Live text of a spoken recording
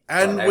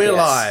And we're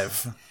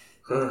live.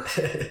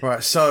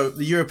 Right, so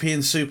the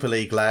European Super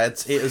League,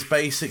 lads, it has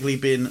basically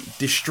been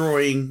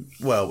destroying,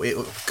 well, it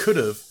could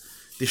have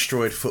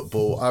destroyed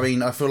football. I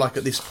mean, I feel like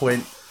at this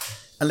point,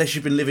 unless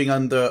you've been living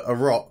under a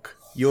rock,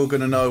 you're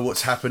going to know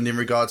what's happened in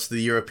regards to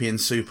the European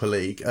Super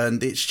League.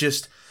 And it's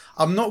just,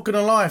 I'm not going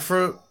to lie,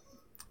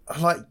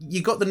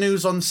 you got the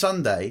news on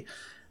Sunday,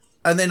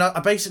 and then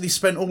I basically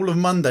spent all of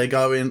Monday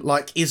going,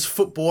 like, is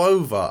football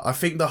over? I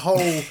think the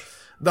whole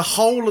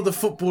of the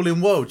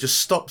footballing world just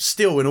stopped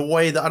still in a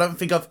way that I don't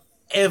think I've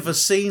ever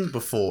seen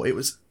before. It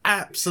was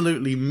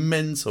absolutely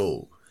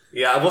mental.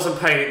 Yeah, I wasn't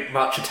paying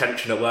much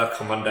attention at work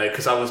on Monday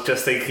because I was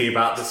just thinking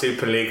about the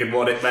Super League and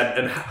what it meant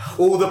and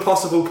all the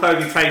possible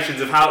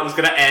permutations of how it was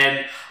going to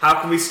end. How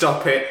can we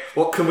stop it?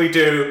 What can we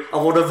do? I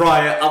want to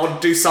riot. I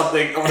want to do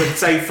something. I want to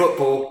save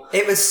football.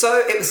 It was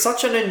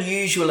such an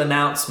unusual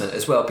announcement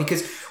as well,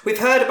 because we've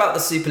heard about the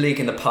Super League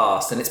in the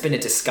past and it's been a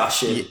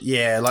discussion.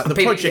 Yeah, like the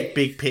Project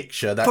Big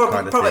Picture, that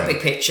kind of thing. Project Big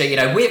Picture, you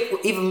know, we've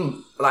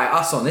even, like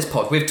us on this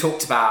pod, we've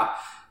talked about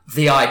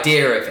the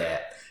idea of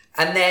it.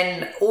 And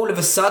then all of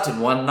a sudden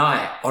one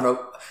night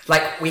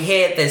we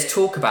hear there's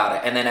talk about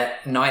it, and then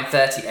at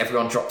 9:30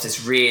 everyone drops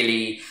this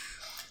really,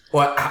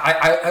 well,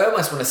 I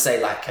almost want to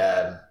say like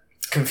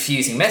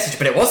confusing message,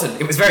 but it wasn't.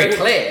 It was very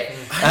clear.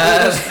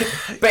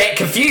 But it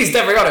confused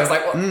everyone. It was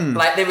like, what?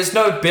 Like there was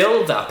no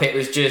build up. It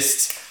was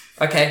just,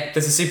 okay,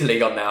 there's a Super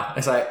League on now.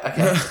 It's like,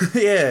 okay.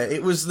 Yeah,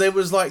 there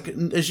was like,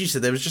 as you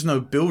said, there was just no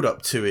build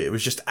up to it. It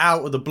was just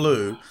out of the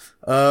blue.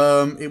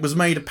 It was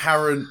made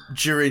apparent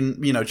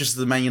during, just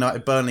the Man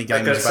United Burnley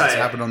game was about to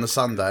happen on the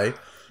Sunday.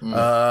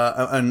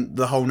 And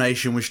the whole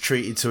nation was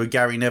treated to a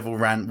Gary Neville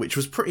rant, which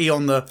was pretty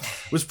on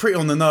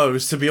the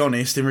nose, to be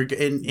honest, in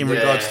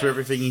regards to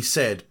everything he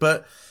said.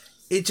 But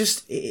it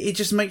just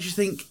makes you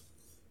think,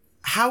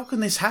 how can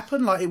this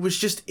happen? Like, it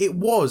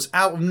was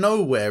out of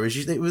nowhere.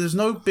 There was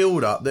no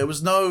build up. There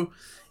was no.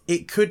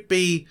 It could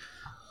be.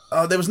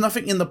 There was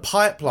nothing in the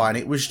pipeline.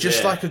 It was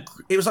just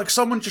it was like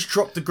someone just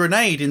dropped a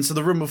grenade into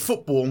the room of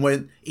football and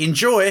went,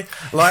 enjoy.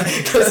 Like,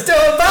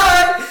 still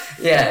bad.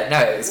 Yeah, no,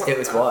 it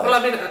was wild. Well,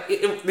 I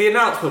mean, the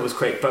announcement was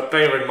quick, but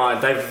bear in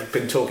mind, they've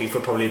been talking for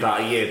probably about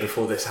a year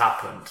before this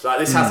happened. Like,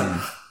 this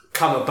hasn't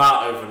come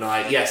about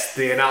overnight. Yes,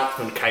 the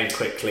announcement came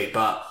quickly,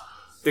 but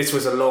this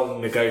was a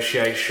long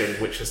negotiation,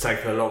 which has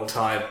taken a long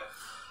time.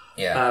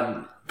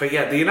 Yeah. But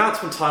yeah, the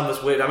announcement time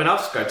was weird. I mean, I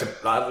was going to bed,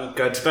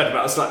 but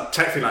I was like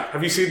texting, like,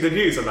 have you seen the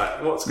news? I'm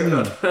like, what's going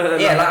on?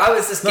 Yeah, like I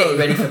was just getting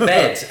ready for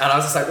bed, and I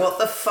was just like, what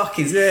the fuck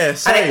is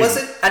this? Yeah, and it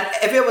wasn't, and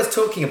everyone was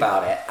talking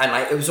about it, and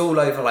like it was all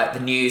over like the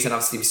news, and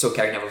obviously we saw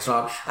Gary Neville's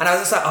on, and I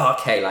was just like, oh,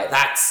 okay, like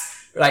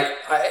that's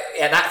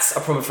that's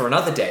a problem for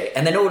another day.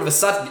 And then all of a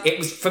sudden, it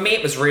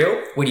was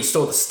real when you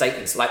saw the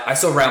statements. Like I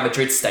saw Real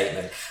Madrid's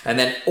statement, and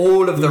then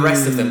all of the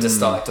rest of them just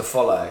started to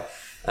follow.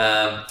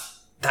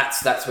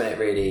 That's when it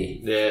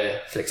really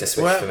flicked a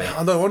switch for me.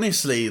 Although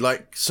honestly,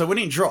 so when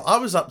it dropped, I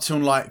was up till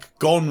like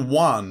gone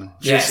one,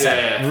 just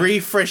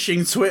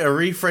refreshing Twitter,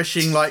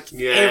 refreshing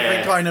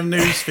every kind of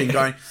news thing,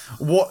 going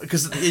what?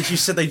 Because as you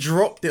said, they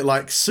dropped it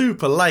like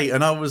super late,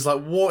 and I was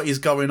like, what is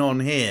going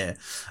on here?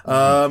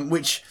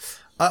 Which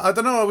I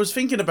don't know. I was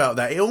thinking about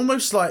that. It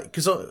almost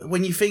because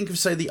when you think of,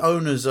 say, the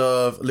owners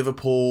of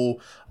Liverpool,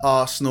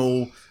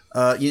 Arsenal.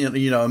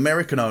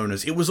 American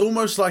owners. It was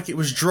almost like it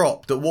was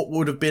dropped at what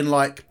would have been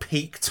like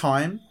peak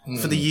time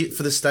for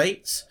the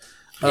States.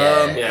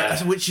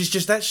 Which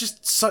is that's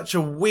just such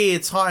a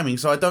weird timing.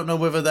 So I don't know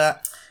whether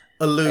that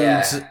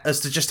alludes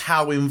as to just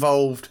how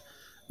involved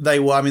they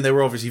were. I mean, they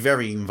were obviously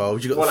very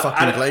involved. You got the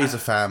fucking Glazer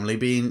family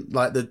being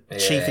like the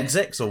chief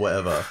execs or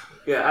whatever.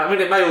 Yeah, I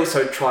mean, it may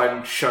also try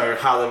and show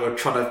how they were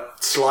trying to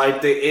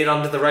slide it in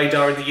under the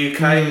radar in the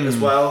UK as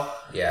well.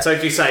 Yeah. So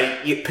if you say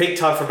peak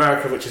time for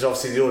America, which is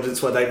obviously the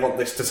audience where they want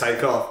this to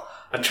take off,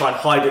 and try and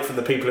hide it from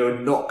the people who are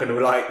not going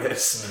to like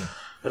this,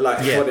 when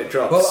it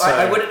drops. Well,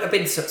 I wouldn't have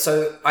been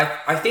so.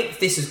 I think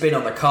this has been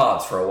on the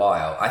cards for a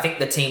while. I think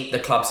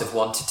the clubs have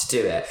wanted to do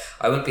it.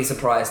 I wouldn't be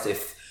surprised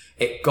if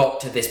it got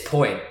to this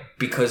point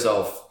because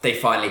they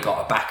finally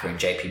got a backer in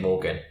JP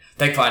Morgan.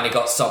 They finally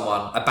got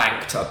a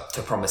bank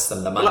to promise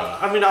them the money.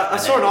 I mean, I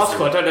saw an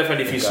article, I don't know if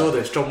any of you saw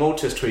this, John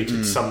Walters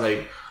tweeted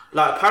something.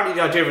 Like, apparently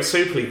the idea of a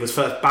Super League was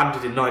first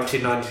banded in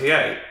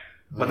 1998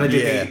 when they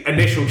did the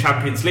initial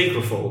Champions League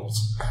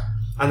reforms.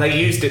 And they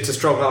used it to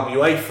strong-arm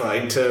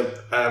UEFA into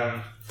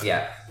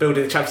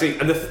building the Champions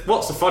League. And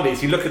what's the funny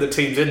is you look at the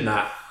teams in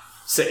that,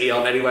 City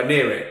aren't anywhere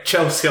near it,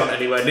 Chelsea aren't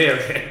anywhere near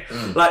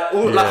it. Like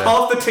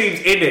half the teams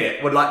in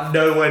it were like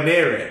nowhere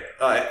near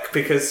it,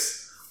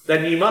 because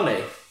they're new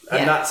money.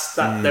 And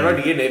they're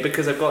only in it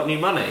because they've got new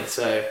money.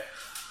 So,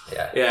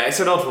 yeah, it's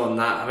an odd one,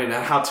 that. I mean,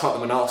 how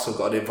Tottenham and Arsenal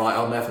got an invite,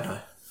 I'll never know.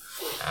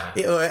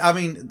 I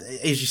mean,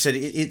 as you said,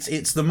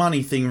 it's the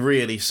money thing,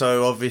 really.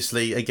 So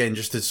obviously, again,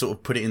 just to sort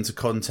of put it into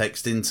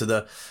context, into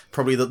the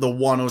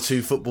one or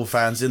two football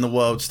fans in the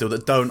world still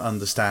that don't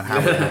understand how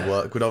it would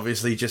work, would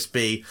obviously just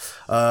be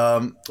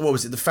what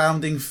was it? The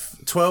founding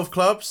 12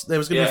 clubs. There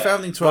was going to be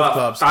founding 12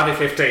 clubs. Founding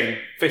 15.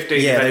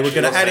 15. Yeah, they were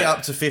going to add it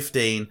up to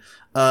 15.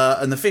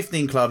 And the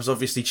 15 clubs,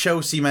 obviously,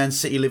 Chelsea, Man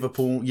City,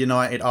 Liverpool,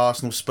 United,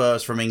 Arsenal,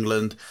 Spurs from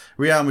England,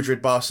 Real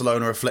Madrid,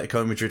 Barcelona,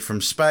 Atletico Madrid from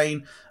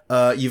Spain,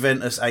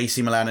 Juventus,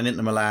 AC Milan and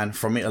Inter Milan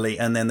from Italy,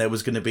 and then there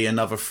was going to be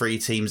another 3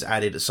 teams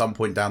added at some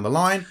point down the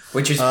line.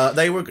 Which is...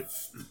 They were going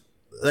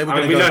to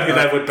go... We know who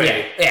they would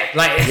be.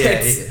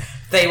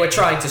 They were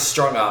trying to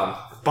strong-arm.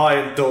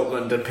 Bayern,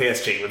 Dortmund and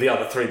PSG were the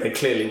other 3 they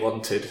clearly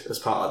wanted as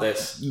part of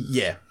this.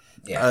 Yeah.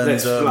 Yeah. And,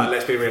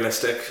 let's be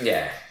realistic.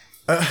 Yeah.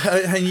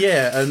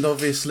 And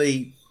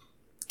obviously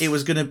it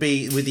was going to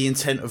be with the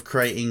intent of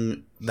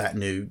creating that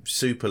new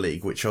Super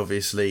League, which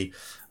obviously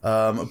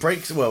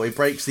breaks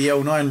the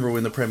L9 rule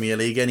in the Premier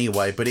League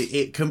anyway, but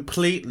it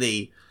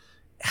completely,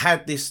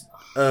 had this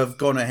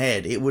gone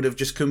ahead, it would have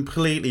just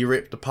completely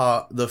ripped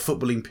apart the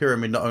footballing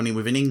pyramid, not only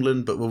within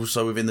England, but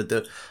also within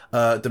the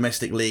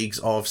domestic leagues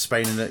of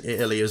Spain and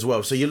Italy as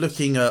well. So you're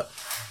looking at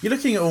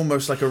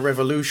almost like a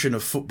revolution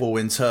of football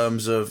in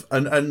terms of,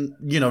 and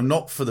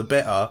not for the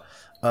better.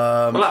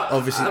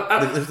 Obviously,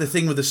 the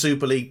thing with the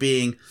Super League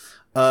being,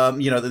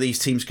 that these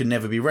teams could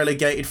never be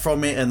relegated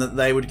from it, and that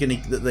they were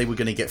going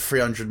to get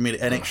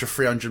an extra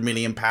 £300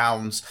 million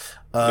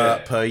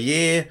per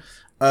year,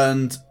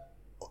 and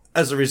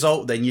as a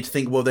result, then you'd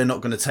think, well, they're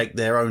not going to take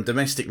their own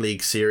domestic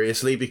league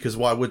seriously, because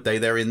why would they?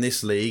 They're in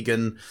this league,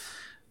 and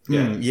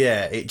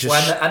it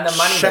just and the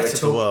money shattered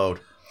the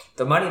world.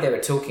 The money they were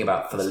talking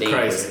about for the league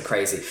was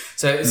crazy.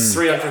 So it's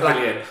 300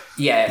 million.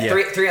 Yeah,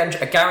 300,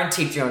 a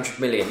guaranteed 300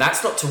 million.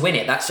 That's not to win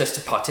it. That's just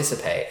to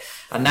participate.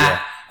 And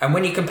and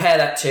when you compare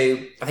that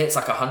to, I think it's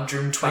like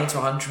 120 to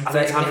 130. I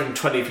think it's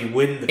 120 if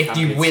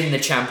you win the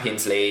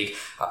Champions League.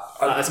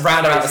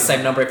 Round about the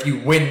same number if you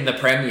win the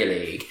Premier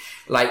League.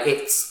 Like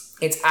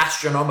it's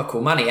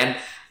astronomical money.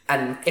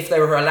 And if they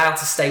were allowed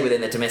to stay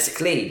within the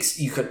domestic leagues,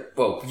 you couldn't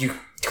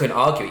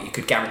argue it. You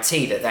could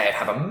guarantee that they'd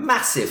have a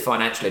massive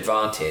financial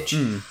advantage.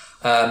 And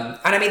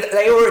I mean,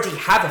 they already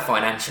have a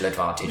financial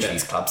advantage,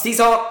 these clubs. These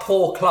aren't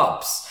poor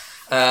clubs.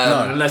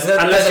 Unless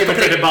you're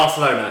Madrid and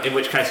Barcelona, in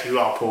which case you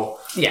are poor.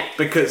 Yeah.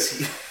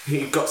 Because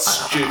you've got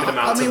stupid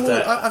amounts of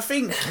debt. I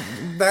think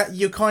that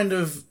you're kind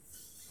of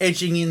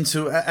edging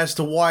into as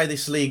to why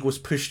this league was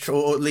pushed,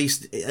 or at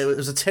least it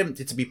was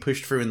attempted to be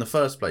pushed through in the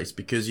first place,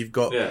 because you've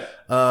got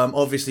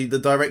obviously the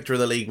director of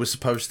the league was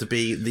supposed to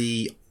be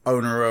the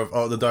owner of,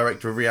 or the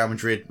director of Real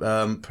Madrid,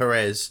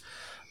 Perez.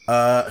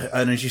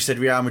 And as you said,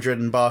 Real Madrid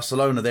and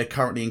Barcelona, they're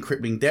currently in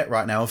crippling debt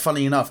right now. And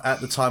funny enough, at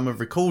the time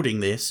of recording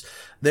this,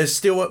 there's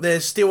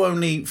still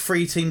only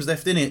 3 teams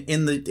left in it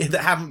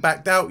that haven't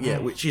backed out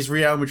yet, which is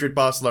Real Madrid,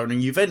 Barcelona,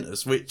 and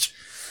Juventus. Which,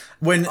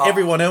 when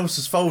everyone else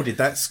has folded,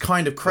 that's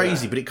kind of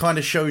crazy. But it kind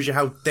of shows you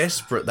how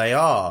desperate they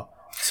are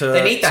to.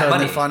 They need that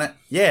money.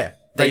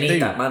 They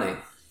need that money.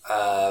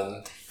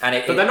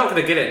 But they're not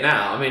going to get it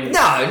now. I mean,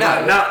 no.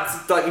 Now,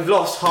 like, you've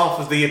lost half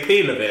of the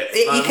appeal of it.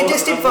 You could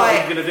just invite.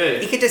 What are you going to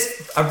do? You could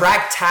just a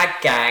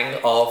ragtag gang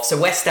of. So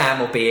West Ham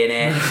will be in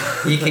it.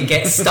 You can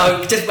get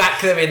Stoke. Just whack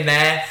them in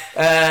there.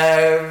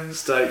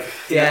 Stoke.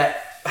 Yeah.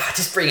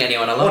 Just bring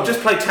anyone along. Or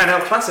just play 10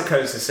 El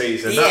Clasicos this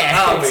season. Yeah,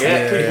 that'll be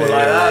it. People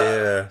like that.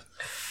 Yeah.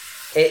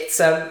 It's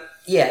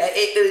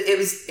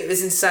it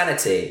was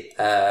insanity,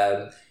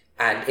 and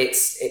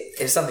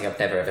it's something I've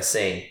never ever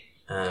seen.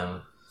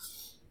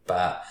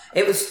 But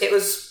it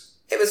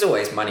was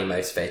always money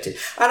motivated,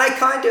 and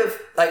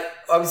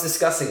I was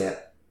discussing it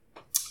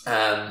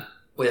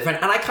with a friend,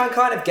 and I can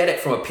kind of get it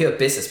from a pure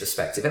business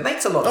perspective. It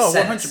makes a lot of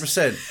sense.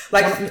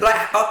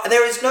 100%.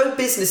 There is no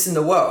business in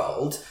the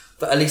world,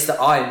 at least that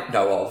I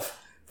know of,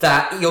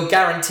 that you're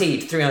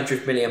guaranteed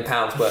 £300 million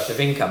worth of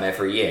income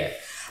every year.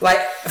 Like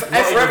for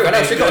everyone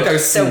else, you've got to go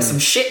sell some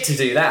shit to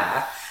do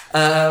that.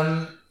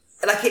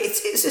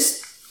 It's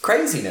just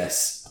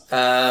craziness.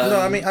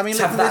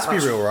 Let's be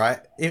real, right?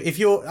 If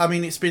you're,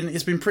 it's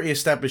been pretty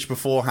established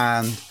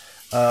beforehand,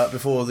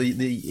 before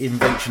the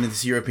invention of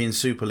this European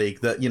Super League,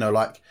 that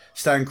like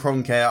Stan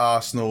Kroenke at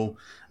Arsenal,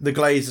 the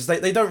Glazers,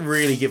 they don't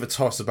really give a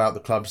toss about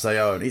the clubs they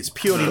own. It's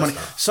purely money.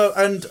 So,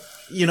 and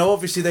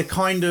obviously they're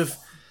kind of,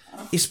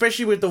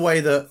 especially with the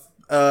way that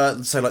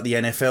say like the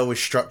NFL was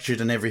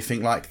structured and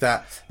everything like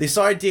that, this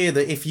idea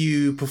that if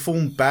you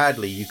perform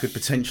badly you could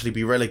potentially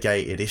be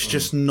relegated, it's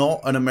just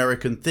not an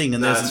American thing,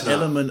 and there's an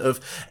element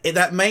of it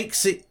that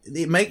makes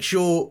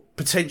your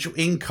potential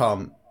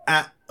income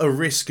at a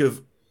risk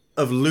of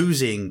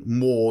losing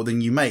more than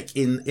you make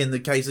in the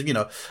case of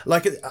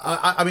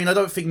I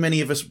don't think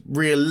many of us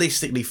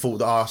realistically thought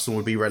that Arsenal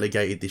would be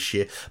relegated this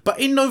year, but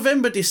in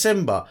November,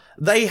 December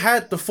they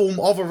had the form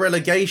of a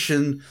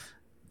relegation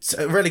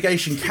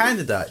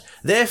candidate.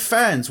 Their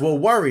fans were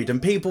worried,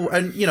 and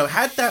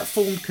had that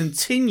form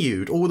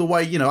continued all the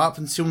way, up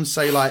until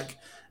say like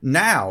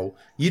now,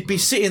 you'd be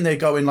sitting there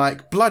going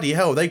like, bloody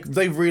hell,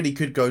 they really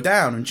could go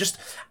down. And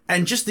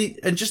just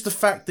the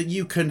fact that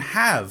you can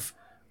have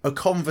a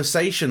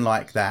conversation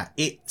like that,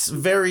 it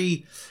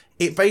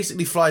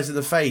basically flies in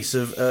the face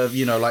of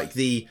like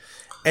the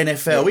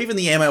NFL, even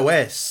the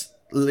MLS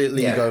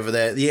league over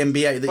there, the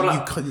NBA,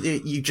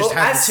 that you just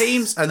have the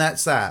teams, and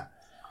that's that.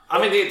 I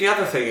mean, the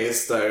other thing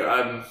is, though,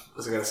 what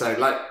was I going to say?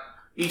 Like,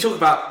 you talk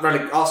about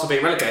Arsenal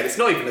being relegated. It's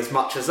not even as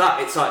much as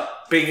that. It's like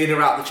being in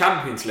or out the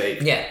Champions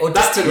League. Yeah, or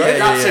that's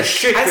a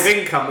shift of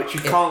income which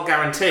you can't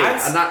guarantee,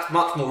 and that's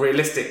much more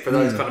realistic for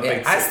those kind of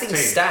big as things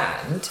teams.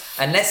 Stand,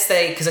 unless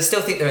because I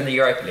still think they're in the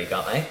Europa League,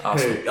 aren't they?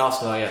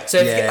 Arsenal, yeah. So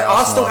if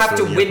Arsenal have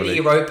to win the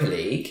Europa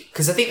League,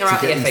 because I think they're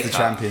out the FA Cup,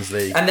 Champions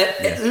League, and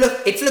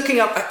it's looking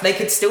up. They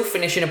could still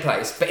finish in a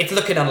place, but it's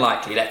looking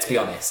unlikely. Let's be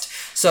honest.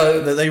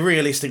 So they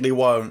realistically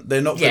won't.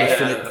 They're not going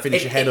to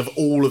finish ahead of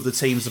all of the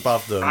teams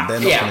above them. They're not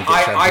going to get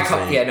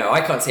Champions League.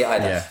 I can't see it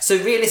either. Yeah. So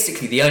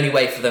realistically, the only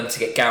way for them to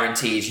get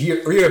guaranteed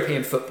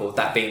European football,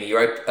 that being the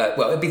Europa,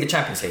 it'd be the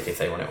Champions League if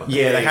they want it.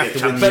 Yeah, they have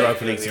to win the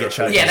Europa League to get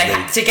Champions League.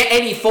 Yeah, to get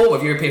any form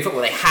of European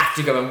football, they have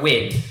to go and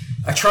win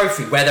a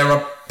trophy where there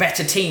are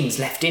better teams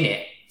left in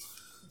it.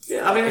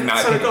 Yeah, I mean,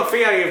 so we've got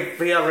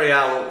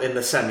Villarreal in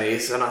the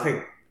semis, and I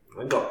think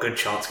we've got a good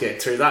chance of getting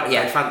through that if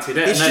they fancied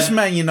it. It's just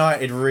Man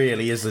United,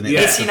 really, isn't it? Yeah,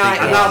 it's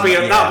United. And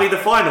that'll be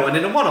the final, and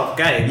in a one-off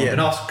game,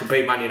 Arsenal can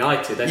beat Man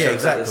United.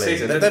 Exactly.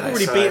 They've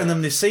already beaten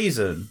them this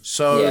season.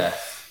 So,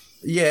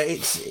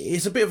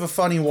 it's a bit of a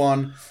funny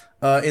one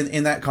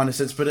in that kind of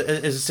sense. But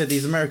as I said,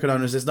 these American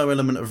owners, there's no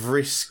element of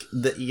risk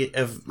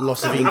of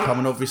loss of income,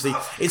 and obviously,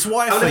 it's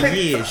why for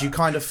years you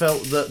kind of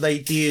felt that they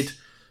did.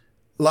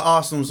 Like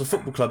Arsenal as a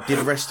football club did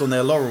rest on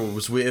their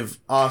laurels with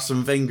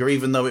Arsene Wenger,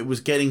 even though it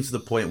was getting to the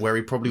point where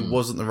he probably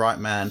wasn't the right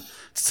man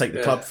to take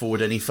the club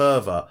forward any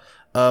further.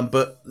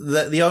 But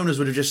the owners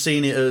would have just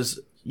seen it as,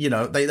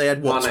 they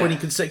had 20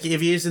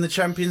 consecutive years in the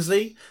Champions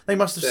League. They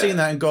must have seen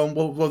that and gone,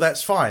 well,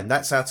 that's fine.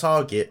 That's our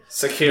target.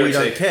 Security.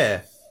 We don't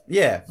care.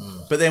 Yeah.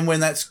 But then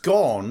when that's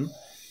gone,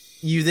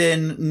 you've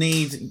then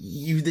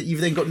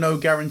got no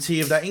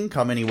guarantee of that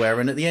income anywhere.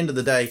 And at the end of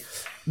the day,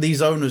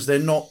 these owners, they're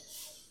not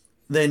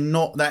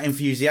that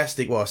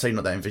enthusiastic. Well, I say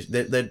not that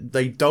enthusiastic.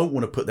 They don't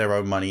want to put their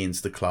own money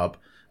into the club.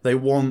 They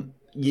want,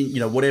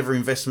 whatever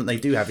investment they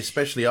do have,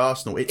 especially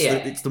Arsenal.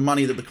 It's the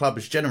money that the club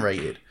has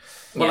generated.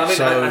 Well,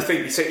 I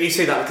think you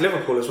see that with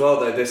Liverpool as well,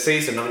 though, this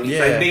season. I mean,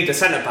 they need a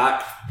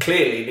centre-back,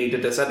 clearly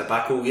needed a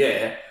centre-back all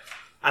year,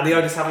 and the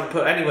owners haven't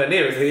put anywhere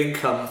near the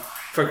income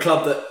for a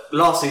club that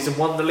last season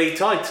won the league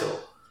title.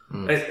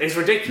 It's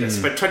ridiculous.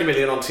 Spent 20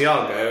 million on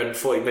Thiago and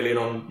 40 million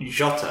on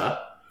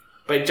Jota.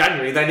 But in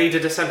January, they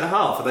needed a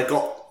centre-half, and they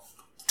got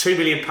 £2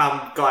 million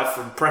guy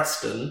from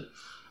Preston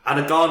and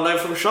a guy on loan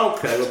from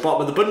Schalke at the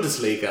bottom of the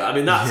Bundesliga. I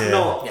mean,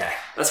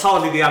 that's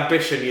hardly the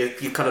ambition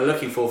you're kind of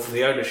looking for from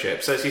the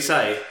ownership. So as you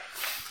say,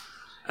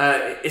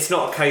 it's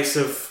not a case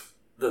of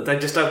that they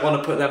just don't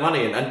want to put their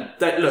money in. And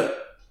look,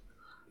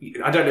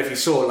 I don't know if you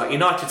saw, like,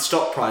 United's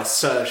stock price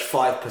surged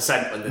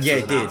 5% when this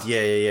was announced.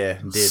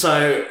 It did.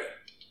 So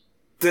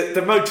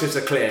the motives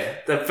are clear.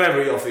 They're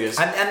very obvious.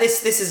 And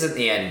this isn't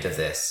the end of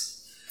this.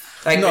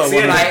 They will,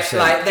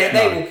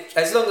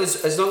 as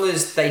long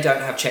as they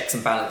don't have checks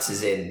and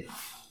balances in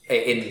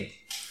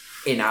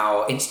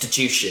our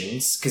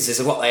institutions, because this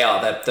is what they are,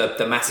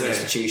 the massive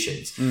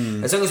institutions.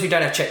 As long as we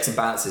don't have checks and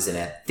balances in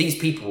it, these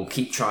people will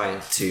keep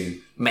trying to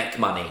make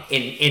money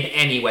in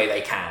any way they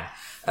can,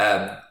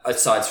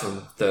 aside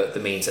from the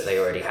means that they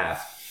already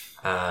have.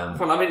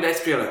 Well, I mean,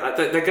 let's be honest.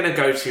 They're going to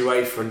go to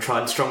UEFA and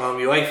try and strong arm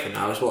UEFA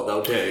now. Is what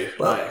they'll do.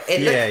 Well,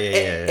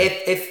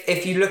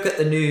 if you look at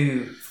the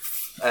new.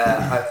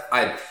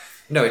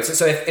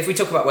 If we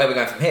talk about where we're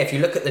going from here, if you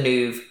look at the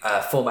new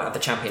format of the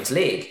Champions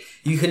League,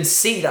 you can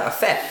see that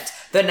effect.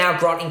 They're now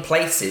granting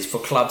places for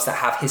clubs that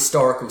have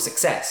historical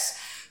success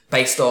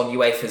based on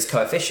UEFA's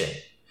coefficient.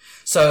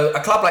 So a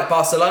club like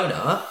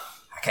Barcelona,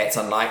 it's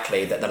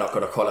unlikely that they're not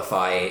going to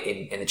qualify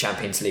in the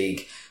Champions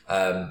League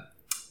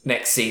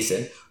next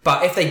season.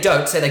 But if they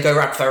don't, say they go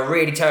around for a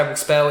really terrible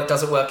spell, it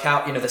doesn't work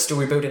out, they're still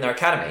rebuilding their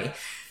academy,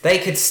 they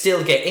could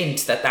still get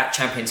into that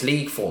Champions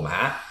League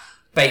format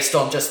based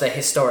on just their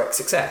historic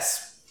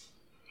success.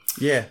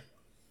 Yeah.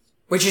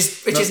 Which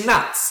is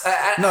nuts.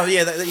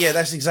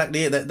 That's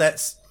exactly it.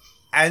 That's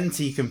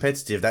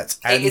anti-competitive. That's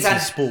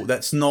anti-sport.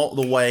 That's not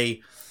the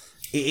way...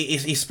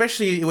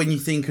 especially when you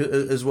think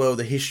as well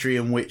the history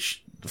in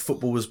which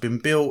football has been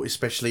built,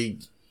 especially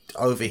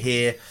over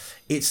here.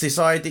 It's this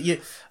idea...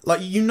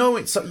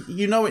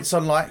 it's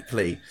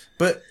unlikely,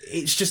 but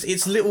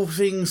it's little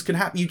things can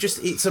happen.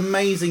 It's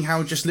amazing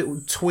how just little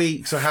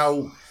tweaks or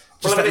how...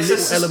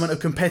 Just element of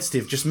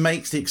competitive just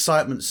makes the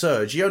excitement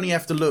surge. You only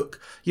have to look,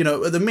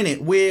 at the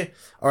minute we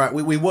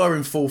were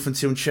in fourth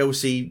until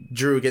Chelsea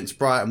drew against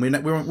Brighton.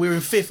 We're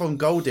in fifth on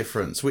goal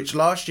difference, which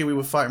last year we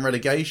were fighting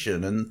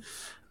relegation,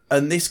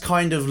 and this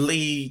kind of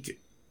league,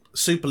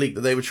 Super League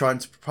that they were trying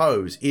to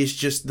propose is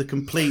just the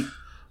complete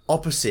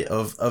opposite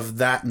of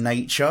that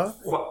nature.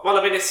 Well,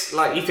 I mean, it's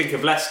like you think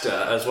of Leicester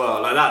as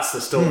well. Like that's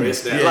the story,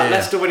 isn't it?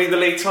 Leicester winning the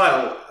league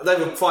title, they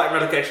were fighting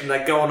relegation.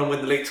 They go on and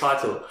win the league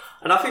title.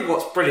 And I think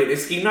what's brilliant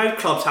is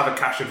clubs have a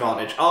cash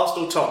advantage.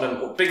 Arsenal,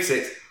 Tottenham, Big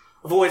Six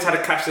have always had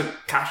a cash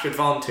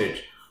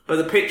advantage, but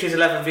the pitch is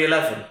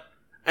 11v11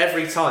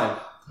 every time.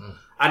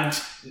 And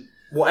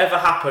whatever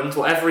happens,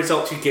 whatever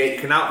results you get,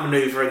 you can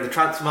outmaneuver in the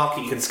transfer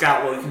market. You can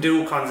scout well. You can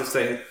do all kinds of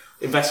things.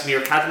 Invest in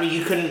your academy.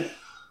 You can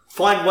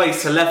find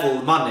ways to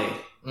level money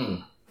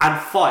and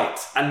fight.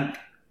 And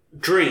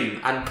dream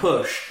and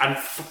push and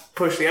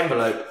push the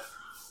envelope,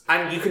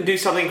 and you can do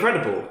something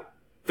incredible.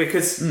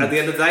 Because at the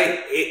end of the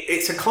day,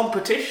 it's a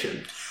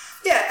competition.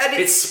 Yeah, and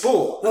it's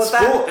sport. Well,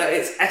 sport at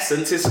its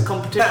essence is a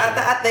competition. But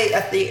at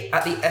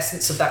the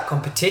essence of that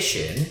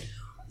competition,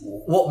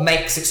 what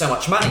makes it so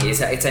much money is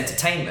that it's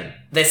entertainment.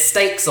 There's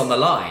stakes on the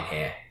line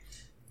here.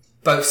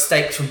 Both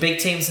stakes from big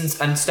teams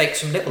and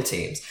stakes from little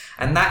teams.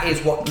 And that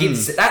is what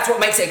gives it, that's what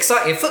makes it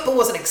exciting. If football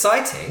wasn't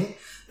exciting,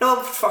 no one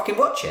would fucking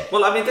watch it.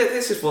 Well, I mean,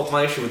 this is what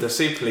my issue with the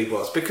Super League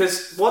was.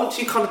 Because once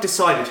you kind of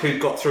decided who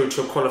got through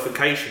to a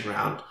qualification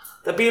round,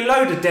 there'd be a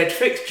load of dead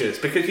fixtures.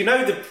 Because you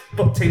know the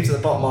teams at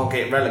the bottom aren't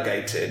getting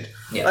relegated.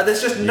 Yeah. Like,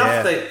 there's just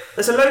nothing. Yeah.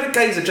 There's a load of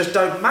games that just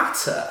don't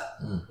matter.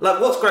 Like,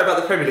 what's great about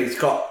the Premier League, it's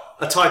got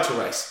a title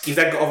race. You've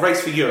then got a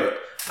race for Europe.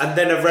 And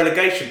then a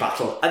relegation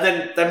battle. And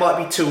then there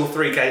might be 2 or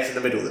 3 games in the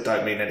middle that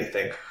don't mean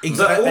anything.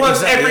 But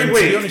almost every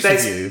week,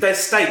 there's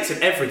stakes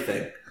in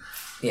everything.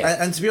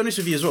 Yeah. And to be honest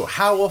with you as well,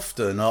 how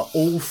often are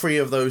all 3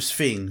 of those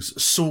things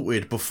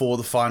sorted before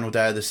the final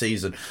day of the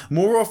season?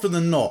 More often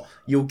than not,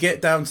 you'll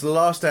get down to the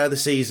last day of the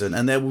season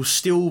and there will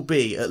still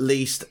be at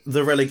least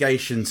the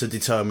relegation to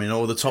determine,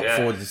 or the top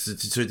 4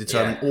 to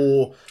determine,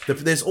 or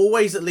there's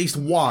always at least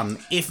one,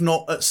 if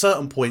not at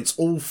certain points,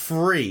 all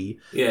 3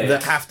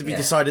 that have to be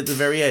decided at the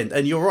very end.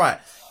 And you're right,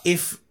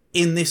 if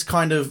in this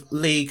kind of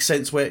league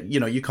sense where, you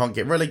know, you can't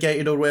get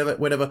relegated or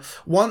whatever,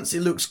 once it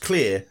looks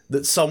clear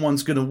that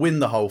someone's going to win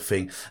the whole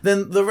thing,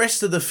 then the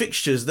rest of the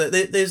fixtures,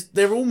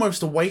 they're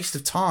almost a waste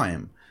of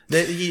time.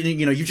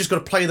 You know, you've just got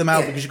to play them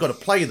out because you've got to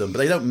play them, but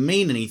they don't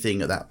mean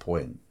anything at that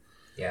point.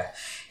 Yeah.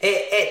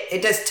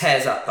 It just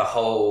tears up the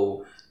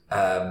whole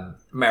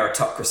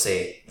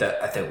meritocracy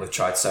that I think we've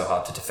tried so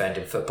hard to defend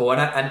in football.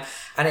 And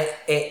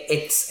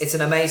it's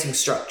an amazing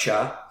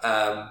structure.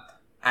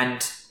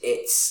 And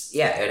it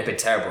would have been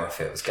terrible if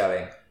it was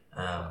going.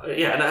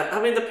 And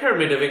I mean, the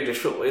pyramid of English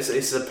football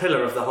is a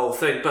pillar of the whole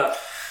thing, but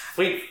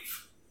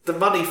the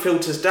money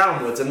filters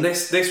downwards, and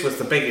this was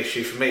the big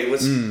issue for me. It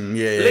was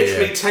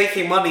literally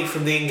taking money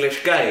from the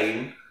English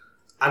game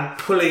and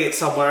pulling it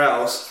somewhere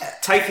else,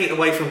 taking it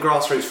away from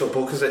grassroots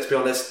football, because let's be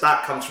honest,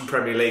 that comes from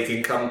Premier League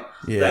income,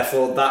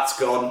 therefore that's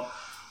gone.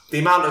 The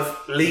amount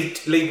of League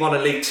 1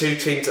 and League 2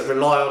 teams that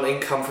rely on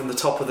income from the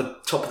top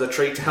of the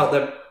tree to help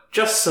them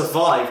just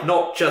survive,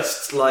 not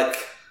just like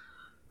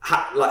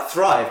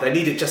thrive. They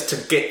need it just to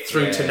get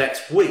through to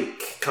next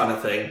week, kind of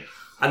thing.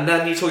 And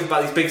then you're talking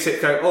about these big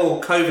cities going,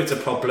 "Oh, COVID's a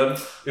problem.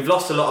 We've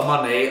lost a lot of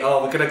money.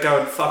 Oh, we're going to go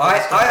and fuck."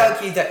 I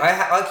argue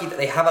that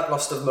they haven't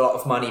lost a lot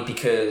of money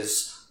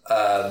because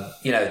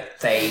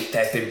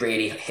they've been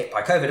really hit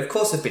by COVID. Of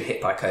course, they've been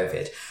hit by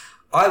COVID.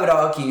 I would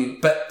argue,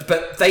 but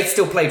they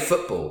still played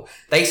football.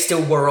 They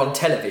still were on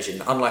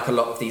television, unlike a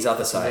lot of these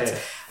other sides.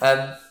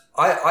 Yeah.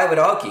 I would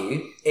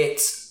argue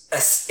it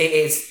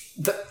is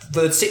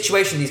the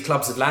situation these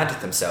clubs have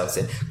landed themselves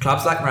in.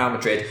 Clubs like Real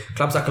Madrid,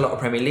 clubs like a lot of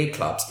Premier League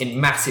clubs, in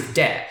massive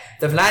debt.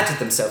 They've landed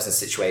themselves in a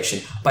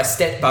situation by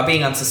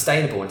being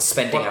unsustainable and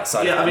spending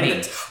outside of their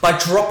means, by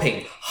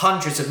dropping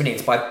hundreds of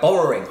millions, by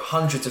borrowing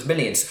hundreds of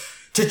millions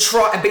to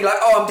try and be like,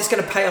 I'm just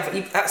going to pay off.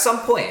 At some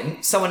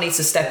point, someone needs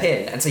to step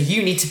in and say,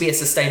 you need to be a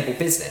sustainable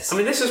business. I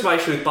mean, this is my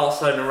issue with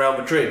Barcelona and Real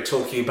Madrid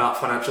talking about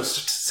financial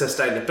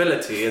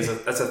sustainability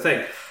as a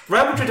thing.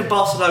 Real Madrid and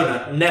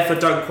Barcelona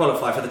don't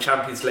qualify for the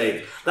Champions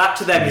League. That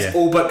to them is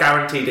all but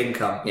guaranteed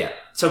income. Yeah.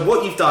 So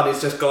what you've done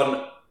is just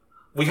gone,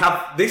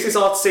 this is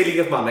our ceiling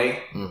of money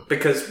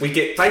because we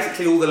get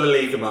basically all the La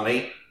Liga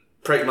money,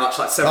 pretty much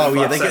like 75%. Oh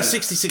yeah, they get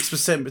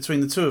 66%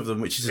 between the two of them,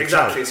 which is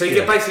exactly. So you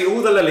get basically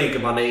all the La Liga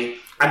money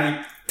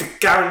and you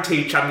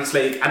guarantee Champions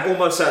League and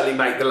almost certainly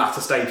make the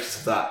latter stages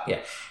of that.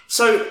 Yeah.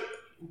 So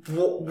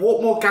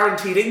what more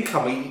guaranteed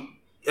income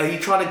are you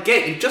trying to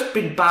get? You've just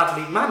been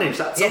badly managed.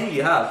 That's all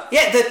you have.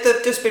 Yeah,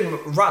 they've just been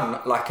run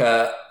like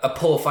a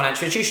poor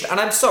financial institution. And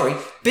I'm sorry,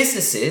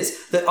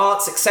 businesses that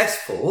aren't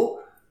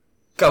successful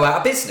go out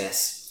of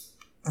business.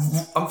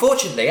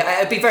 Unfortunately,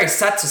 it'd be very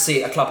sad to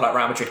see a club like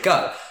Real Madrid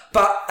go.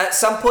 But at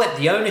some point,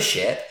 the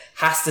ownership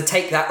has to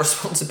take that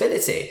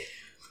responsibility.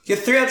 You're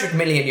 300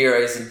 million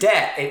euros in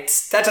debt.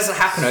 That doesn't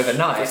happen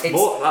overnight.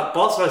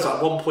 Barcelona's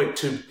like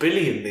 1.2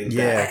 billion in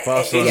debt.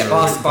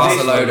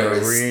 Barcelona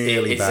is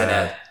really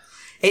bad.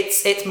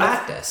 It's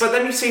madness. But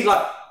then you see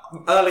like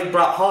Erling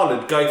Braut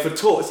Haaland going for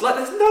tour. It's like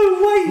there's no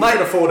way you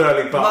can afford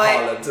Erling Braut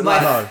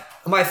Haaland.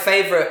 My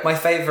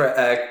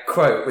favourite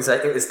quote was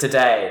it was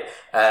today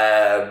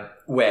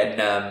when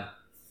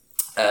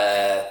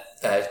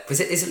is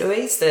it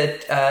Luis,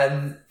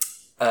 the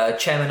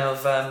chairman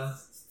of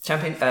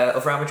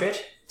Real Madrid?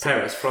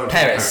 Perez,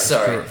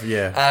 sorry.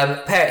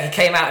 Perez, he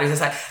came out and he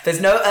was like, there's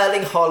no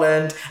Erling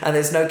Haaland and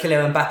there's no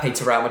Kylian Mbappe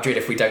to Real Madrid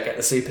if we don't get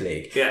the Super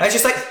League. Yeah. And it's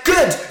just like,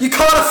 good, you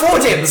can't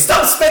afford him,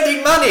 stop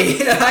spending money.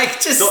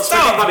 Stop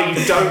spending money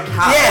you don't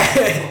have.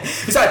 Yeah.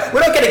 It's like,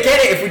 we're not going to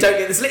get it if we don't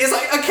get this league. It's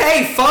like,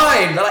 okay,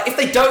 fine. Like, if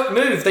they don't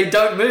move, they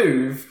don't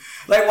move.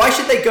 Like, why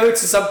should they go to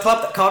some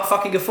club that can't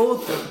fucking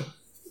afford them?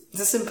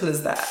 It's as simple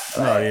as that.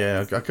 Oh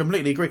yeah, I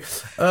completely agree.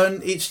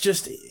 And it's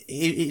just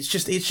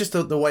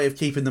the way of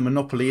keeping the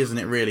monopoly, isn't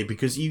it? Really,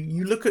 because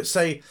you look at,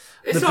 say,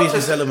 the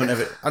business element of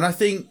it, and I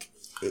think,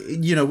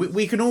 you know,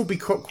 we can all be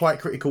quite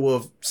critical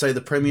of, say,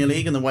 the Premier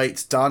League and the way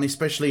it's done,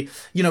 especially,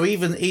 you know,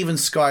 even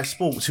Sky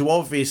Sports, who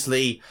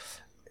obviously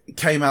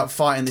came out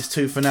fighting this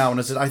tooth and nail. And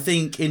I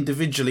think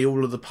individually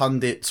all of the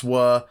pundits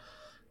were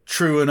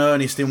true and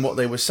earnest in what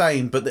they were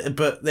saying, but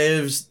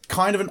there's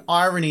kind of an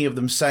irony of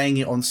them saying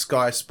it on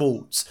Sky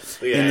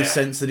Sports in the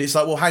sense that it's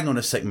like, well, hang on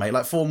a sec, mate.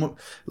 Like 4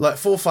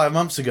 or 5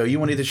 months ago, you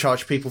wanted to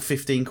charge people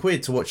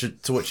 £15 to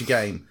watch a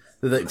game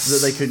that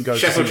they couldn't go.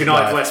 Sheffield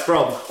United, West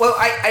Brom. Well,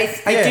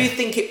 I do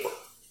think it.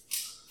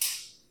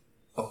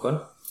 Oh, go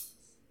on.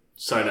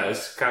 Sorry, no,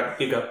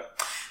 you go.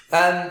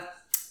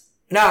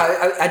 No,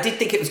 I did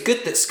think it was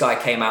good that Sky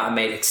came out and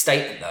made a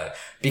statement, though,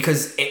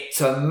 because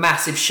it's a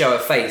massive show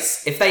of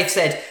face. If they've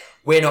said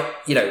we're not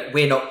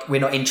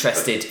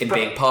interested in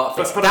being part of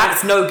this,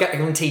 that's no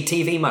guaranteed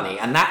TV money,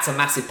 and that's a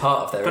massive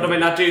part of their. But I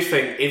mean, I do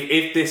think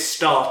if this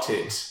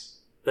started,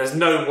 there's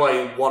no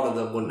way one of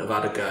them wouldn't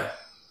have had a go.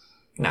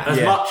 No. As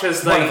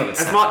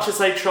much as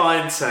they try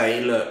and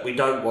say, look, we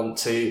don't want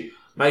to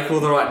make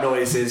all the right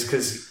noises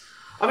because.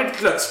 I mean,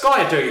 look,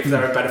 Sky are doing it for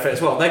their own benefit as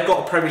well. They've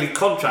got a Premier League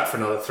contract for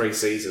another 3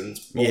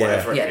 seasons or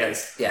whatever it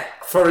is. Yeah.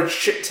 For a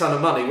shit ton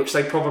of money, which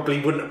they probably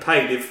wouldn't have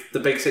paid if the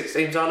big 6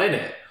 teams aren't in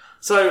it.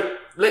 So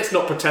let's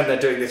not pretend they're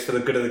doing this for the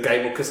good of the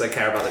game or because they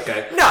care about the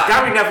game. No.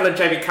 Gary Neville and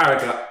Jamie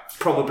Carragher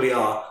probably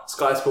are.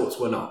 Sky Sports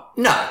were not.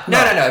 No.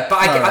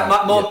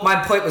 But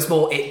my point was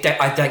more.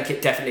 I think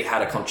it definitely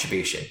had a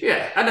contribution.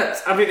 Yeah, and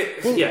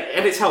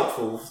and it's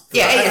helpful.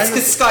 Yeah, it's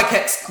because Sky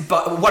kept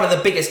one of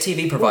the biggest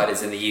TV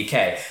providers in the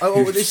UK.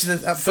 This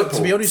is but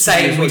to be honest,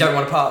 saying we don't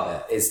want a part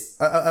of it is.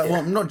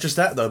 Well, not just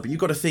that though, but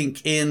you've got to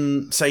think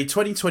in, say,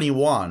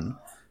 2021.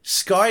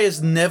 Sky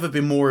has never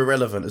been more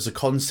irrelevant as a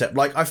concept.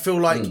 Like, I feel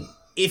like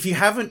if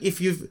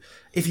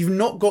you've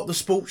not got the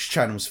sports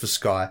channels for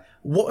Sky,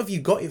 what have you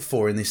got it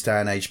for in this day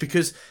and age?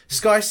 Because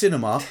Sky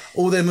Cinema,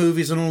 all their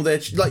movies and all their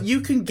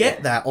you can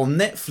get that on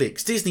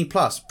Netflix, Disney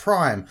Plus,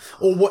 Prime,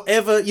 or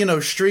whatever, you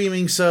know,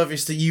 streaming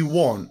service that you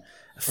want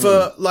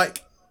for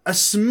like a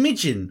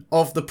smidgen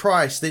of the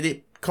price that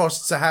it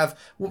costs to have,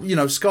 you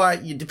know, Sky,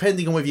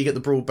 depending on whether you get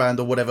the broadband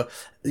or whatever,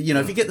 you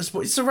know, if you get the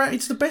sport,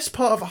 it's the best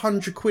part of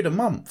 £100 a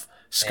month,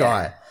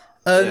 Sky.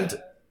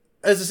 And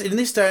as I said, in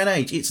this day and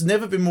age, it's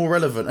never been more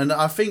relevant. And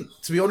I think,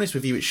 to be honest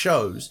with you, it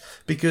shows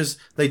because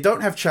they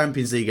don't have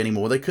Champions League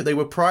anymore. They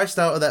were priced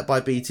out of that by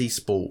BT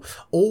Sport.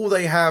 All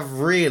they have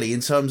really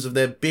in terms of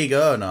their big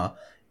earner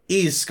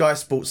is Sky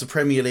Sports, the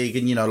Premier League,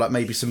 and, you know, like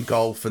maybe some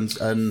golf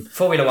and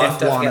Formula One,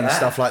 F1 and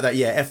stuff like that.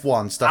 Yeah,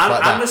 F1 stuff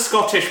like that. And the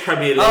Scottish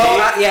Premier League.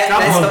 Oh,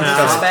 let's not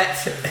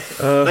disrespect.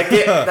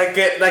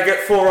 They get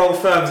 4 old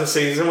firms a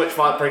season, which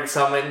might bring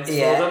some in for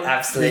them.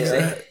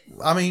 Absolutely.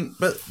 I mean,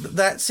 but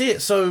that's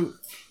it. So.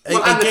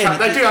 Well, and again,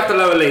 they do have the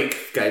lower league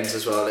games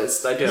as well. They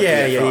do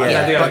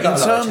have But in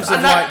terms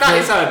of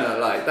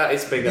that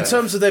is big. In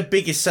terms of their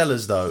biggest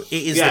sellers, though, it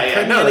is the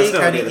Premier League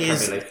and it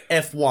is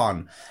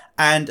F1.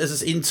 And as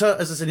I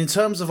said, in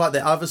terms of like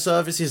their other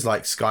services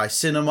like Sky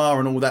Cinema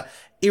and all that,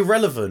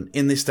 irrelevant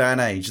in this day and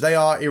age. They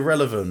are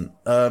irrelevant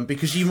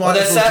because you might.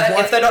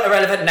 If they're not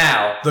irrelevant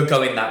now, they're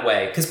going that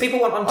way because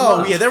people want on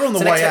demand. Oh yeah, they're on the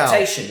way out.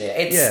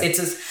 It's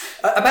as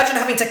imagine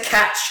having to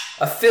catch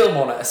a film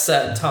on at a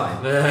certain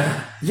time.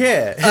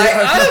 Yeah,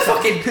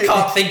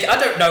 can't think. I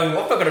don't know. I'm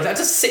not going to. I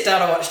just sit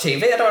down and watch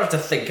TV. I don't have to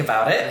think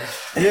about it.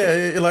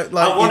 Yeah, like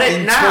I want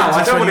it now.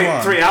 I don't want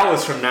it 3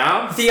 hours from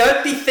now. The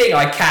only thing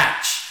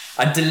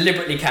I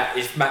deliberately catch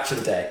is Match of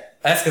the Day.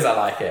 That's because I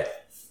like it.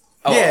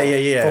 Oh,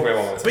 yeah.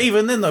 But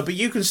even then, though,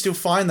 you can still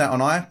find that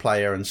on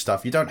iPlayer and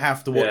stuff. You don't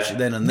have to watch it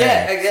then and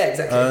there. Yeah,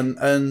 exactly.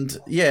 And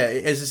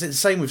as I said,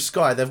 same with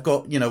Sky. They've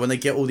got, you know, when they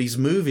get all these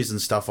movies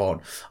and stuff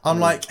on,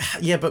 I'm like,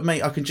 yeah, but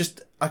mate, I can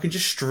just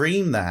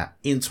stream that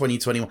in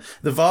 2021.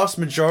 The vast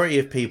majority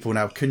of people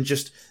now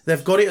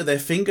they've got it at their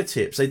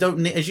fingertips. They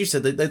don't, as you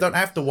said, they don't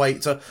have to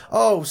wait to,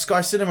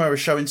 Sky Cinema is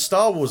showing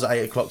Star Wars at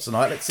 8:00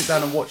 tonight. Let's sit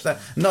down and watch that.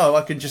 No,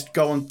 I can just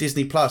go on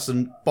Disney Plus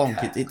and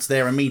bonk it's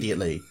there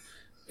immediately.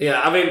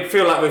 Yeah, I mean,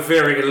 feel like we're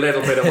veering a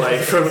little bit away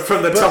from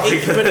the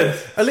topic.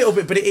 A little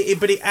bit, but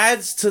it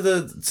adds to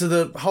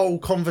the whole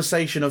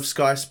conversation of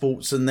Sky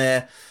Sports and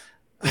their,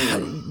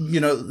 you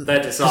know,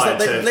 their desire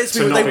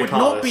to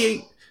not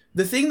be.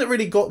 The thing that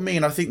really got me,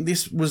 and I think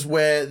this was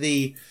where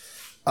we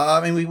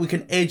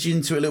can edge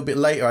into it a little bit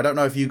later. I don't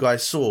know if you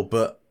guys saw,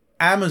 but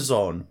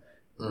Amazon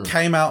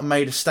came out and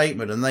made a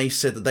statement, and they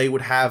said that they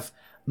would have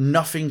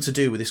nothing to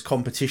do with this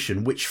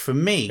competition, which for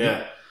me.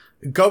 Yeah.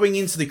 Going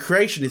into the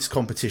creation of this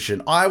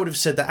competition, I would have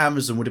said that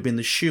Amazon would have been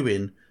the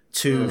shoe-in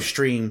to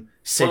stream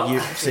said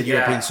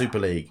European Super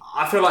League.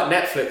 I feel like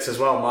Netflix as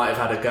well might have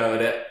had a go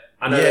at it.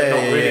 I know they've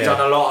not really done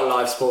a lot of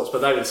live sports,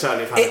 but they would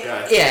certainly have had a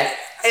go. Yeah,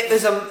 it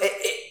was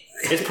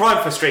it's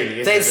prime for streaming,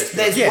 isn't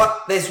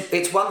it?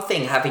 It's one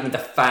thing having the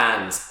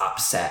fans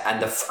upset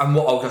and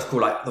what I'll just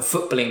call like the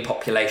footballing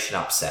population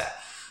upset.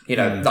 You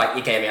know, like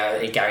you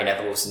Gary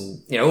Neville's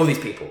and, you know, all these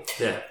people.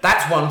 Yeah.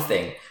 That's one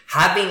thing.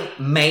 Having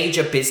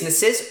major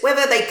businesses,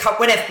 whether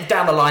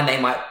down the line they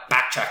might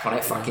backtrack on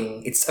it,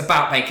 it's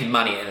about making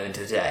money at the end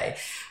of the day.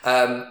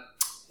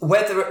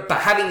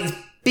 But having these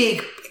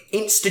big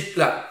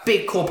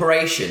big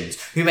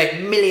corporations who make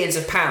millions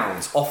of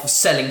pounds off of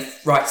selling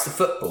rights to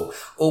football,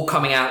 all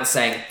coming out and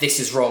saying, this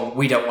is wrong,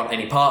 we don't want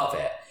any part of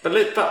it.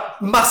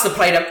 But must have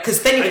played up,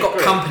 because then you've got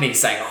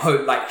companies saying,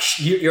 "Oh, like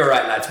you're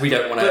right, lads, we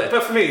don't want to."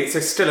 But for me,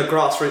 it's still a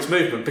grassroots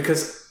movement,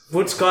 because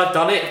would Sky have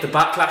done it if the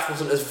backlash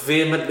wasn't as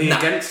vehemently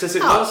against as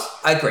it was?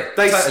 I agree.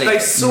 They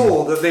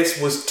saw that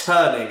this was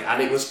turning,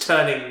 and it was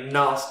turning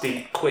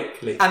nasty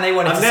quickly. And they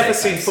wanted. I've never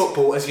seen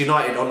football as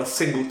united on a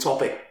single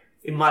topic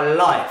in my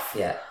life.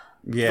 Yeah.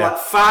 Like,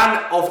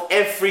 fan of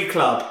every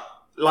club,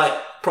 like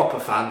proper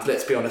fans,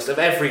 let's be honest, of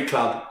every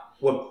club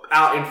were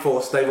out in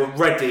force. They were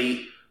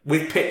ready.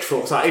 With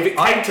pitchforks, like if it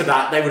came to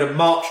that, they would have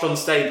marched on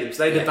stadiums.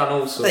 They'd have done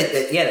all sorts. They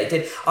did. Do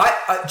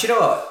you know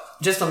what?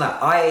 Just on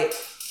that, I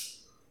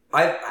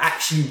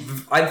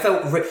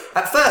felt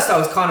at first I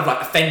was kind of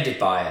like offended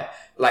by it.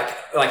 Like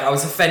I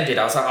was offended.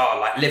 I was like, oh,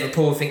 like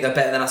Liverpool think they're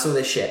better than us, all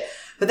this shit.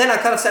 But then I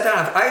kind of sat down.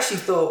 I actually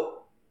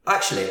thought,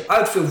 I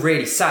would feel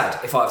really sad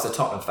if I was a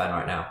Tottenham fan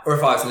right now, or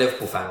if I was a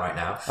Liverpool fan right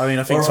now. I mean,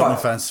 I think Tottenham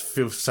fans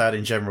feel sad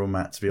in general,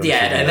 Matt. To be honest,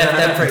 yeah,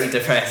 they're pretty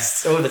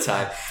depressed all the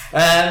time.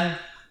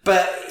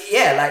 But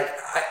yeah,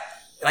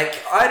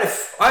 I'd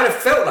have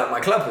felt like my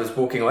club was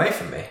walking away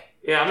from me.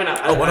 Yeah, I mean,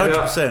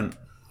 100%.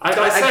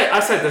 I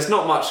said there's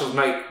not much that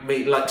make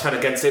me like turn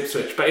against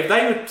Ipswich, but if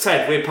they had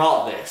said we're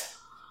part of this,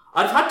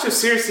 I'd have had to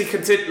seriously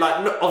consider.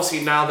 Like,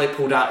 obviously now they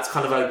pulled out, it's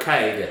kind of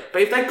okay. Yeah.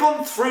 But if they'd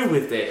gone through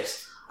with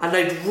this and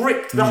they'd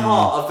ripped the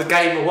heart of the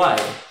game away,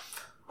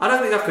 I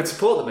don't think I could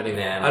support them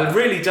anymore. Yeah, no. I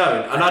really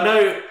don't. And I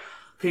know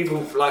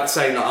people like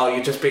saying, like, "Oh,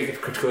 you're just being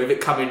critical. If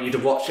it come in, you'd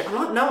have watched it." I'm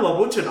like, no, I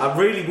wouldn't. I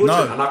really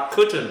wouldn't, and I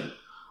couldn't.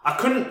 I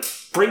couldn't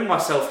bring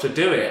myself to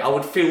do it.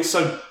 I'd feel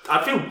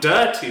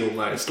dirty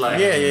almost. Like,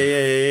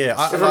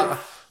 yeah.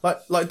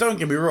 Like, don't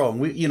get me wrong.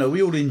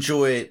 We all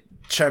enjoy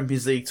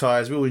Champions League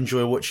ties. We all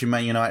enjoy watching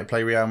Man United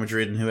play Real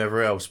Madrid and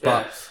whoever else.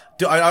 But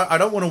I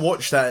don't want to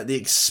watch that at the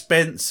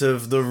expense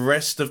of the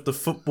rest of the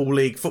football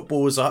league.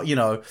 Football is,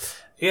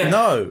 Yeah.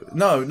 No.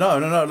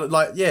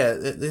 Like,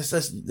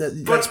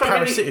 that's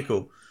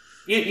parasitical.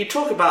 You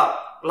talk about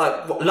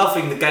like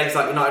loving the games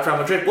like United Real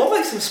Madrid. What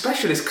makes them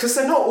special is because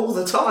they're not all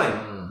the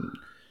time.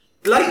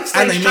 Late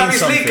stage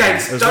Champions League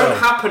games don't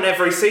happen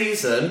every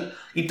season.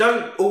 You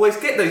don't always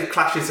get those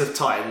clashes of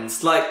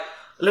titans. Like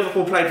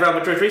Liverpool played Real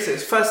Madrid recently.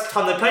 It's the first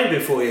time they played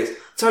in 4 years.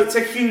 So it's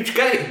a huge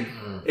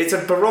game. It's a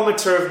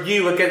barometer of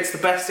you against the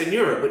best in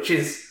Europe, which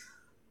is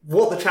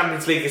what the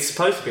Champions League is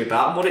supposed to be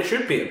about and what it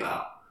should be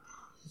about.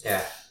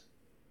 Yeah.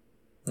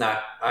 No,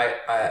 I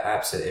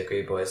absolutely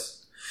agree,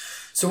 boys.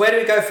 So where do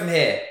we go from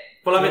here?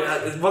 Well, I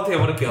mean, one thing I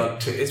want to get on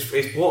to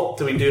is what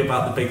do we do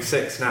about the Big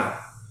Six now?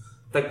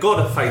 They've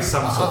got to face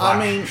some sort of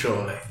action,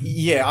 surely.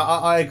 Yeah,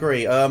 I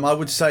agree. I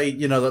would say,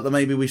 that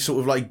maybe we sort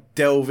of like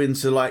delve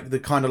into like the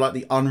kind of like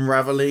the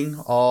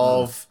unraveling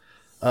of,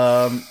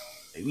 how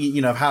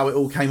it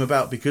all came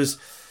about, because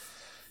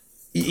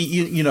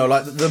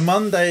like the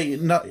Monday.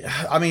 No,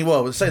 I mean,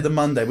 well, say the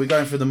Monday. We're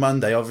going through the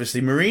Monday.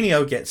 Obviously,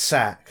 Mourinho gets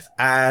sacked,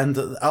 and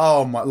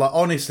oh my! Like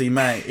honestly,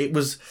 mate, it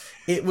was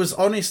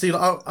honestly.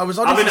 Like, I was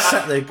honestly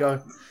sat there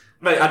going.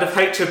 Mate, I'd have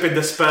hated to have been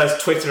the Spurs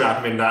Twitter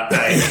admin that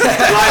day.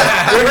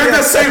 Like, we're in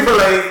the Super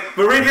League,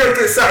 Mourinho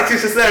gets sacked,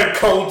 he's just there in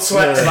cold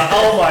sweat. Yeah. Like,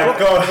 oh my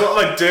God,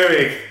 what am I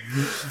doing?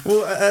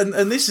 Well,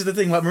 and this is the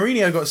thing, like,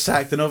 Mourinho got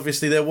sacked, and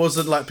obviously there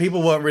wasn't, like,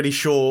 people weren't really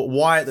sure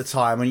why at the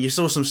time, and you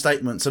saw some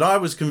statements, and I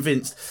was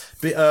convinced,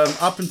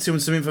 up until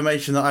some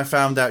information that I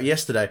found out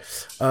yesterday,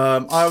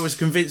 I was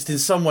convinced in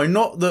some way,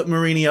 not that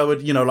Mourinho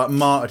had,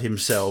 martyred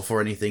himself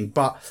or anything,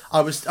 but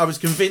I was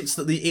convinced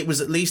that it was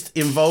at least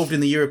involved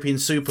in the European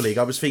Super League.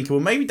 I was thinking,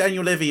 well, maybe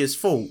Daniel Levy has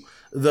fault.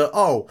 That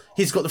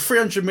he's got the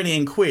 300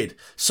 million quid,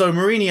 so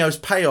Mourinho's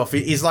payoff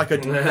is like a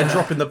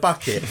drop in the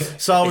bucket.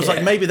 So I was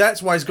like, maybe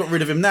that's why he's got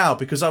rid of him now,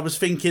 because I was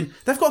thinking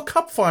they've got a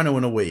cup final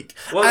in a week.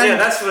 Well,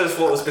 that's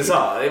what was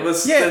bizarre. It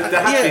was there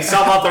had to be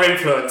some other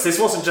influence. This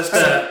wasn't just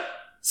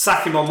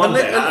sack him on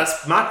Monday.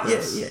 That's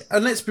madness. Yeah.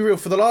 And let's be real,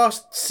 for the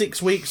last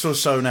 6 weeks or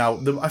so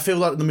now, I feel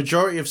like the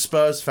majority of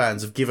Spurs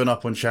fans have given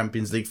up on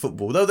Champions League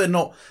football. Though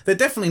they're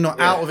definitely not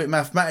out of it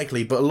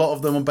mathematically, but a lot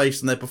of them are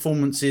based on their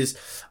performances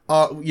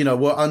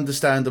were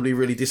understandably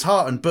really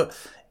disheartened. But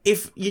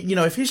if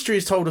history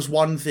has told us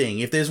one thing,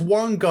 if there's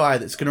one guy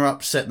that's going to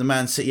upset the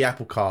Man City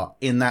apple cart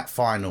in that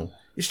final,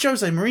 it's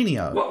Jose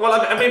Mourinho. Well,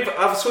 I mean,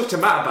 I've talked to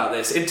Matt about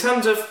this. In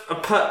terms of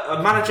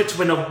a manager to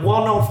win a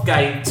one-off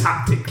game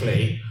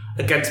tactically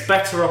against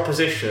better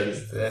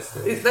opposition,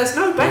 there's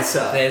no better.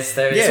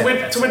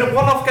 To win a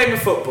one-off game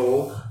of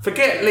football,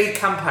 forget league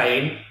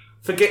campaign,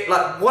 forget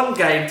like one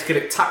game to get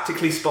it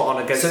tactically spot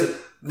on against a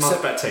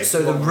much better team.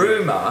 So the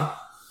rumour,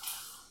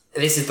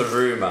 this is the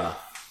rumour,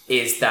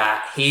 is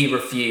that he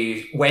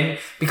refused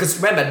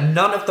because remember,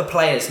 none of the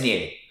players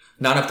knew.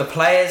 None of the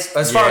players,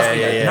 as far as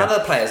we know, none of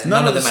the players,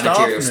 none of the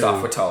managerial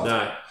staff were told.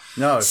 No.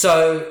 No.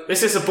 So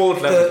this is a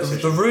board level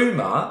decision. The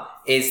rumour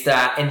is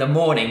that in the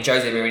morning,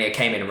 Jose Mourinho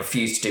came in and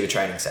refused to do a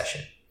training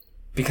session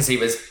because he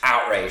was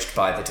outraged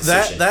by the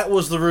decision. That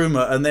was the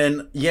rumour, and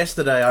then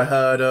yesterday I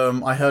heard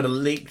a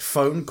leaked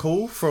phone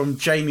call from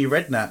Jamie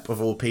Redknapp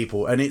of all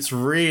people, and it's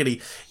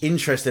really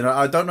interesting.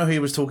 I don't know who he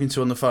was talking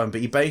to on the phone,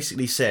 but he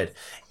basically said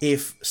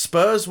if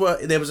Spurs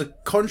there was a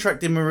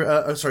contract in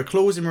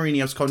clause in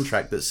Mourinho's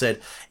contract that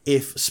said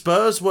if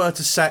Spurs were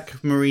to sack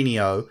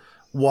Mourinho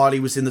while he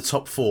was in the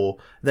top 4,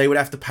 they would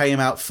have to pay him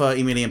out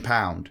 £30 million.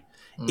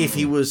 If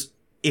he was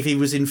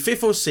in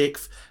 5th or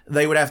 6th,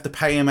 they would have to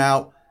pay him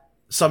out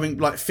something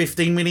like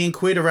 15 million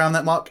quid around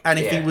that mark. And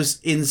if he was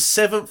in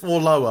 7th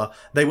or lower,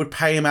 they would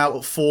pay him out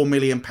at £4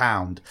 million.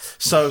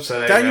 So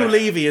Daniel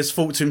Levy has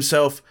thought to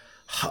himself,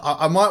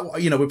 I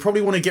might, we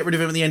probably want to get rid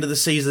of him at the end of the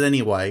season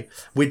anyway.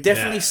 We're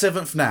definitely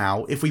 7th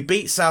now. If we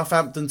beat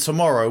Southampton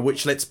tomorrow,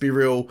 which let's be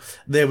real,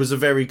 there was a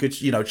very good,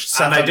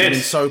 Southampton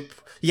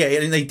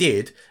and they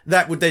did.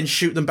 That would then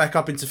shoot them back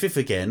up into 5th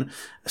again.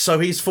 So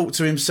he's thought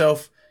to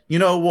himself, you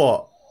know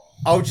what?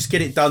 I'll just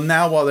get it done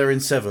now while they're in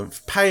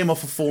 7th. Pay him off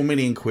for 4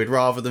 million quid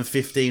rather than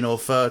 15 or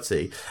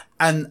 30.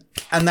 And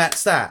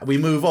that's that. We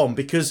move on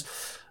because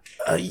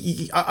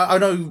I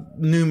know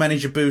new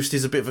manager boost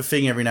is a bit of a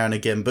thing every now and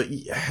again, but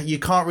you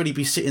can't really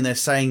be sitting there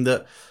saying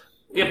that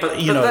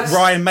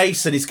Ryan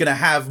Mason is going to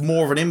have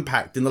more of an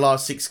impact in the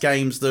last 6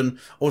 games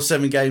or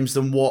 7 games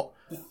than what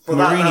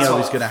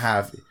Mourinho is going to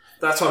have.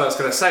 That's what I was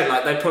going to say.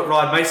 Like, they put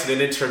Ryan Mason in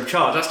interim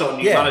charge. That's not a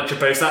new manager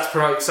boost. That's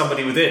promoting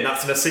somebody within.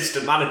 That's an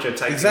assistant manager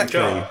taking the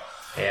job.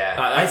 Yeah,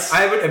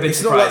 I would have been It's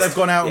surprised. not like they've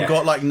gone out and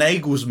got like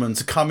Nagelsmann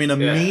to come in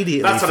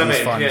immediately for these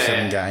final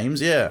 7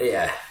 games.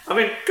 Yeah. I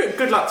mean,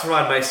 good luck to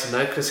Ryan Mason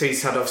though, because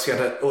he's obviously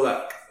had all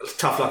that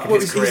tough luck in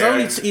his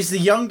career. He's the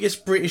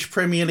youngest British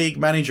Premier League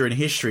manager in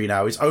history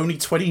now. He's only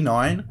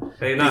 29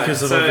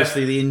 because of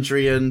obviously the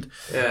injury and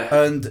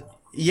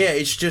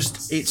it's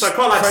just so I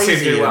quite like to see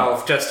him do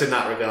well just in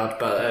that regard.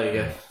 But there you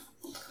go.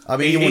 I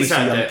mean, you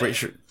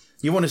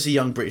want to see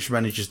young British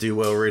managers do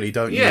well, really,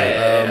 don't you?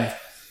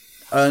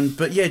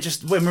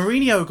 Just when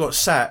Mourinho got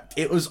sacked,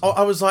 I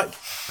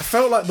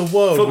felt like the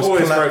world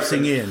was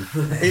collapsing in.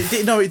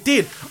 It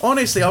did.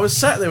 Honestly, I was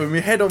sat there with my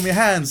head on my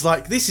hands,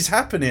 like this is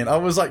happening. I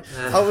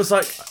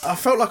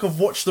felt like I've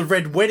watched the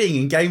Red Wedding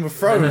in Game of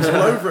Thrones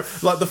all over,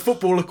 like the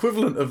football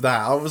equivalent of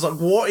that. I was like,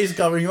 what is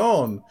going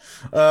on?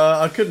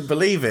 I couldn't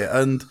believe it,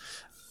 and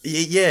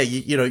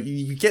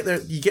you get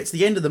there, you get to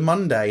the end of the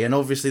Monday, and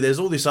obviously there's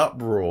all this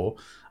uproar.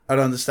 And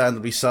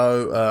understandably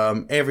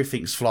so,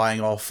 everything's flying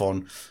off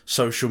on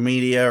social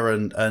media,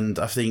 and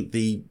I think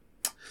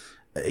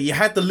you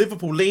had the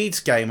Liverpool Leeds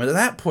game, and at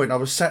that point I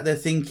was sat there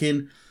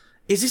thinking,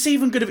 is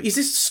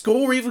this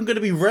score even going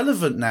to be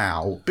relevant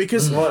now?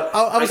 Because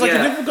I was like,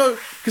 Liverpool go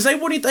because they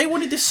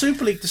wanted this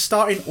Super League to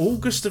start in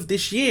August of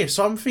this year,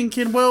 so I'm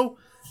thinking, well,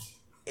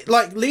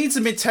 like Leeds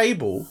are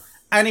mid-table.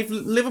 And if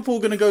Liverpool are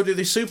going to go do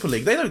this Super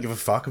League, they don't give a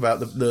fuck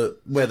about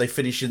where they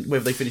finish in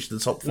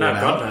the top 4 now.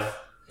 God, no.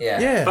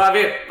 Yeah. But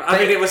I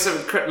mean, it was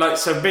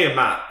so me and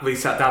Matt, we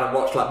sat down and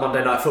watched like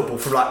Monday Night Football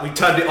from we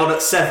turned it on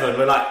at 7.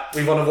 We're like,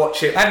 we want to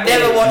watch it. I've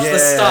never watched the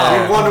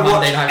start. We want to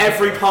watch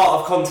every part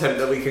of content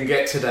that we can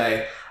get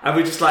today, and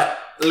we just like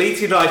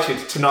Leeds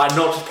United tonight.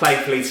 Not just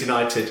playing for Leeds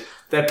United,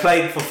 they're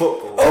playing for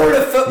football. All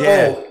the football.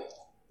 Yeah.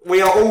 We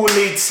are all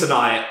Leeds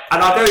tonight,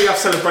 and I know you have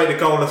celebrated the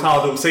goal as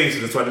hard all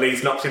season as when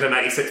Leeds knocked in an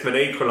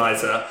 86-minute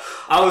equaliser.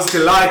 I was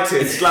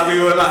delighted, we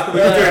were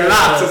doing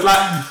laps. It's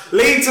like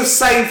Leeds have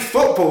saved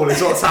football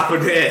is what's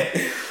happened here.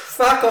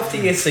 Fuck off to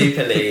your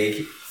Super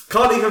League.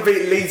 Can't even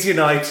beat Leeds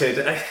United.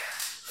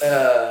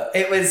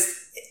 It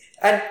was,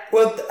 and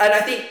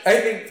I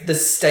think the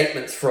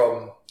statements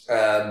from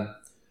the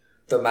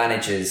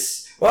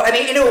managers. Well, I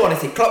mean, in all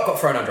honesty, Klopp got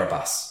thrown under a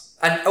bus.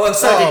 And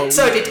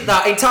so did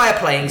that entire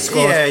playing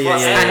squad.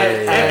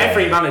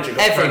 Every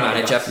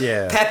manager.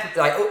 Yeah. Pep,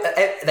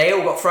 they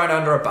all got thrown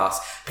under a bus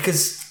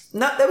because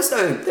there was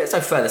no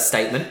further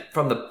statement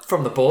from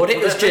the board.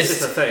 It was just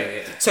the thing.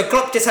 Yeah. So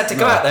Klopp just had to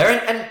go out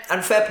there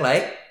and fair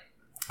play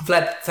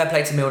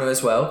to Milner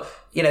as well.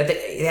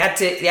 They had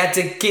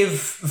to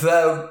give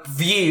the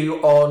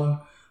view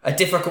on a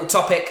difficult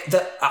topic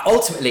that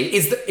ultimately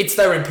it's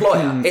their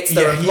employer. It's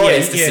their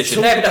employer's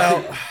decision.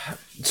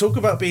 Talk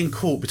about being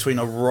caught between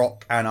a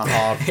rock and a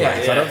hard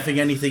place. I don't think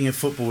anything in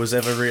football has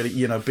ever really,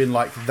 been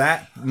like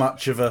that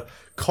much of a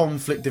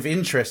conflict of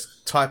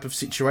interest type of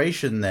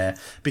situation there.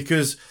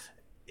 Because,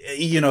 as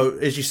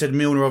you said,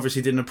 Milner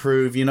obviously didn't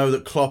approve. You know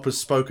that Klopp has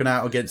spoken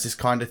out against this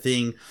kind of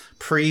thing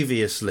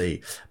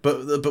previously.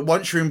 But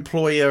once your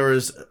employer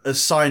has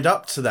signed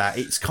up to that,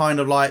 it's kind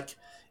of like,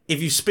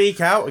 if you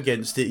speak out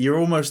against it, you're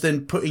almost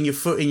then putting your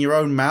foot in your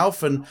own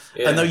mouth. And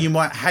though you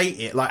might hate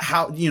it, like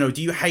how, do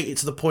you hate it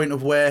to the point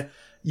of where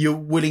you're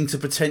willing to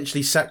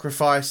potentially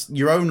sacrifice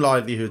your own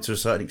livelihood to a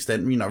certain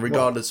extent,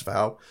 regardless of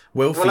how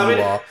wealthy you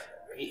are.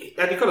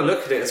 And you've got to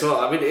look at it as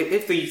well. I mean,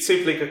 if the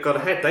Super League had gone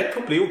ahead, they'd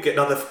probably all get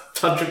another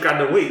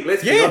 $100,000 a week.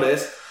 Let's be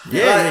honest.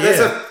 There's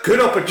a good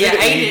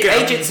opportunity.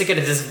 Agents are going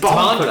to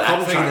demand that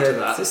contract through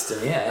the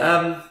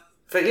system.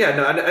 But yeah,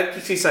 no, and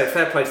as you say,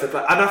 fair play to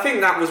them. And I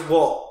think that was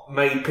what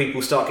made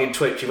people start getting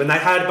twitchy when they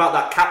heard about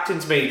that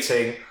captain's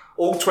meeting,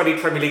 all 20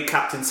 Premier League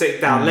captains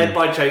sitting down, led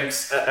by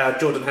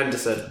Jordan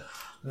Henderson.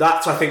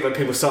 That's, I think, when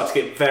people start to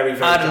get very,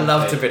 very I'd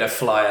love to have been a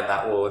fly on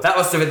that wall. That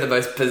must have been the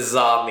most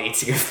bizarre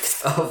meeting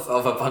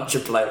of a bunch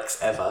of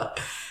blokes ever.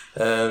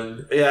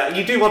 Yeah,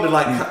 you do wonder,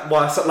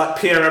 why something like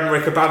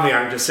Pierre-Emerick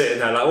Aubameyang just sitting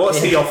there,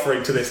 what's he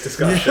offering to this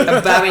discussion?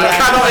 I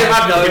cannot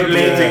imagine him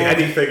leading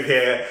anything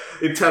here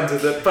in terms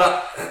of the...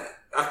 But,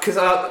 because,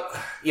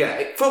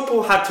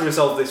 football had to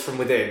resolve this from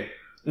within.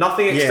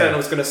 Nothing external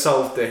was going to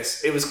solve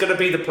this. It was going to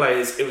be the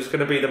players, it was going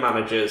to be the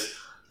managers.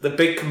 The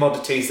big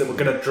commodities that were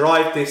going to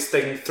drive this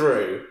thing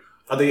through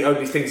are the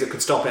only things that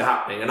could stop it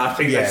happening. And I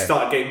think they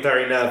started getting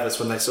very nervous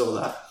when they saw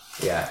that.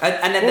 Yeah.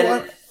 And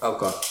then... Oh,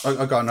 God.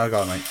 Go on,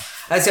 mate.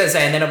 I was going to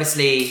say, and then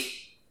obviously,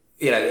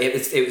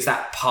 it was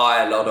that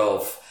pile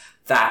of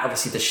that.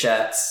 Obviously, the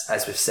shirts,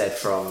 as we've said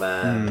from,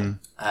 and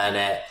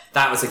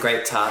that was a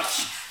great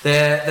touch.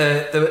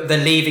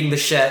 The leaving the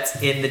shirts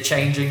in the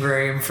changing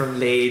room from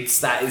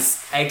Leeds. That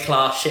is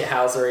A-class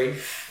shithousery.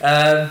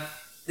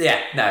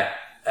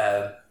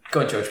 Go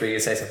on, George. Were you going to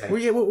say something?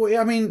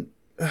 Well, I mean,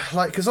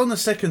 because on the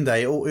second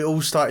day, it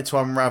all started to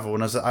unravel,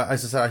 and as I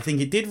said, I think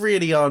it did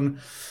really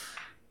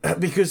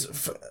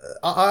because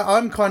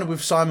I'm kind of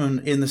with Simon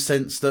in the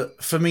sense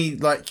that for me,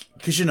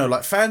 because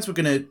fans were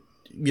going to,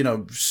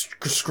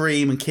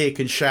 scream and kick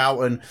and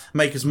shout and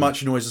make as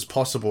much noise as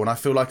possible, and I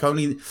feel like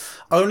only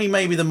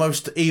maybe the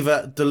most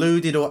either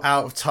deluded or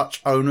out of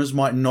touch owners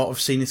might not have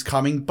seen this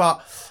coming,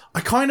 but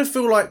I kind of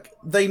feel like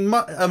they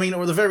or at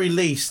the very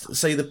least,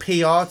 say the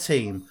PR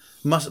team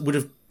would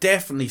have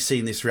definitely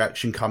seen this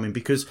reaction coming,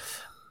 because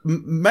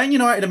Man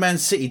United and Man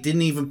City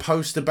didn't even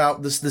post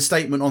about the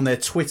statement on their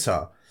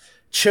Twitter.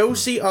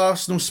 Chelsea,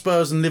 Arsenal,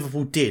 Spurs and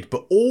Liverpool did,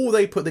 but all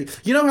they put...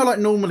 how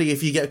normally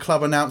if you get a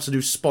club announced to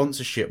do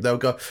sponsorship, they'll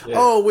go,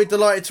 we're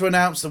delighted to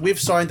announce that we've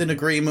signed an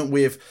agreement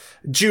with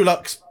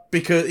Dulux,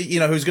 because,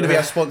 who's going to be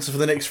our sponsor for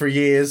the next 3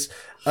 years.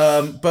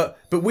 But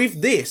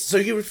with this, so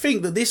you would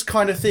think that this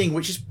kind of thing,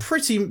 which is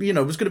pretty,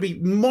 was going to be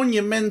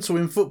monumental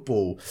in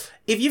football,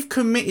 if you've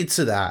committed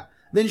to that,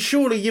 then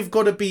surely you've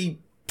got to be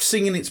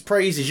singing its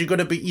praises. You've got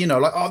to be,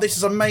 this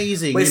is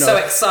amazing. We're so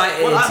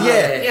excited.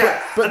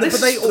 But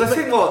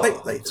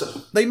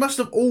they must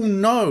have all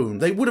known.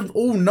 They would have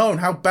all known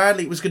how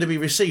badly it was going to be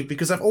received,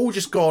 because they've all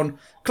just gone,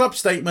 club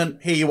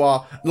statement, here you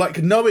are.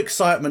 No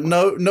excitement,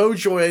 no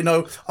joy,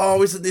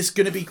 isn't this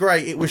going to be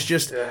great? It was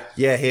just, here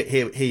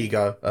you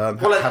go.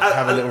 Have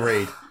a little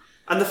read.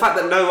 And the fact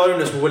that no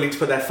owners were willing to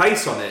put their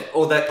face on it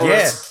or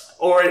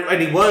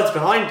any words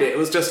behind it, it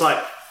was just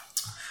like,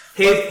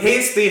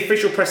 Here's the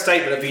official press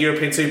statement of the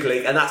European Super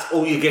League, and that's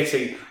all you're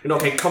getting. You're not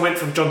getting comment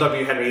from John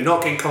W. Henry. You're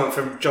not getting comment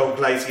from Joel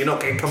Glazer. You're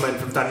not getting comment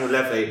from Daniel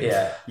Levy.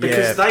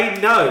 Because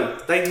they know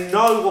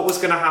what was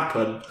going to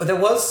happen. But there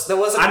was,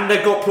 and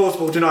they've got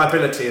plausible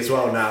deniability as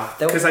well now,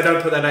 because they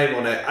don't put their name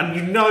on it.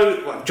 And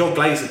John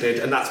Glazer did,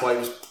 and that's why it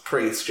was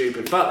pretty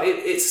stupid. But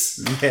it's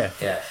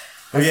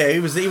he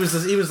was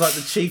like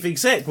the chief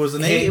exec,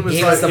 wasn't he? He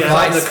was the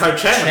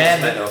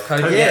co-chairman.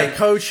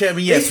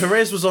 Co-chairman. Yeah,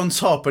 Perez was on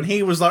top, and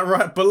he was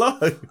right below.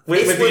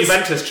 With the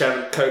Juventus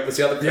chairman, was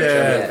the other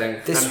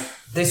co-chairman thing.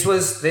 This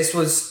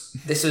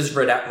was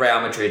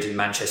Real Madrid and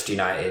Manchester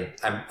United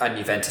and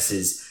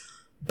Juventus's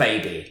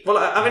baby. Well,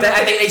 I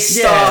think they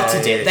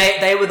started it.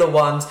 They were the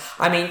ones.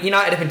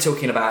 United have been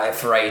talking about it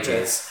for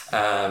ages.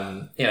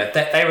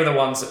 They were the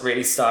ones that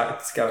really started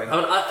this going.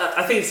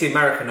 I think it's the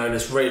American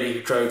owners really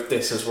drove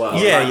this as well.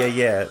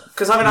 Yeah.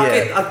 Because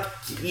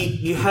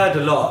you heard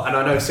a lot, and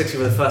I know City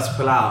were the first to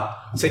pull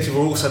out. City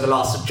were also the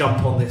last to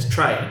jump on this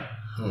train.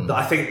 That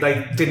I think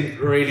they didn't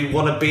really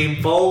want to be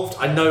involved.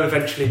 I know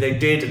eventually they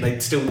did, and they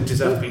still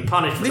deserve to be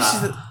punished for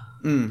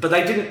that. But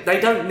they didn't. They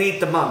don't need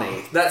the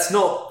money. That's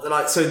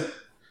not so.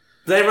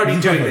 They're only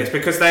doing this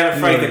because they're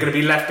afraid they're going to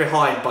be left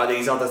behind by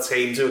these other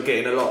teams who are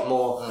getting a lot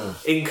more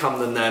income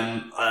than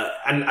them,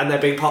 and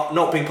they're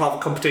not being part of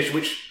the competition,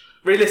 which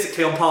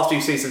realistically on past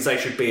few seasons they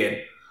should be in.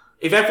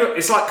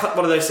 It's like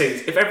one of those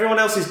things. If everyone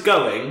else is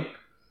going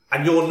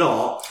and you're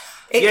not,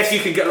 yes, you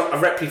can get a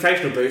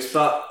reputational boost,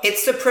 but it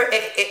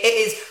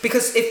is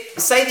because if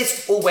say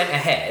this all went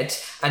ahead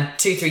and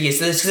 2-3 years,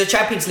 because the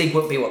Champions League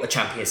wouldn't be what the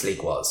Champions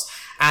League was,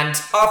 and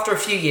after a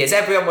few years,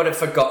 everyone would have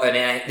forgotten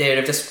it. They would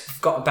have just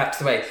gotten back to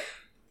the way.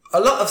 A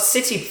lot of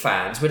City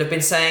fans would have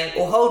been saying,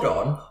 well, hold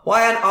on,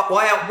 why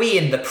aren't we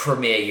in the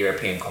premier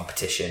European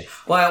competition?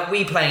 Why aren't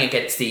we playing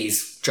against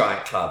these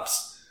giant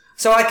clubs?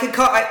 So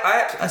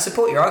I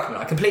support your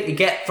argument. I completely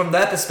get from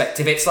their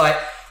perspective. It's like,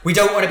 we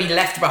don't want to be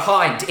left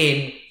behind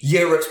in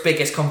Europe's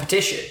biggest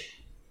competition,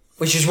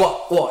 which is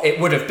what it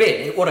would have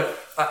been. It would have,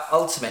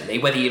 ultimately,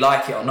 whether you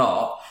like it or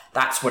not,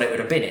 that's what it would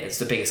have been. It's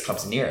the biggest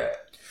clubs in Europe.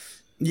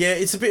 Yeah,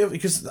 it's a bit of,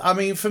 because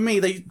for me,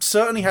 they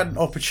certainly had an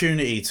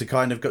opportunity to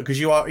kind of go,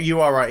 because you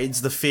are right. It's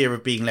the fear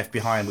of being left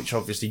behind, which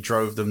obviously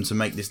drove them to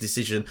make this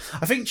decision.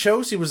 I think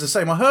Chelsea was the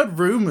same. I heard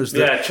rumours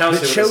that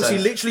Chelsea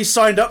literally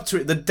signed up to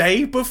it the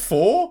day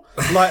before.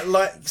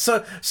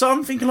 So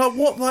I'm thinking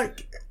what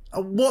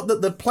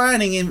what the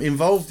planning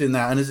involved in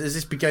that, and as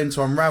this began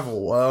to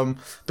unravel.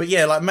 But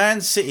yeah, like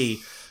Man City,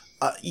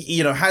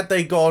 had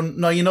they gone,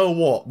 no, you know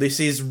what, this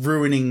is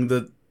ruining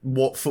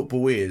what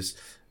football is.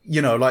 If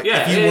you want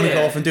to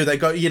go off and do that,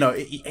 go.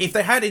 If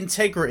they had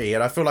integrity,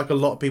 and I feel like a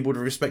lot of people would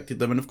have respected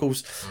them. And of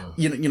course,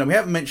 we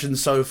haven't mentioned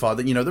so far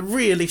that that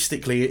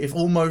realistically, if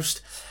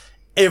almost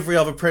every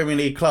other Premier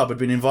League club had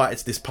been invited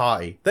to this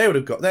party, they would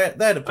have got they'd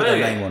have put their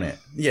name on it.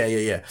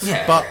 Yeah.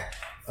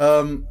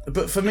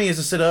 But for me, as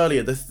I said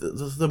earlier,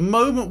 the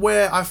moment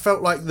where I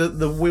felt like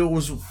the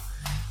wheels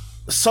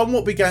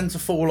somewhat began to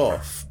fall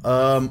off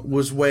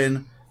was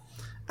when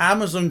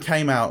Amazon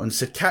came out and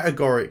said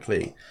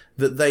categorically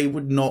that they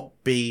would not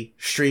be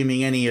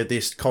streaming any of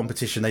this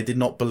competition. They did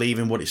not believe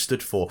in what it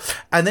stood for.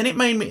 And then it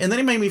made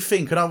me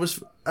think,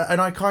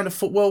 and I kind of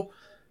thought, well,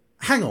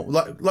 hang on,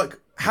 like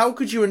how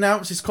could you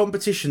announce this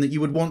competition that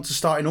you would want to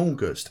start in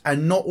August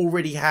and not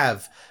already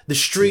have the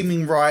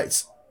streaming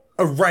rights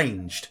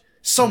arranged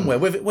somewhere,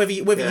 whether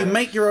you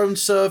make your own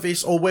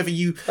service or whether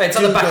you it's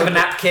on the back of a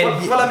napkin.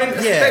 Well, I mean,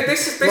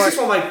 this is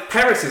why my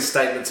Perez's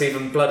statement's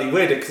even bloody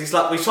weirder, because he's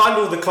like, we signed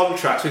all the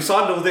contracts, we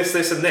signed all this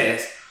and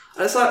this,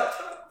 and it's like,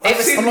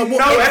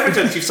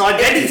 evidence you've signed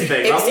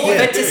anything. I'm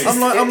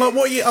like,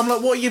 what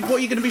are you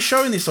going to be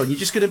showing this on? You're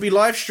just going to be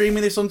live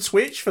streaming this on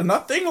Twitch for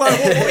nothing? Like,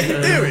 what are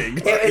you doing?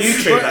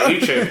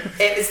 YouTube.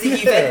 It was the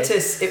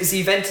Juventus. It was the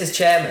Juventus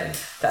chairman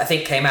that I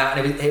think came out,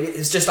 and it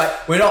was just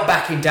like, we're not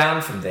backing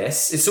down from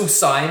this. It's all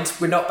signed.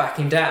 We're not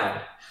backing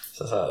down.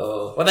 So I thought,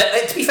 oh. Well,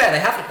 to be fair, they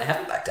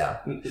haven't backed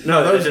down.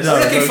 No, I'm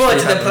looking forward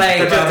to them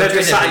playing. They're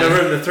just sat in a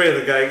room, the three of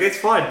them going, it's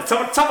fine.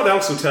 Someone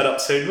else will turn up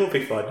soon. We'll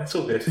be fine. It's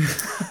all good.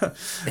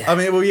 I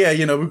mean, well, yeah,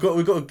 we've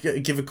got to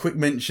give a quick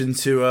mention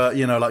to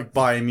like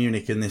Bayern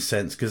Munich in this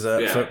sense, because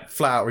for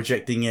flat out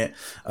rejecting it.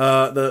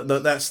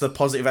 That's the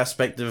positive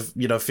aspect of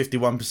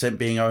 51%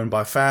 being owned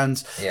by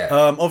fans. Yeah.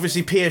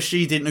 Obviously,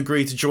 PSG didn't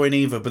agree to join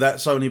either, but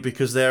that's only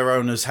because their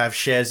owners have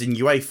shares in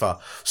UEFA.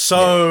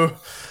 So.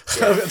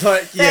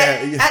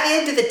 Yeah. At the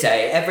end of the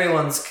day,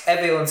 everyone's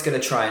going to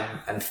try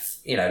and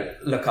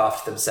look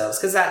after themselves,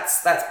 because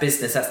that's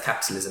business, that's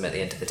capitalism. At the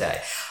end of the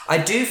day, I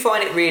do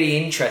find it really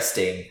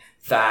interesting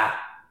that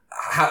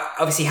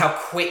how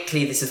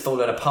quickly this has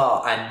fallen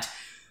apart, and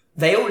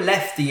they all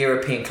left the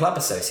European Club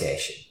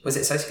Association. Was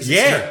it so?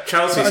 Yeah,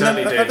 Chelsea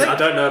certainly did. I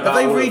don't know about.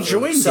 Have they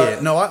rejoined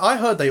it? No, I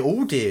heard they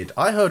all did.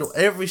 I heard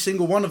every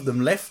single one of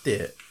them left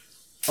it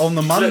on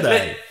the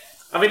Monday.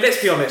 I mean,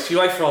 let's be honest.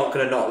 UEFA aren't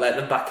going to not let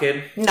them back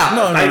in.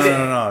 No.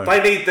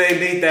 They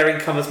need their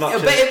income as much.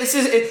 But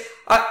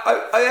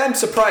I am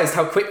surprised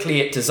how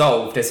quickly it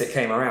dissolved as it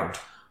came around.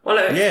 Well,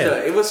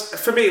 it was,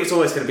 for me. It was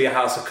always going to be a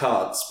house of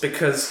cards,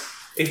 because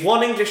if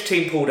one English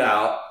team pulled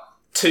out,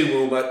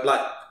 two will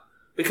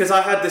because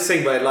I had this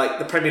thing where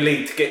the Premier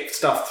League, to get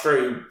stuff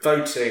through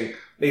voting,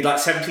 need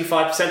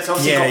 75%. So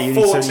obviously you've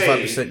got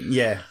 14. 75%.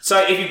 Yeah. So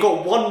if you've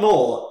got one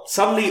more,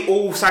 suddenly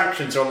all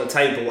sanctions are on the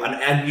table,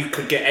 and you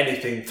could get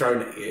anything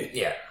thrown at you.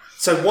 Yeah.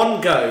 So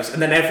one goes,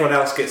 and then everyone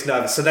else gets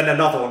nervous. So then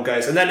another one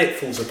goes, and then it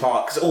falls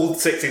apart because all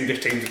 6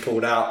 English teams are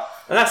pulled out.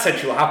 And that's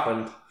essentially what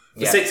happened.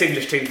 The 6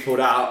 English teams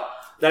pulled out.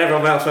 Then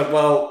everyone else went,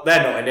 well,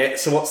 they're not in it,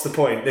 so what's the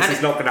point? This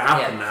is not going to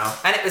happen now.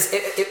 And it was,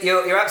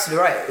 you're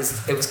absolutely right. It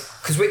was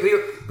because we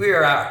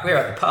were at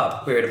the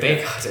pub, we were at a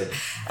beer garden,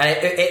 and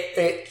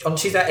it on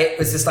Tuesday it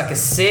was just like a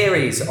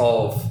series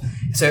of.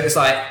 So it was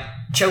like,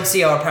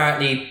 Chelsea are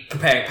apparently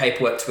preparing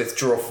paperwork to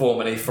withdraw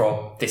formally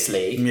from this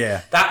league.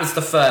 Yeah, that was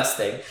the first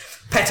thing.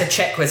 Petr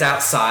Cech was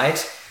outside,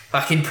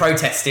 fucking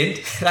protesting.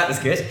 That was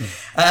good.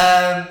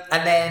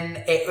 And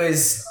then it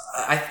was.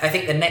 I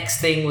think the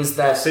next thing was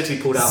that City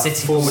pulled out.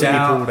 City pulled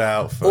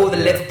out. All the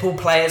Liverpool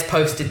players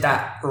posted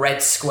that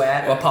red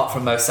square. Well, apart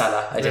from Mo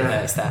Salah, I didn't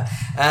notice that.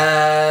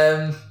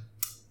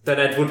 Then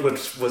Ed Woodward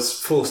was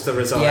forced to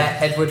resign. Yeah,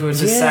 Ed Woodward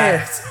was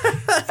sacked.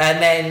 And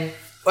then,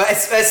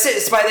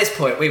 it's by this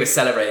point we were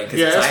celebrating.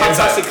 Yeah, it's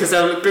fantastic because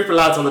there were a group of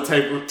lads on the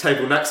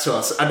table next to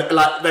us, and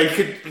they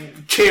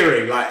could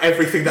cheering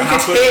everything that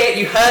happened.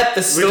 You heard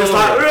the story. We were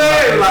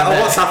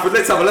just what's happened?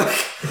 Let's have a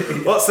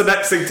look. What's the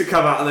next thing to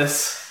come out of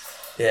this?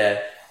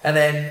 Yeah, and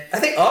then I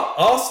think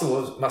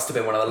Arsenal must have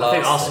been one of the last. I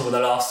think Arsenal were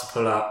the last to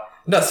pull out.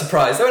 Not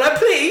surprised. They were like,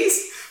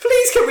 please,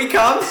 can we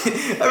come?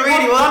 I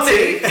really want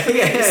to.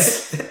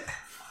 Yes.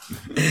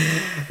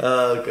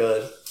 Oh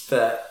god,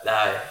 but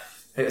no,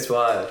 it was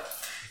wild.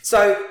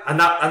 So and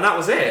that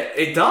was it.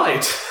 It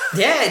died.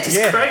 Yeah,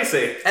 it's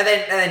crazy. And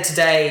then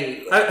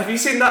today, have you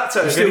seen that?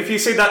 Have you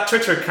seen that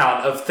Twitter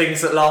account of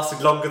things that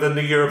lasted longer than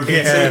the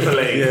European Super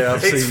League? Yeah,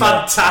 it's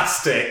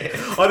fantastic.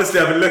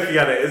 Honestly, I've been looking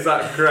at it. It's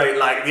that great?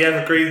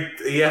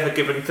 The Ever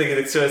Given thing in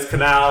the Suez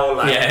Canal.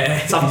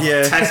 Some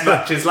test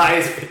matches.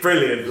 It's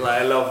brilliant.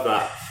 I love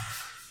that.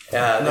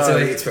 Yeah, that's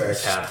a Twitter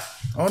account.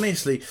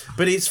 Honestly,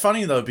 but it's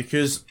funny though,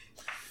 because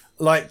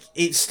like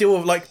it's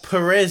still like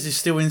Perez is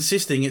still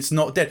insisting it's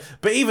not dead.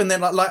 But even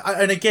then,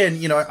 and again,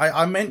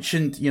 I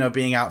mentioned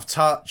being out of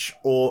touch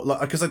or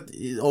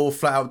or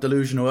flat out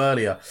delusional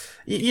earlier.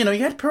 You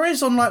had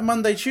Perez on like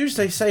Monday,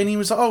 Tuesday saying he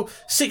was like,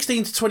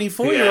 16 to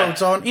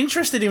 24-year-olds aren't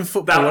interested in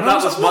football. And I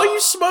was like, what are you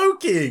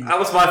smoking? That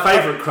was my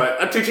favourite quote.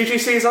 And did you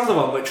see his other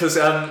one, which was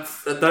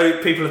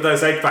those people of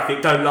those age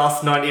bracket don't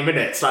last 90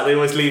 minutes, like they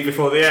always leave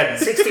before the end.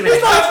 60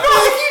 minutes.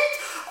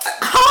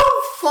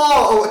 How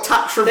far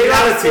attached from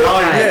reality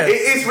are you? Yeah.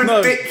 It is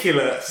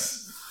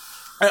ridiculous.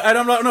 And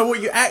I'm like, no,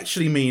 what you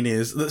actually mean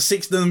is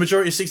that the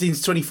majority of 16 to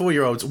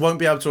 24-year-olds won't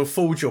be able to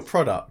afford your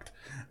product.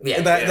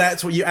 Yeah,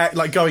 That's what you act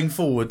like going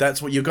forward.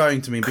 That's what you're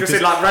going to mean. Because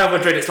in like Real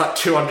Madrid, it's like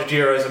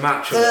 €200 a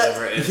match or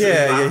whatever it is.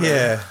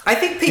 Yeah. I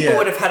think people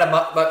would have had a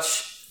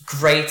much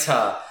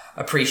greater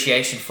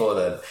appreciation for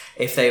them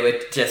if they were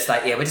just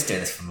like, we're just doing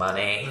this for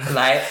money.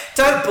 Like,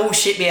 don't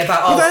bullshit me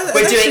about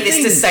we're doing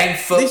this to save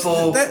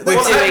football. We're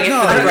doing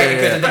it for the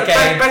greater good of the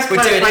game.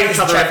 We're doing it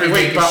for every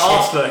week, but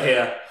Arsenal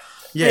here.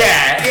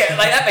 Yeah,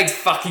 like that makes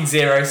fucking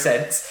zero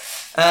sense.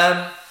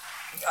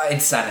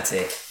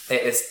 Insanity.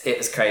 It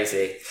was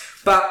crazy.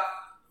 But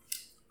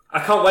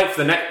I can't wait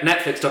for the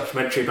Netflix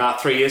documentary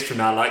about 3 years from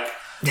now, like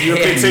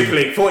European Super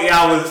League, 40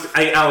 hours,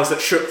 8 hours that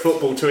shook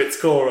football to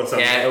its core or something.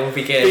 Yeah, it will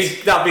be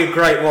good. That'd be a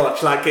great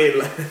watch.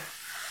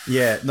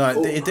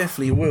 It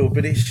definitely will.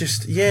 But it's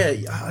just,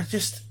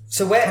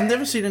 I've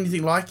never seen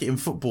anything like it in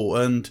football,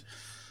 and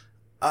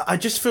I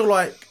just feel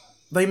like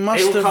they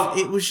must have.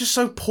 It was just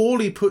so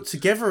poorly put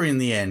together in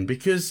the end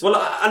because. Well,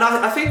 and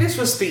I think this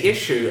was the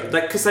issue,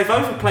 because they've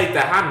overplayed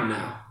their hand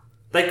now.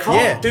 They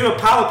can't do a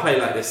power play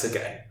like this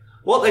again.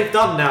 What they've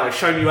done now is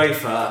shown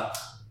UEFA,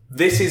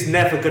 this is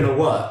never going to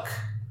work.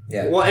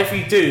 Yeah. Whatever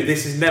you do,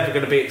 this is never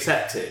going to be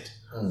accepted.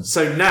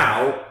 So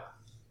now,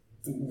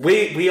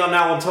 we are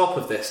now on top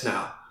of this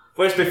now.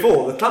 Whereas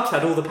before, the clubs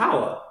had all the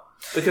power.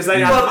 Because they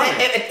had money.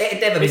 It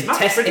had never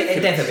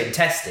been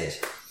tested.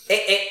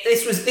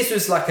 This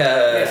was like a...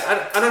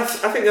 Yeah, and I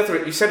think the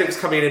other... You said it was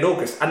coming in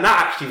August, and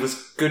that actually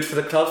was good for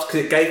the clubs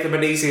because it gave them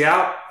an easy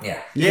out.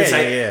 Yeah.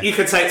 You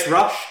could say it's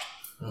rushed.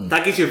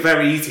 That gives you a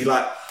very easy,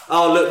 look,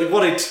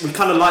 we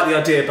kind of like the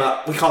idea,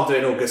 but we can't do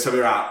it in August, so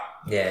we're out.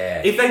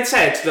 Yeah. If they'd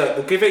said, look,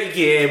 we'll give it a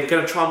year, we're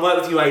going to try and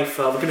work with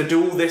UEFA, we're going to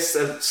do all this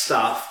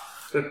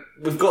stuff,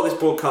 we've got this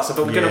broadcaster,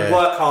 but we're going to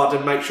work hard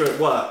and make sure it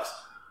works,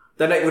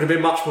 then it would have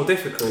been much more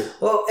difficult.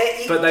 Well,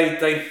 but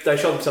they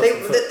shot themselves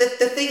in the foot.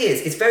 The thing is,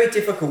 it's very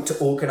difficult to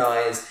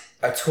organise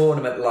a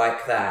tournament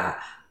like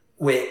that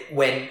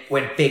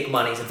when big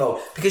money's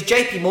involved. Because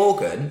JP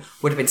Morgan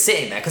would have been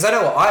sitting there, because I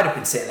know what I'd have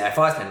been sitting there if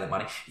I was spending the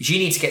money, is you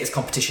need to get this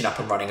competition up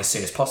and running as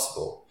soon as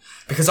possible.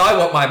 Because I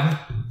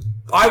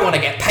want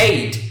to get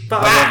paid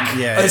back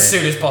as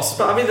soon as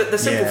possible. But I mean, the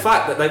simple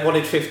fact that they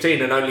wanted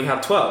 15 and only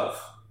had 12,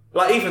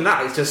 even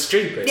that is just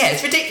stupid. Yeah,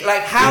 it's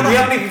ridiculous. We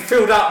haven't even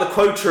filled out the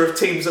quota of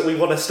teams that we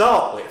want to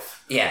start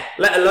with. Yeah.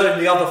 Let alone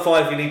the other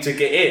 5 you need to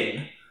get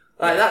in.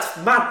 That's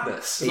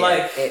madness.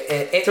 Yeah,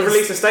 to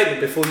release a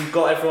statement before you've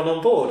got everyone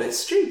on board, it's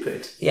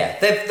stupid. Yeah,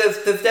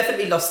 they've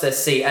definitely lost their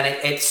seat, and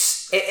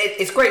it's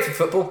great for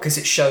football because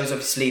it shows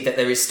obviously that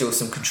there is still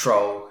some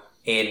control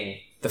in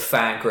the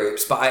fan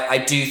groups. But I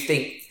do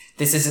think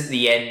this isn't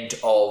the end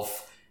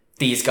of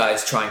these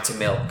guys trying to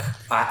milk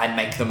and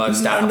make the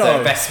most out of their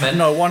investment.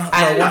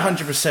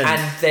 100%.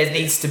 And there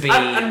needs to be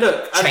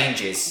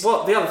changes. The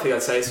other thing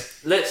I'd say is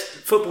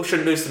football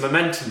shouldn't lose the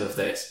momentum of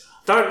this.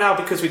 Don't now,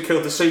 because we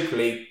killed the Super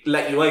League,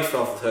 let UEFA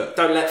off the hook.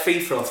 Don't let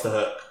FIFA off the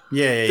hook.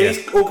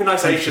 These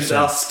organisations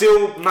are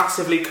still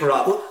massively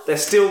corrupt. They're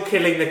still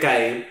killing the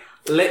game.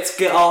 Let's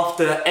get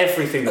after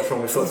everything that's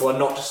wrong with football and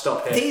not just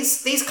stop here.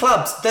 These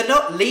clubs, they're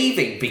not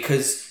leaving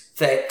because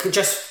they're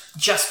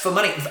just for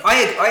money.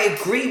 I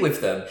agree with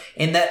them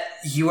in that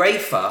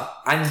UEFA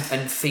and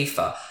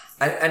FIFA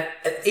and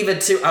even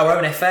to our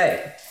own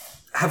FA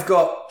have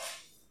got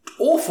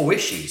awful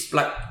issues,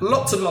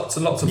 lots and lots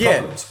and lots of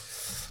problems.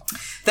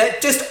 They're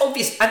just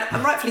obvious,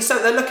 and rightfully so.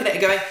 They're looking at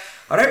it going,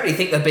 I don't really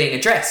think they're being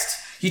addressed.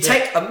 You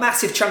take a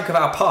massive chunk of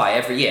our pie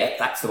every year,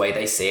 that's the way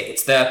they see it,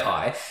 it's their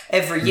pie,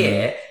 every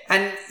year,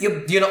 and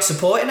you're not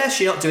supporting us,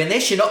 you're not doing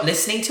this, you're not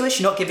listening to us,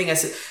 you're not giving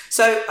us...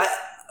 So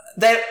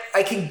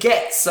I can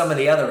get some of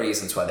the other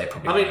reasons why they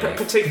probably...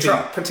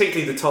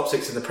 particularly the top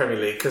 6 in the Premier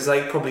League, because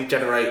they probably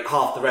generate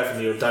half the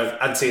revenue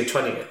and see a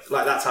 20th.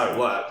 That's how it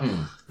works.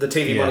 The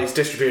TV money is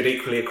distributed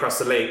equally across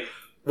the league,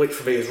 which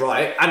for me is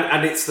right,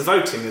 and it's the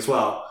voting as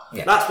well.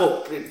 Yeah. That's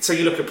what. So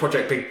you look at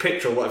Project Big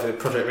Picture or whatever,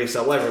 Project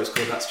Restart, whatever it's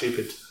called, that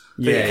stupid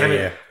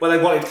thing. Where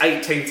they wanted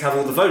 8 teams to have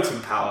all the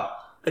voting power.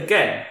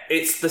 Again,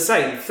 it's the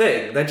same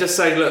thing. They're just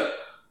saying, look,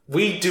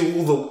 we do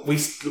all the we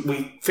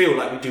feel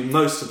like we do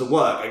most of the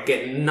work and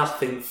get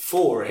nothing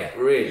for it,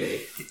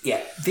 really.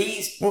 Yeah,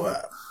 these.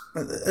 Well,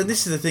 and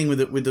this is the thing with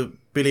the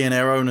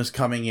billionaire owners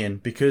coming in,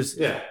 because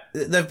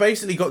they've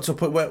basically got to a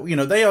point where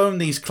they own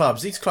these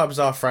clubs. These clubs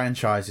are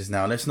franchises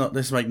now. Let's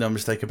make no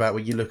mistake about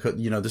when you look at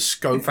the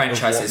scope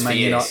franchises of what Man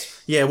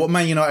United, what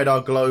Man United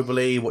are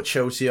globally, what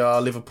Chelsea are,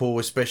 Liverpool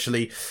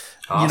especially.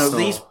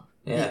 Arsenal.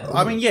 Yeah.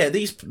 I mean,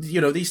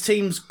 these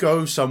teams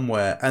go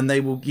somewhere and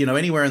they will,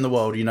 anywhere in the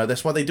world,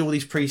 that's why they do all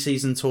these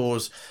pre-season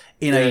tours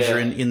in Asia,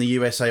 in the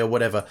USA or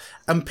whatever,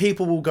 and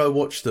people will go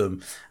watch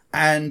them.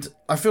 And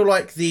I feel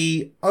like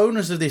the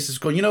owners of this has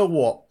gone, you know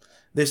what?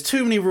 There's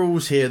too many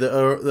rules here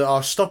that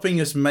are stopping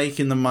us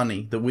making the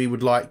money that we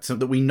would like to,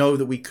 that we know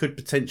that we could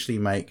potentially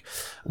make.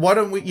 Why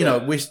don't we,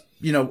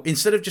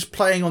 instead of just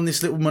playing on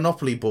this little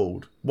monopoly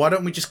board, why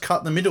don't we just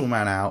cut the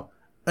middleman out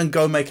and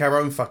go make our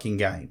own fucking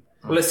game?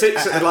 Well, it's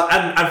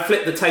and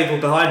flip the table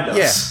behind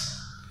us.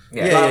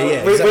 Yeah,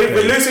 exactly.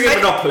 We're losing a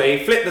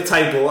monopoly, flip the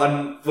table,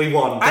 and we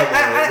won.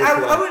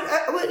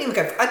 I wouldn't even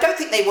go. I don't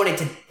think they wanted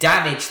to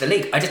damage the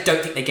league. I just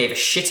don't think they gave a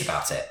shit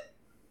about it.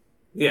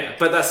 Yeah,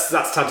 but that's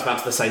tantamount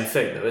to the same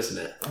thing, though,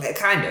 isn't it?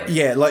 Kind of.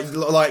 Yeah,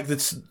 like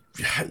that's.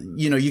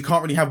 You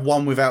can't really have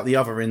one without the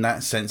other in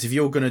that sense. If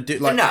you're going to do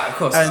no, of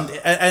course not.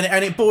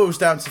 And it boils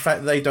down to the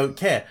fact that they don't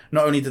care.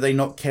 Not only do they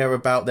not care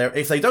about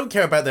if they don't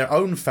care about their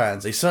own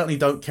fans, they certainly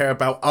don't care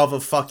about other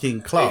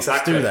fucking clubs,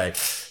 do they?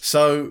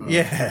 So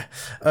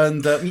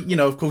and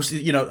of course,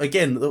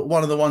 again,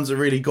 one of the ones that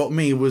really got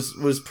me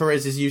was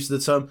Perez's use of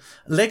the term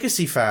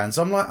legacy fans.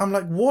 I'm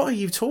like, what are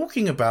you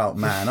talking about,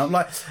 man? I'm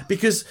like,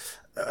 because.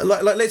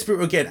 Like let's be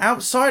again,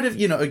 outside of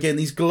again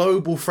these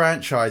global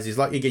franchises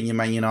like again your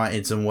Man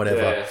Uniteds and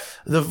whatever,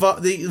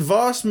 the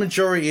vast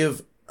majority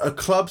of a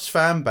club's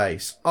fan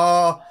base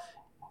are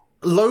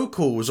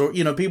locals or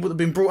people that have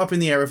been brought up in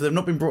the area. If they've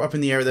not been brought up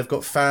in the area, they've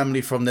got family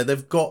from there.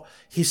 They've got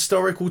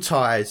historical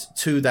ties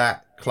to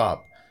that club,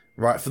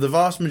 right? For the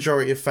vast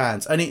majority of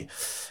fans, and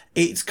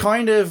it's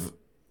kind of.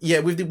 Yeah,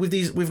 with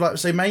like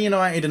say Man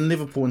United and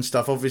Liverpool and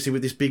stuff, obviously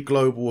with this big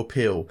global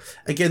appeal.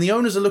 Again, the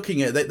owners are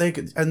looking at it,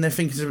 they're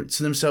thinking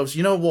to themselves,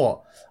 you know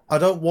what? I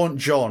don't want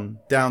John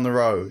down the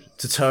road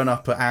to turn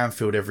up at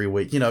Anfield every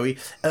week.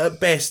 At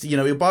best,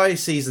 he'll buy a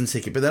season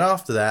ticket, but then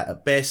after that,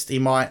 at best, he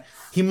might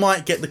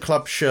get the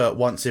club shirt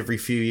once every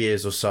few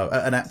years or so,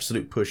 at an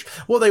absolute push.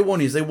 What they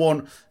want is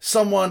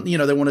someone,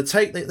 they want to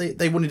take,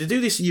 they wanted to do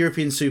this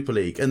European Super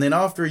League, and then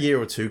after a year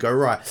or two, go,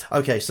 right,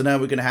 okay, so now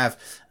we're going to have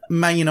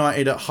Man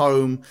United at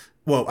home.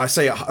 Well, I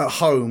say at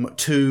home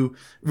to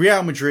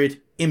Real Madrid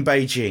in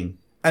Beijing,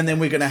 and then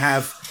we're going to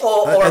have,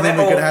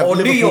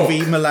 Liverpool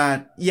v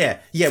Milan. Yeah,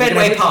 we're going to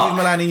have Liverpool v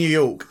Milan in New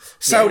York,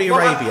 Saudi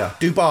Arabia,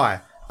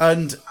 Dubai,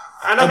 and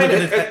I mean,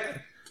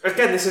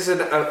 again, this is an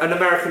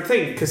American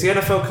thing because the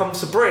NFL comes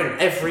to Britain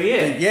every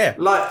year. Yeah,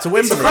 like to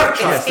Wembley. It's a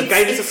franchise. The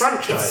game is a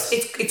franchise.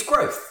 It's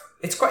growth.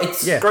 It's great.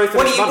 It's growth.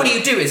 What do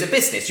you do as a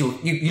business? You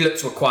look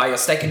to acquire your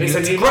stake and you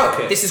look to grow.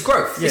 Market. This is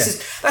growth.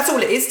 That's all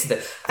it is to them.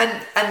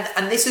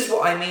 And this is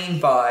what I mean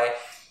by.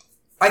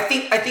 I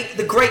think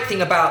the great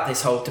thing about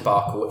this whole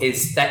debacle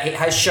is that it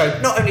has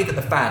shown not only that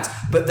the fans,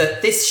 but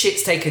that this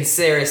shit's taken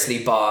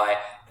seriously by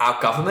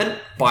our government,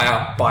 by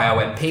our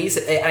MPs,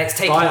 and it's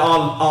taken by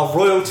our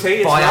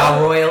royalty,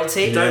 our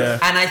royalty. Yeah.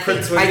 And I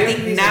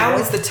think now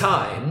is the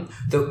time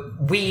that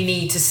we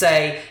need to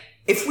say.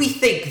 If we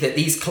think that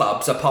these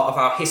clubs are part of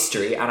our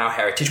history and our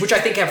heritage, which I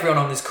think everyone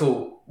on this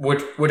call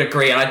would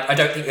agree, and I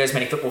don't think there's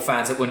many football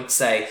fans that wouldn't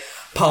say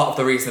part of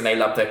the reason they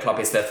love their club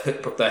is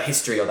their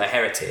history or their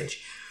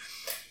heritage.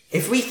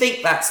 If we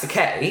think that's the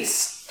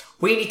case,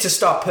 we need to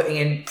start putting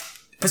in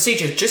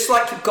procedures, just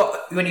like you've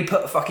got when you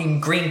put a fucking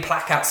green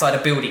plaque outside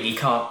a building, you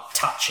can't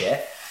touch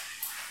it.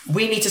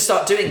 We need to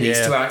start doing these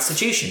to our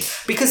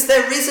institutions because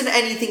there isn't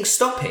anything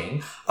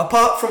stopping,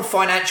 apart from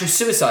financial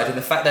suicide and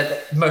the fact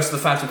that most of the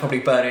fans will probably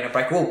burn in a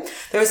break wall.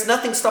 There is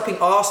nothing stopping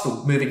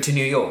Arsenal moving to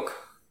New York,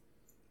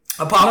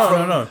 apart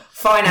from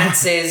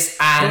finances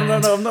and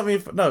I'm not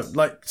mean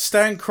like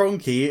Stan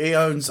Kroenke. He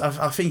owns,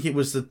 I think it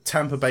was the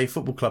Tampa Bay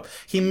Football Club.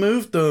 He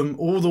moved them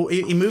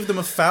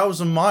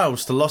 1,000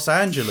 miles to Los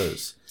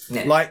Angeles.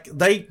 Yeah. Like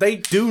they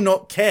do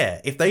not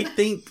care if they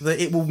think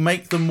that it will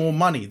make them more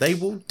money. They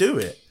will do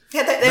it.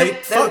 Yeah, they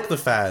fuck the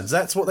fans.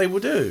 That's what they will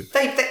do.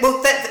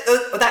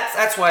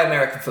 That's why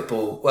American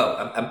football,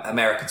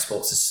 American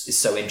sports is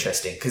so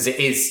interesting because it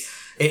is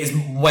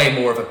way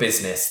more of a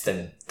business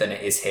than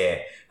it is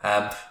here.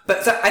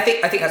 But I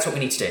think that's what we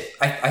need to do.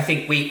 I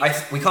think we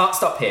can't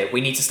stop here. We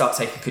need to start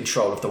taking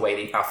control of the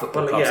way our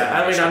football clubs are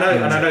managed.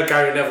 I know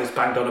Gary Neville's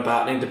banged on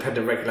about an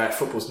independent regulator.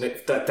 Football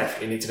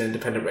definitely needs an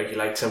independent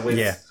regulator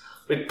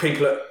with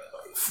people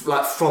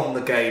like from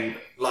the game,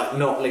 like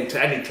not linked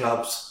to any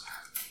clubs.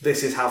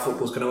 This is how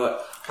football's going to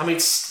work. I mean,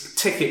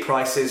 ticket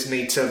prices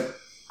need to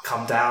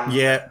come down.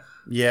 Yeah.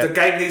 The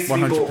game needs to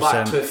 100%. Be brought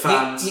back to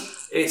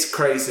fans. It's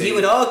crazy. You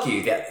would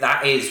argue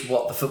that is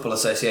what the Football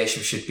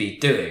Association should be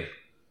doing.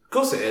 Of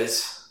course it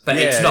is. But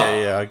it's not.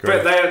 Yeah, I agree.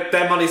 But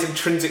their money's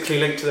intrinsically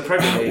linked to the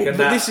Premier League, and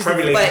that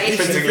Premier League is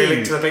intrinsically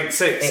linked to the Big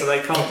Six, so they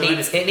can't do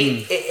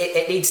anything.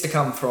 It needs to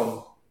come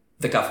from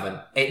the government.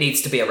 It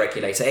needs to be a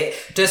regulator.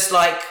 Just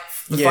like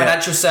the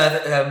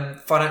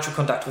Financial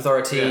Conduct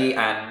Authority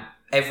and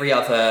every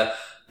other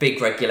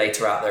big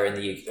regulator out there in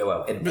the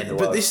world.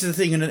 But this is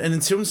the thing, and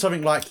until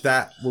something like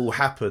that will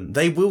happen,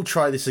 they will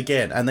try this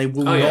again, and they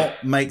will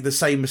not make the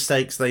same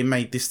mistakes they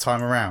made this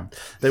time around.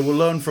 They will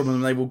learn from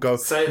them. And they will go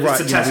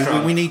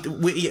we need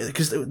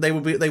because they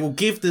will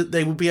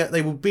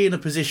be in a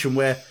position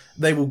where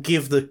they will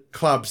give the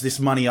clubs this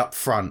money up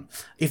front.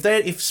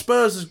 If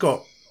Spurs has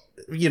got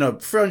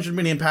 £300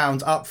 million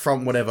up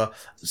front, whatever.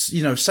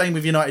 Same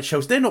with United,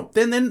 Chelsea. They're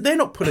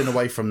not pulling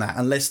away from that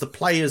unless the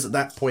players at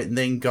that point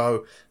then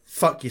go,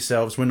 fuck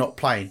yourselves, we're not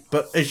playing.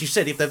 But as you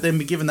said, if they've then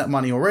been given that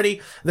money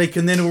already, they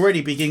can then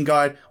already begin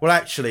going, well,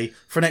 actually,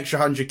 for an extra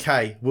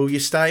 100k, will you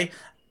stay?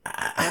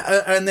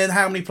 And then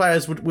how many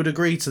players would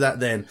agree to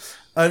that then?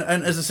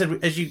 And as I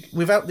said,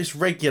 without this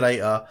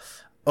regulator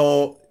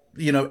or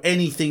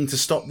anything to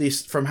stop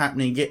this from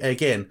happening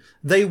again,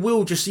 they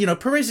will just,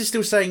 Perez is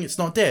still saying it's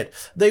not dead.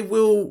 They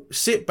will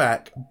sit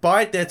back,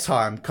 bide their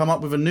time, come up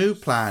with a new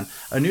plan,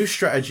 a new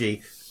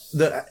strategy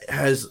that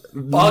has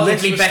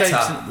arguably better,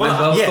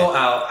 thought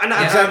out. And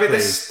exactly.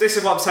 This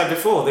is what I'm saying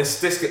before.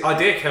 This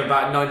idea came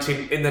about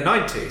in the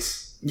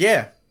 90s.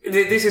 Yeah.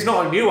 This is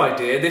not a new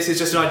idea. This is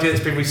just an idea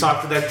that's been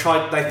recycled. They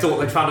thought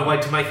they'd found a way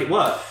to make it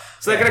work.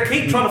 So they're going to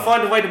keep trying to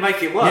find a way to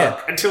make it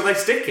work until they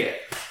stick it.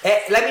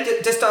 Let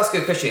me just ask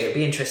you a question. It'd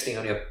be interesting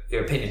on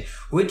your opinion.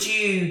 Would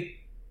you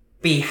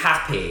be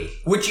happy?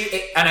 Would you?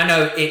 And I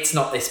know it's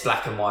not this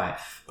black and white,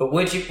 but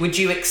would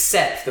you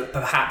accept that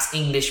perhaps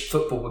English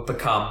football would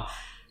become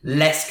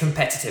less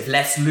competitive,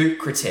 less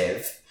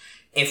lucrative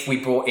if we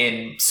brought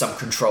in some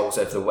controls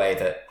over the way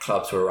that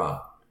clubs were run?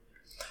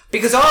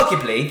 Because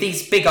arguably,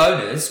 these big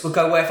owners would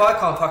go, well, if I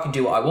can't fucking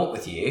do what I want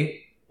with you,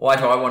 why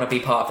do I want to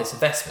be part of this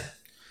investment?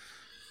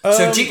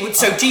 So do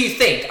you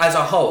think, as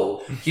a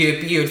whole,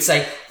 you would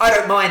say, I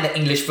don't mind that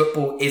English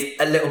football is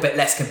a little bit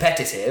less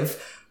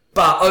competitive,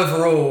 but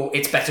overall,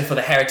 it's better for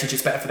the heritage,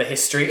 it's better for the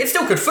history. It's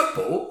still good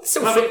football. It's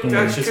still football.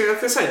 I was going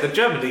to say, the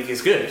German league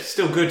is good. It's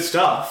still good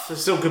stuff.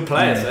 There's still good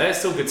players there. It's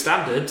still good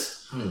standards.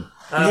 And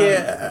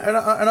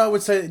I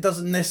would say it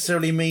doesn't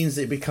necessarily means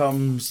it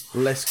becomes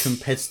less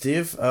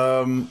competitive. If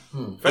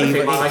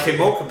anything, it might make it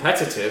more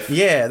competitive.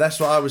 Yeah, that's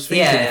what I was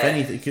thinking. If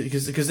anything,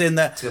 because then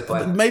that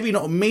maybe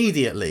not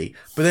immediately,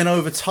 but then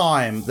over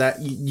time that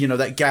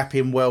that gap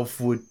in wealth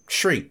would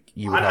shrink.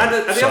 The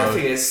other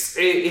thing is,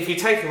 if you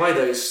take away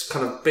those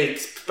kind of big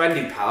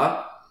spending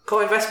power,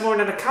 can't invest more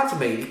in an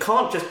academy. You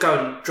can't just go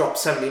and drop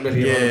 70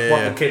 million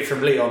on one kid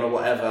from Lyon or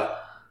whatever.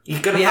 You're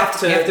going to have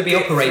to be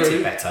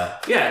operating better.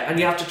 Yeah, and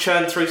you have to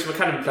churn through some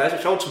academy players,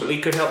 which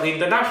ultimately could help the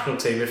international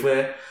team if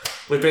we're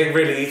being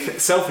really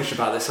selfish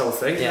about this whole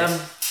thing.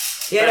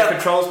 Yes. Better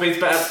controls means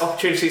better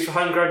opportunities for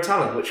homegrown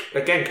talent, which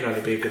again can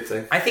only be a good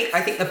thing. I think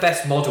the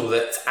best model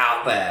that's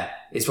out there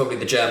is probably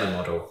the German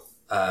model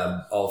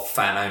of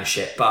fan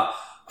ownership, but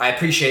I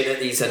appreciate that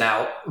these are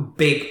now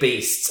big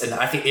beasts, and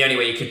I think the only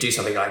way you could do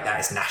something like that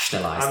is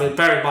nationalise them.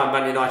 Bear in mind,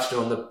 Man United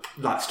are on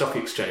the stock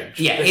exchange.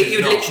 Yeah, you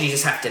would literally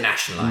just have to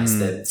nationalise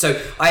them. So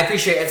I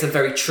appreciate it's a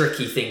very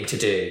tricky thing to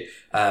do.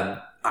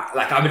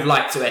 I would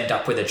like to end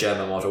up with a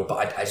German model, but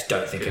I just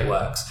don't think it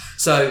works.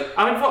 So what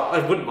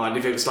I wouldn't mind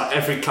if it was like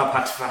every club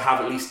had to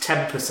have at least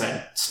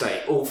 10%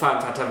 stake. All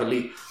fans had to have at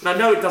least. And I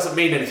know it doesn't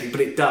mean anything,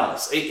 but it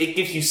does. It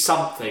gives you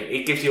something.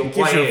 It gives you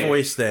a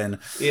voice. Then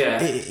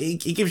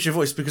it gives you a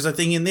voice, because I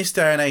think in this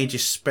day and age,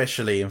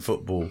 especially in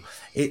football,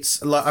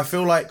 it's like I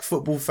feel like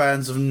football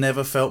fans have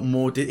never felt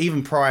more.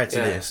 Even prior to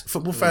this,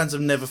 football fans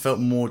have never felt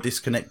more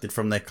disconnected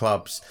from their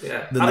clubs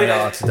than they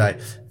are today.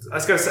 I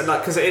was going to say,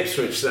 because at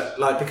Ipswich,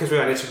 because we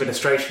went into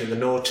administration in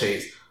the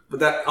noughties, but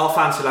that our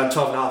fans will own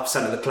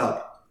 12.5% of the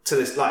club to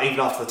this, even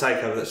after the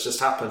takeover that's just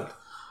happened,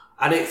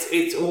 and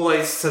it's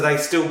always so they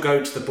still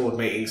go to the board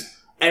meetings.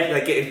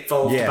 They get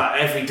involved about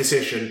every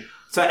decision.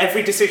 So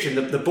every decision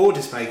that the board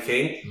is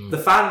making, the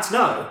fans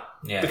know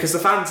because the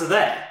fans are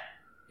there.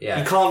 Yeah.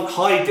 You can't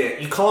hide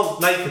it. You can't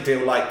make a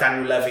deal like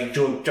Daniel Levy,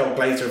 Joel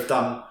Glazer have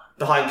done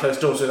behind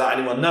closed doors without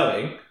anyone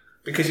knowing,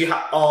 because you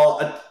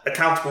are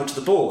accountable to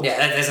the board.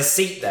 Yeah, and there's a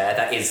seat there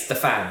that is the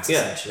fans,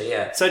 essentially,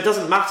 So it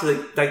doesn't matter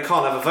that they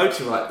can't have a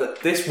voting right,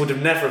 that this would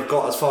have never have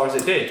got as far as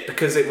it did,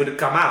 because it would have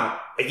come out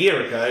a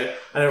year ago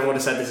and everyone would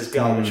have said this is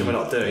garbage and we're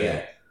not doing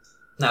it.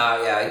 No,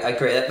 I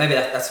agree. Maybe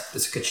that's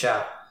a good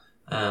shout.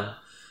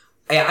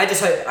 I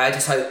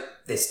just hope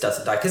this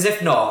doesn't die, because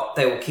if not,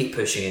 they will keep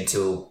pushing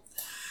until...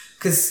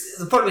 Because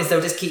the problem is they'll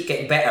just keep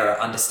getting better at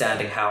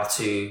understanding how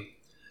to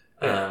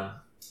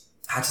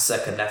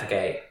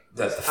circumnavigate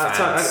the fans.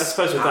 I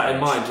suppose with that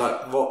in mind,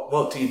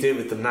 what do you do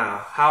with them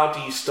now? How do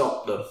you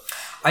stop them?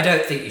 I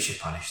don't think you should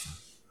punish them.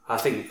 I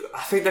think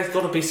there's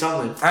got to be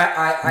something.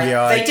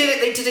 They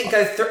didn't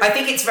go through. I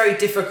think it's very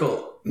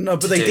difficult. No,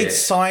 but they did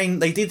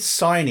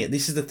sign it.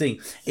 This is the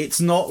thing. It's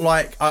not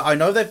like I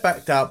know they've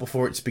backed out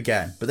before it's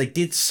began, but they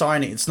did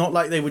sign it. It's not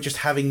like they were just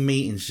having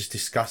meetings, just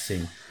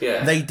discussing.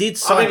 Yeah, they did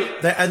sign,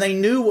 and they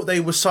knew what they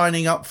were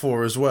signing up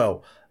for as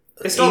well.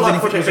 It's not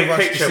like Project Big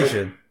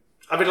Picture.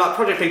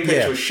 Project Big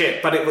Picture was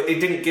shit, but it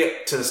didn't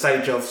get to the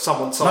stage of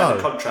someone signed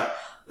a contract.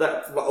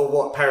 Or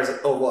what Perez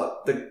or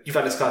what the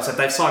Juventus guy said,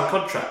 they've signed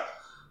contract.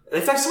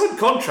 if they signed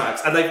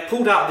contracts and they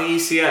pulled out of the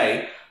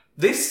ECA,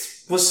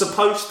 this was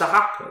supposed to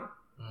happen.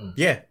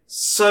 Yeah.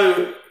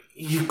 So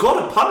you've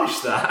got to punish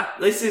that.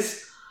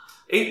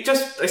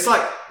 It's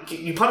like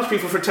you punish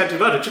people for attempted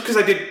murder just because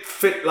they didn't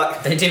fit.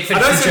 Like they didn't fit. I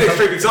don't see an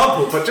extreme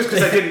example, but just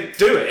because they didn't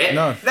do it,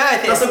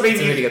 doesn't mean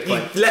you let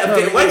them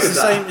get away with that. It's the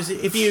same as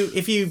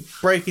if you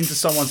break into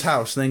someone's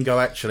house and then go,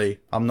 actually,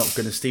 I'm not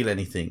going to steal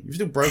anything. You've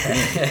still broken in.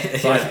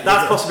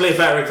 That's possibly a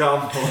better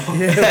example.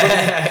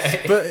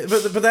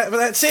 but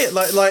that's it.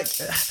 Like.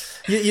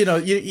 You know,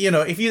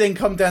 if you then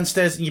come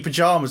downstairs in your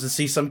pajamas and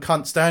see some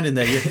cunt standing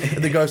there,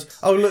 and then goes,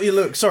 "Oh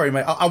look, sorry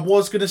mate, I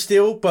was gonna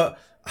steal, but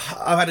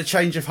I've had a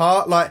change of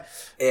heart. Like,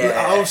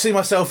 I'll see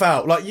myself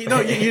out. Like, you're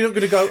not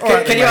gonna go. All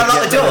right, can you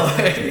unlock the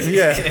door?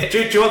 Yeah.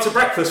 Do you want some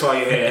breakfast while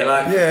you're here?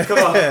 Like, come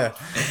on. Yeah.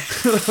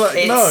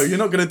 Like, no, you're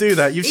not gonna do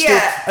that. You've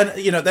still, and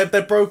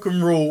their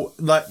broken rule.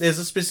 Like, there's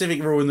a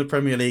specific rule in the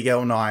Premier League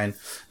L9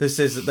 that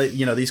says that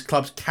these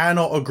clubs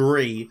cannot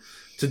agree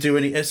to do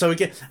any. So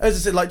again, as I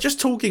said, like, just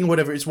talking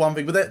whatever, it's one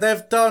thing, but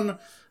they've done.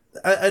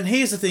 And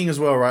here's the thing as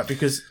well, right?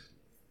 Because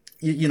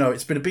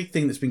it's been a big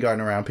thing that's been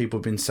going around. People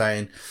have been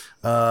saying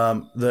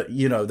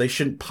that they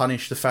shouldn't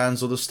punish the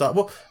fans or the staff.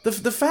 Well,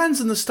 the fans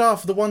and the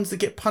staff are the ones that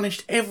get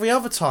punished every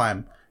other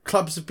time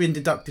clubs have been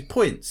deducted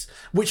points,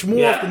 which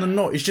more often than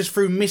not is just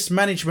through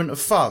mismanagement of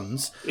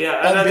funds.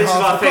 Yeah, and this is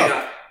what I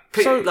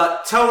think.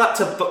 Tell that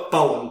to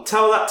Bolton,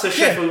 tell that to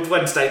Sheffield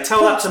Wednesday,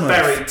 tell that to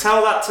Bury,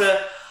 tell that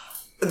to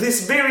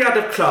this myriad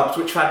of clubs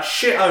which had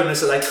shit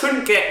owners that they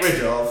couldn't get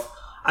rid of,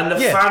 and the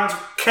fans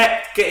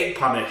kept getting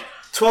punished.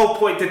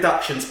 12-point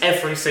deductions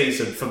every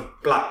season for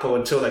Blackpool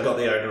until they got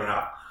the owner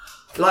out.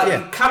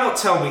 You cannot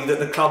tell me that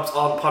the clubs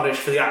aren't punished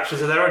for the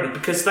actions of their owner,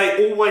 because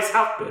they always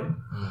have been.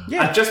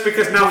 Yeah. And just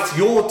because now it's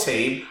your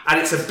team and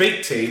it's a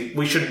big team,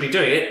 we shouldn't be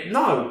doing it.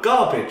 No,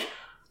 garbage.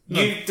 No.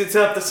 You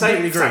deserve the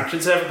same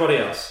sanctions as everybody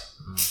else.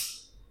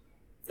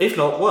 If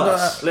not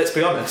worse, let's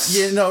be honest.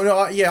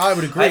 Yeah, I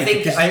would agree.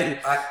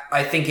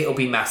 I think it'll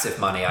be massive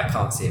money. I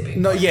can't see it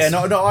being. I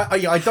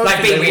don't.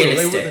 Like, being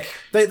realistic.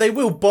 They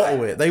will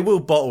bottle it. They will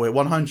bottle it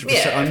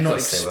 100%. I'm not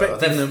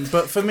expecting them,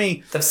 but for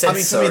me, for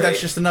me,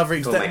 that's just another.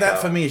 That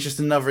for me is just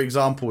another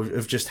example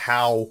of just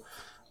how.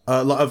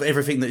 Of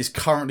everything that is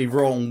currently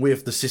wrong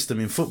with the system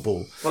in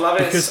football. Well,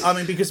 because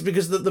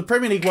the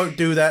Premier League won't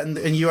do that, and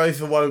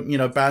UEFA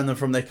won't ban them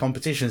from their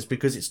competitions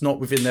because it's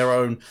not within their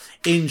own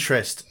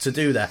interest to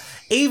do that.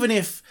 Even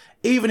if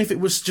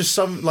it was just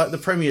some, like the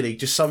Premier League,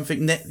 just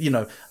something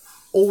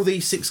all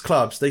these 6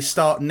 clubs, they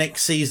start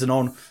next season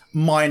on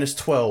minus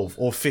 12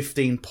 or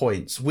 15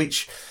 points,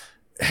 which.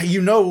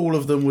 All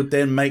of them would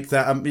then make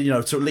that,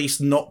 to at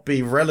least not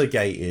be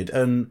relegated.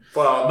 And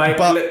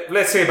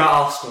let's see about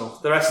Arsenal.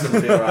 The rest of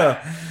them will be alright.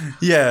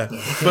 Yeah,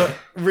 but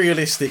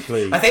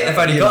realistically, I think they've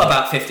only got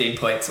about 15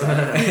 points.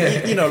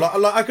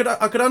 I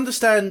could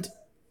understand.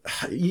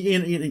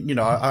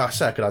 I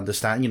say I could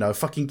understand.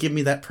 Fucking give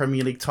me that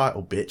Premier League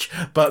title, bitch.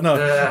 But no,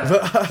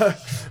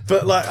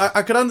 but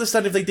I could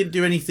understand if they didn't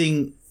do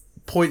anything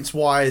points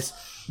wise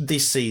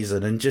this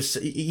season, and just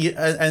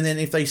and then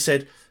if they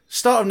said.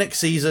 Start of next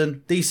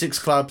season, these 6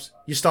 clubs,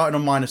 you're starting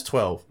on minus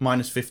 12,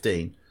 minus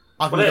 15.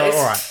 I can go, all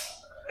right.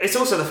 It's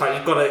also the fact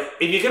if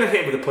you're going to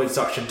hit with a point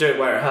deduction, do it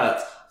where it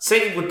hurts.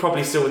 City would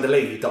probably still win the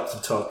league if you docked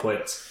them 12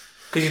 points.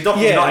 Because you're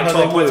docking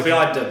 12 points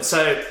behind them.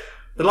 So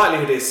the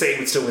likelihood is City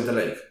would still win the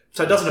league.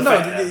 So it doesn't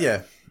affect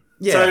them.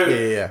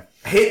 Yeah.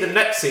 Hit them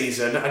next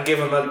season and give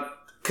them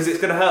because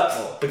it's going to hurt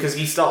more because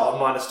you start on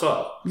minus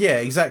 12. Yeah,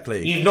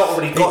 exactly. You've not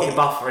already got your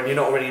buffer and you're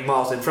not already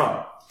miles in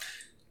front.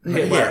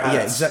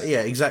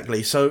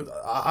 Exactly. So,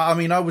 I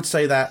mean, I would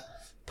say that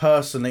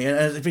personally,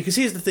 because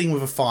here's the thing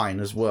with a fine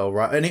as well,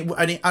 right? And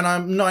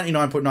I'm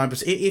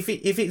 99.9%.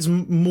 If it's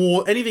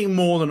anything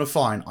more than a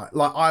fine,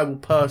 I will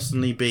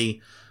personally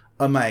be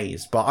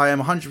amazed. But I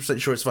am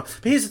 100% sure it's fine.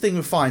 But here's the thing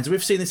with fines: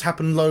 we've seen this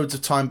happen loads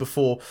of time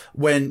before,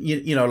 when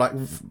like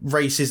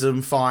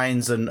racism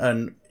fines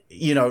and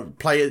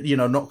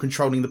player not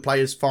controlling the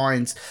players'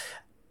 fines.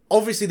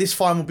 Obviously, this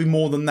fine will be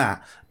more than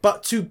that.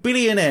 But to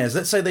billionaires,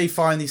 let's say they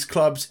fine these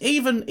clubs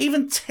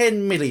even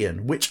 10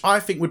 million, which I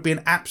think would be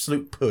an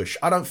absolute push.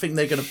 I don't think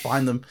they're going to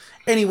fine them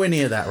anywhere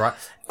near that, right?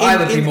 I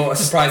would be more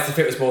surprised if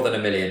it was more than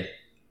 $1 million.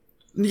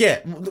 Yeah.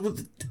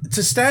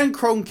 To Stan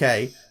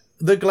Kroenke,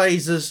 the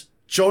Glazers,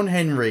 John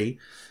Henry,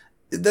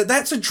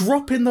 that's a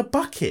drop in the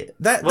bucket.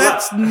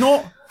 That's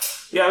not...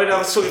 Yeah, I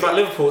was talking about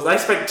Liverpool. They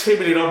spent $2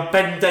 million on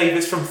Ben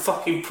Davies from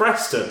fucking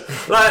Preston.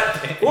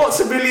 What's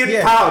 £1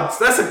 million?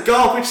 That's a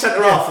garbage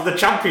centre half of the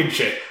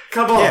Championship.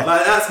 Come on,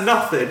 that's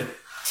nothing.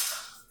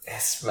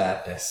 It's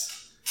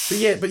madness.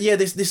 But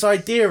this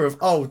idea of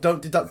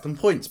don't deduct them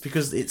points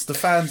because it's the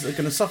fans that are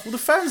going to suffer. Well, the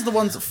fans are the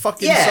ones that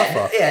fucking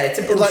suffer. Yeah, it's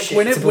a bullshit.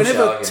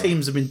 Whenever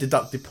teams have been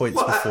deducted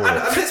points before. And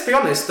let's be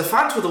honest, the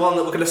fans were the one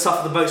that were going to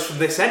suffer the most from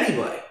this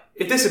anyway.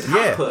 If this had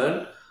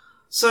happened,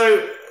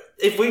 so.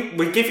 If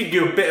we're giving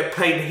you a bit of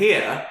pain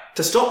here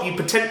to stop you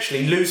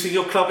potentially losing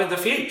your club in the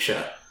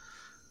future.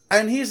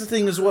 And here's the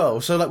thing as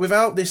well. So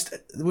without this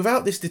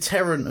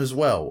deterrent as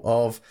well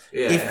of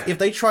if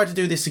they try to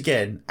do this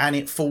again and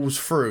it falls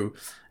through,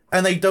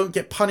 and they don't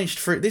get punished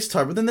for it this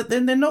time, but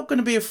then they're not going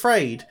to be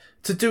afraid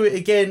to do it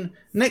again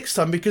next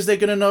time, because they're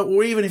going to know,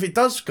 or even if it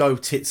does go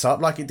tits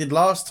up like it did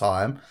last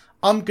time,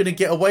 I'm going to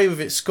get away with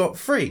it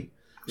scot-free.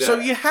 Yeah. So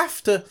you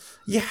have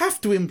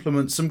to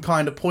implement some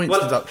kind of points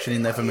deduction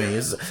in there for me.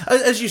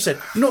 As you said,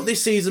 not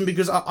this season,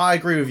 because I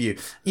agree with you.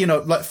 You know,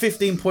 like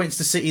 15 points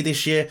to City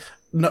this year,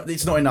 no,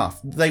 it's not enough.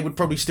 They would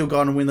probably still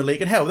go on and win the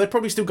league. And hell, they'd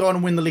probably still go on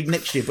and win the league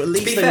next year. But at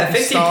least to be fair,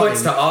 15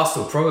 points to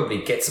Arsenal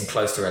probably gets them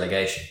close to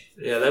relegation.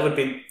 Yeah, they would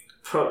be.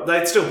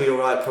 They'd still be all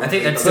right. Probably. I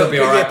think they'd still be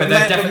all right.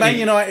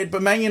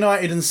 But Man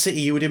United and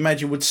City, you would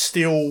imagine, would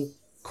still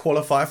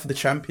qualify for the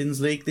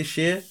Champions League this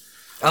year.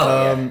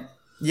 Oh,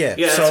 yeah.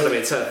 Yeah, so, that's what I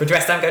mean. So. Would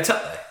West Ham go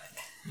top though?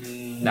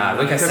 No,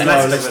 we go second.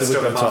 No,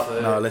 Leicester would go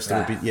top. No, Leicester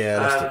would be. Yeah,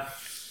 Leicester.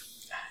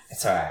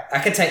 It's alright. I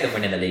could take them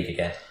winning the league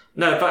again.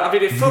 No, but I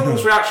mean, if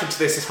football's reaction to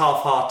this is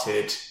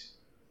half-hearted,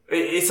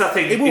 it's that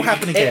thing. It will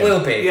happen again. It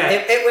will be. Yeah,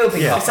 it will be.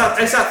 Yeah. It's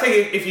that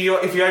thing. If you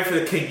aim for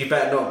the king, you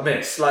better not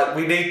miss. Like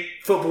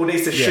football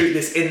needs to shoot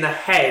this in the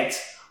head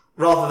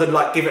rather than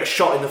like give it a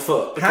shot in the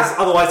foot, because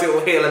otherwise it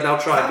will heal and they'll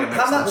try again.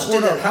 How much do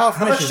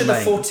the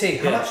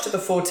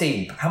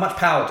 14? How much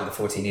power do the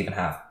 14 even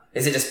have?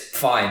 Is it just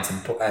fines and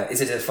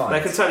is it just fines? They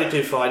can certainly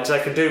do fines.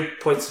 They can do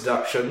points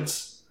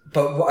deductions.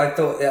 But what I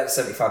thought that was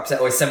 75%,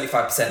 or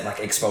 75% like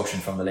expulsion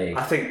from the league.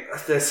 I think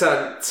there's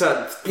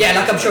certain. Yeah,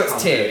 like I'm sure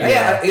it's tiered.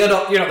 Yeah, you're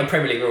not the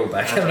Premier League rule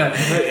back.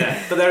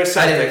 But there is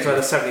certain things where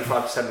the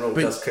 75% rule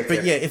does kick in.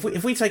 But yeah,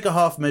 if we take a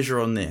half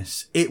measure on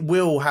this, it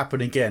will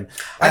happen again.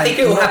 I think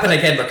it will happen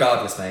again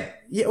regardless, mate.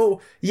 Yeah,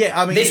 well, yeah.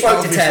 I mean, this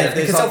won't deter them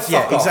because they'll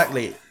fuck off.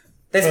 Exactly.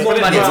 There's more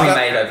money to be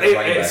made over the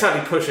rainbow. It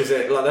certainly pushes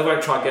it. Like they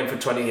won't try again for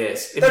 20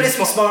 years. They'll just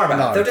be smart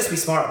about it. They'll just be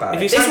smart about it.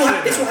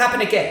 This will happen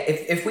again.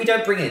 If we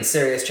don't bring in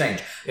serious change,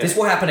 this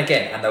will happen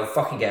again, and they'll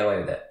fucking get away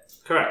with it.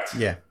 Correct.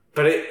 Yeah.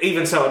 But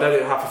even so, I don't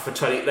think it'll happen for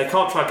 20. They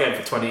can't try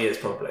again for 20 years,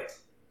 probably.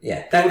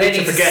 Yeah. They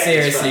need to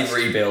seriously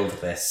rebuild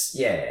this.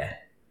 Yeah.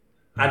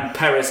 And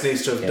Perez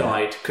needs to have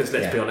died, because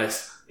let's be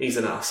honest, he's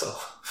an arsehole.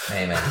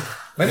 Amen.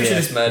 Maybe we should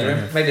just murder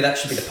him. Maybe that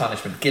should be the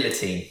punishment.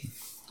 Guillotine.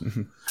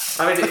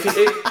 I mean,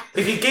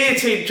 if you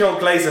guillotine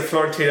John Glazer,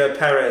 Florentino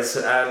Perez,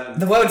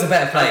 the world's a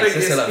better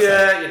place. You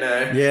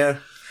know. Yeah.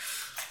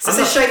 It's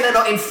a shame they're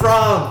not in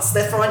France.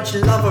 The French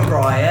love a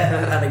riot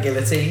and a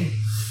guillotine.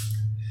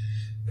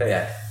 But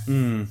yeah.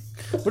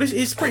 But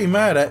it's pretty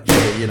mad,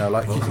 actually. You know,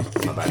 like,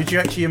 could you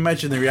actually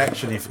imagine the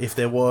reaction if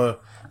there were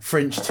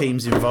French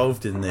teams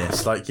involved in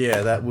this? Like,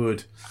 yeah, that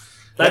would.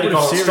 They'd have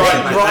gone on strike.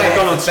 They'd have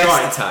gone on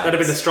strike. There'd have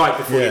been a strike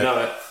before you know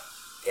it.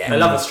 Yeah. They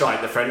love a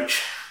strike, the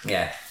French.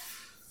 Yeah.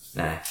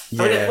 No.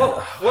 Yeah. I mean,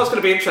 what's going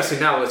to be interesting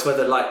now is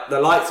whether like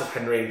the likes of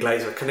Henry and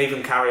Glazer can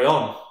even carry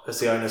on as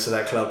the owners of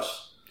their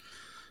clubs.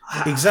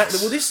 Exactly.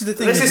 Well, this is the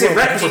thing. This is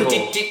irreparable.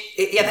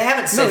 They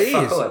haven't said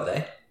fuck all, have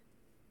they?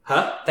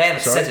 Huh? They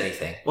haven't said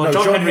anything. Well,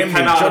 John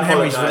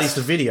Henry's released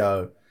a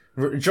video.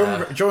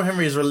 John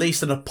Henry has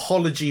released an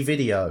apology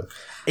video.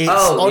 It's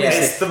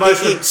honestly, it's the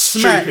most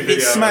stupid video.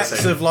 It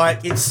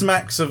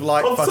smacks of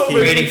fucking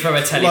reading from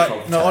a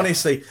teleprompter. No,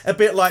 honestly, a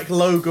bit like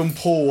Logan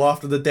Paul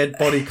after the dead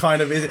body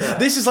kind of.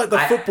 This is like the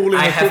football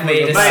in the football.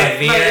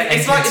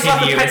 It's like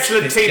a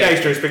petulant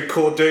teenager who's been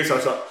caught doing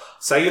something. It's like,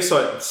 say you're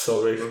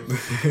sorry.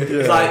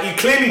 It's like you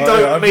clearly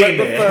don't mean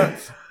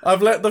it.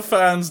 I've let the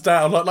fans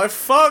down. Like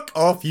fuck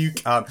off, you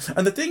cunt.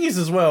 And the thing is,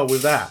 as well,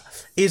 with that,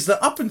 is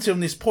that up until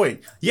this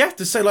point, you have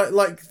to say,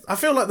 like I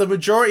feel like the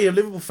majority of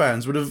Liverpool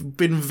fans would have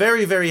been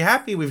very, very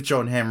happy with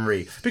John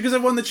Henry because they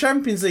won the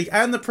Champions League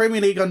and the Premier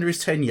League under his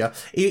tenure.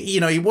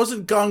 He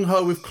wasn't gung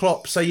ho with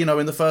Klopp, say,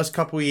 in the first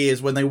couple of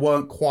years when they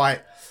weren't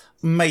quite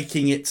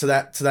making it to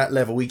that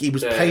level. He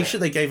was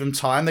patient. They gave him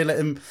time. They let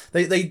him.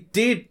 They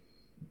did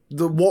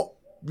what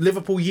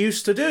Liverpool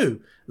used to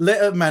do.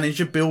 Let a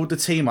manager build the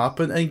team up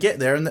and get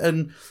there,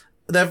 and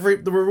they've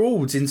reaped the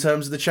rewards in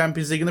terms of the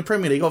Champions League and the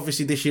Premier League.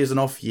 Obviously, this year's an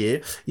off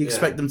year. You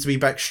expect them to be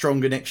back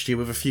stronger next year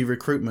with a few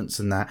recruitments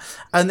and that.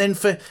 And then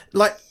for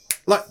like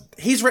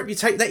his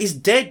reputation, that is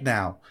dead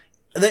now.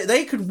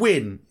 They could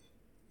win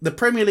the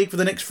Premier League for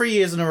the next 3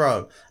 years in a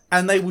row,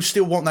 and they will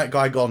still want that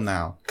guy gone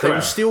now. Correct. They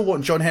will still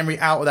want John Henry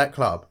out of that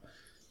club.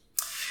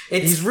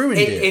 He's ruined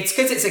it. It's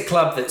because it's a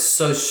club that's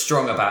so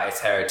strong about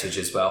its heritage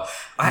as well.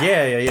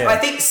 Yeah. I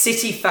think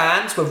City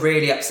fans were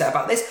really upset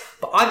about this,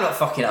 but I'm not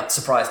fucking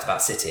surprised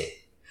about City.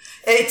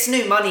 It's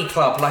new money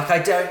club. Like I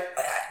don't.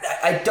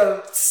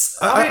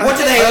 What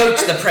do they owe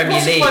to the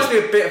Premier League? What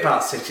surprised me a bit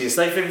about City is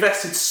they've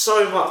invested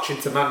so much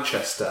into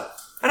Manchester,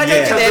 and I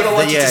don't think they ever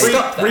wanted to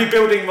stop that.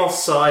 Rebuilding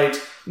Moss side.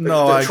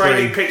 The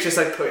training pictures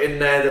they put in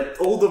there,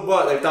 all the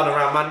work they've done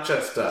around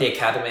Manchester, the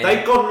academy.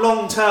 They've gone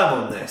long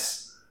term on this.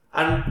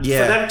 And for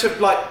them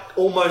to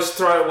almost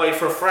throw it away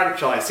for a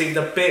franchise seemed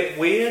a bit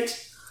weird.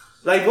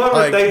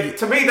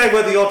 To me, they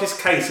were the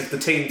oddest case of the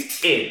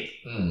teams in.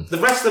 The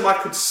rest of them, I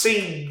could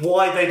see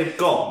why they'd have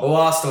gone. Well,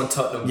 Arsenal and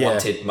Tottenham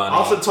wanted money.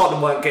 Arsenal and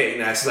Tottenham weren't getting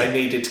there, so they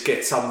needed to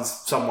get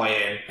some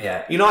way in.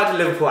 Yeah. United and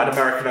Liverpool had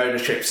American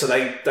ownership, so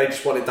they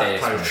just wanted that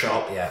closed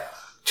shop. Yeah.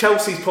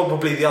 Chelsea's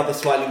probably the other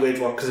slightly weird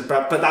one,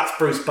 but that's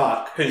Bruce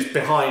Buck, who's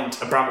behind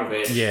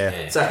Abramovich.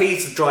 Yeah. So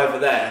he's the driver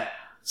there.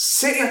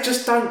 City, I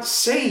just don't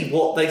see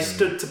what they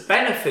stood to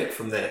benefit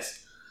from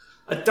this.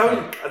 I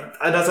don't,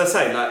 and as I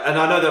say, and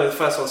I know they were the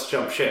first ones to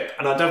jump ship,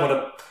 and I don't want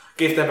to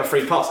give them a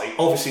free pass. They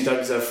obviously don't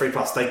deserve a free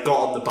pass. They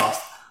got on the bus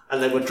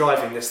and they were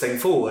driving this thing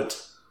forward.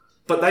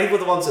 But they were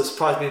the ones that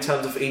surprised me in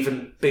terms of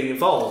even being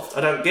involved.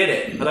 I don't get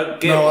it.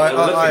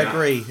 I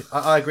agree.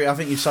 I agree. I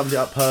think you summed it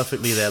up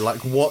perfectly there.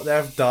 Like what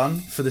they've done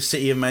for the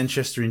city of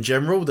Manchester in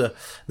general, the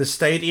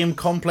stadium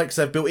complex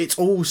they've built, it's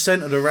all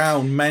centred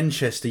around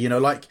Manchester.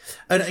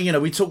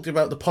 And we talked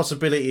about the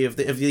possibility of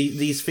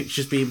these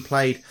fixtures being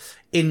played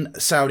in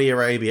Saudi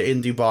Arabia,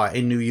 in Dubai,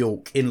 in New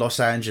York, in Los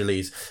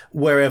Angeles,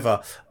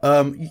 wherever. For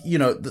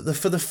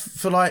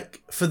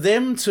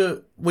them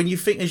to, when you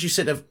think, as you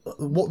said, of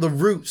what the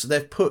roots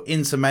they've put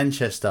into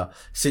Manchester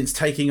since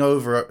taking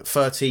over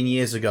 13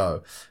 years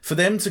ago, for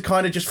them to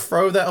kind of just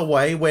throw that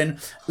away when,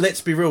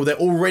 let's be real, they're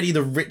already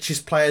the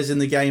richest players in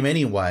the game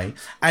anyway,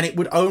 and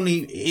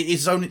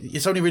it's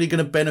only really going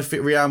to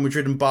benefit Real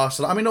Madrid and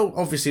Barcelona. I mean,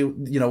 obviously,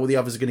 all the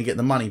others are going to get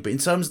the money, but in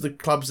terms of the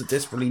clubs that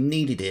desperately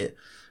needed it,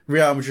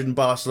 Real Madrid and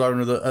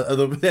Barcelona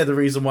they're the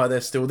reason why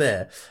they're still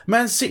there.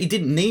 Man City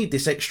didn't need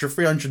this extra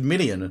 300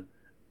 million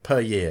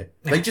per year.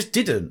 They just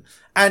didn't.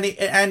 And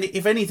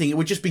if anything, it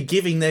would just be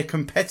giving their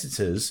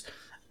competitors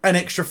an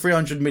extra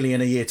 300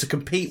 million a year to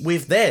compete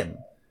with them.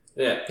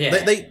 Yeah.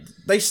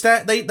 They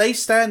stood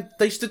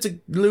to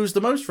lose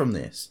the most from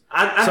this.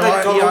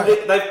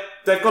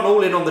 They've gone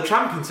all in on the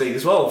Champions League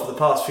as well for the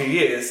past few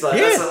years.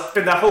 That's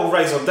been their whole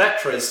raison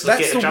d'etre is to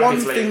get the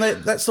Champions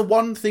League. That's the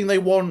one thing they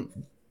want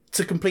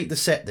to complete the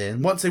set.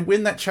 Then once they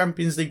win that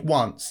Champions League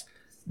once,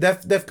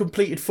 they've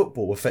completed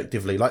football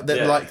effectively.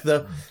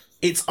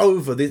 It's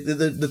over.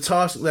 The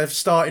task that they've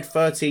started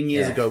 13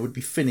 years ago would be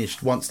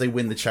finished once they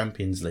win the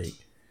Champions League.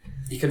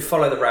 You can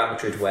follow the Real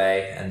Madrid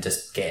way and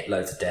just get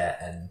loads of debt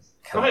and.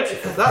 That's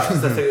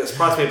the thing that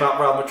surprised me about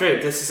Real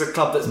Madrid. This is a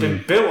club that's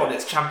been built on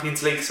its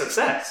Champions League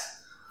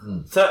success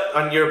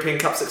and European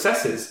Cup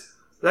successes.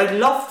 They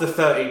love the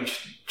 13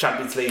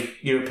 Champions League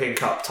European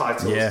Cup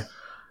titles. Yeah.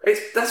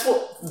 That's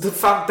what the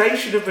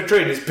foundation of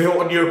Madrid is built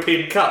on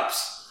European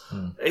Cups.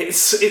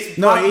 It's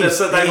madness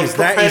that they were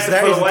prepared to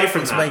pull away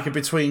from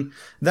that.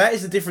 That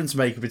is the difference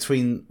maker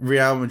between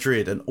Real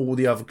Madrid and all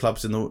the other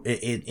clubs in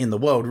the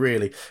world,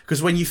 really.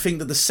 Because when you think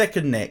that the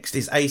second next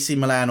is AC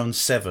Milan on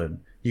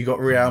 7, you got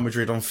Real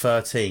Madrid on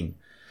 13.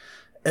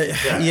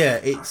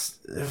 It's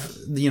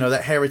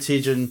that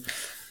heritage and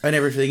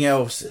everything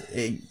else.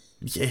 It's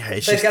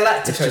just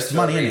Galacticos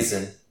money, for a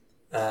reason.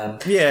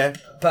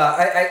 But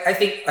I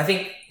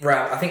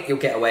think you'll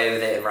get away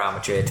with it at Real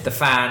Madrid. The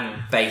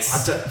fan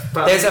base,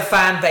 there's a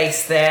fan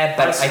base there,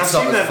 but it's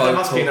not as vocal. There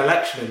must be an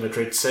election in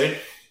Madrid soon.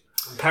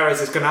 And Perez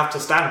is going to have to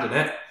stand in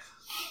it.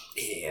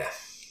 Yeah,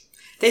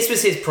 this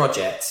was his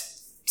project.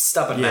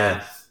 Stubborn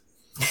man.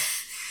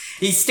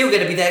 He's still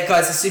going to be there,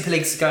 guys. The Super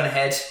League's going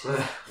ahead.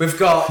 We've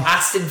got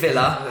Aston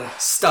Villa,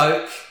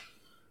 Stoke.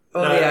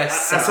 I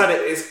said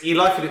it. You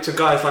liken it to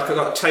guys like I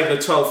got a table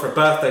of 12 for a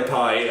birthday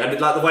party, and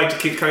the waiter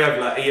keeps coming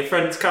over like, "Are your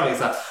friends coming?" He's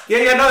like,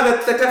 "Yeah, no,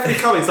 they're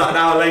definitely coming." It's like an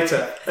hour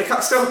later. They're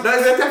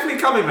definitely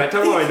coming, mate.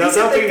 Don't worry,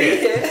 they'll be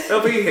here.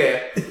 They'll be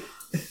here.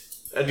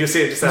 And you'll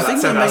see him just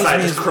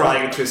outside, just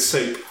crying into his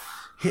soup.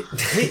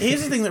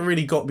 Here's the thing that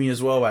really got me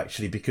as well,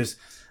 actually, because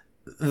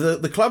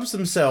the clubs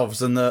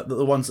themselves and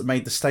the ones that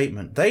made the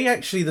statement, they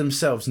actually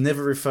themselves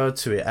never referred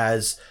to it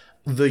as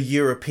the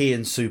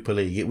European Super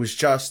League. It was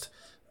just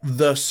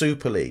the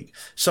Super League.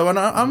 So, and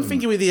I'm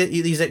thinking with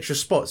these extra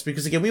spots,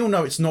 because again, we all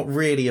know it's not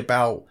really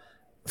about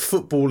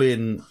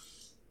footballing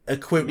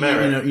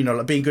equipment,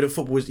 like being good at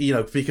football,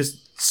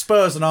 because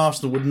Spurs and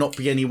Arsenal would not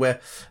be anywhere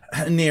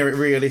near it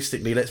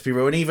realistically, let's be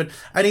real. And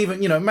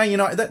even Man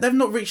United, they've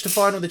not reached the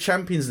final of the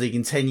Champions League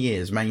in 10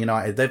 years, Man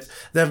United.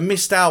 They've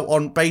missed out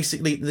on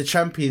basically the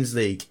Champions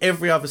League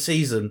every other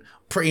season,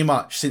 pretty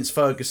much, since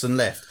Ferguson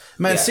left.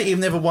 Man City have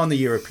never won the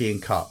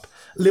European Cup.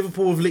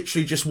 Liverpool have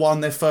literally just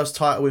won their first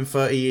title in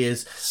 30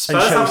 years.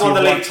 Spurs have won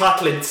the league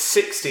title in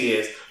 60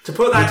 years. To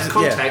put that into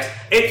context,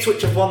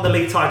 Ipswich have won the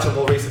league title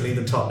more recently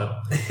than Tottenham.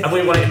 And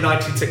we won it in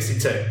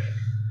 1962.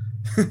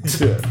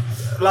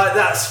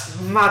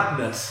 That's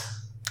madness.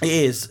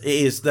 It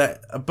is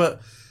that. But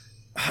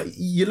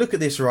you look at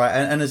this, right,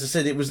 and as I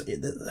said, it was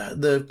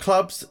the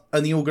clubs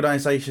and the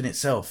organisation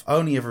itself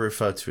only ever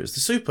referred to it as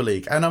the Super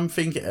League. And I'm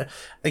thinking,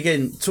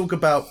 again, talk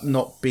about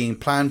not being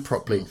planned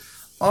properly.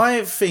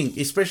 I think,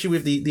 especially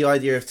with the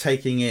idea of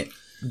taking it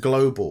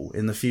global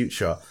in the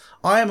future,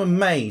 I am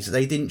amazed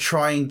they didn't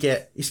try and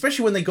get,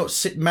 especially when they got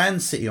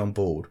Man City on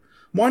board.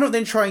 Why not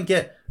then try and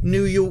get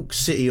New York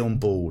City on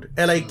board,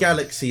 LA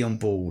Galaxy on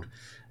board,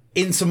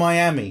 Inter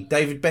Miami,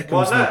 David Beckham's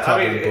Well, no, new club.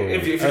 I mean,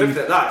 if you look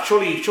at that,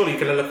 surely you're going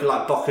to look at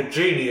like Boca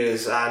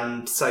Juniors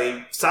and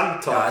say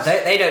Santos.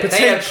 They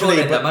don't call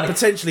it the money.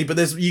 Potentially, but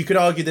you could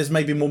argue there's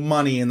maybe more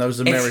money in those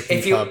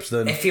American clubs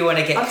than. If you want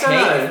to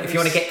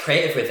get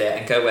creative with it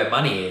and go where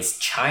money is,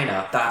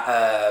 China,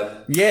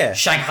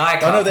 Shanghai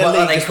club. I know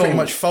their league is pretty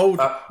much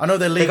folded. I know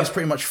their league is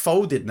pretty much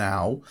folded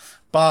now.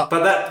 But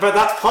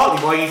that's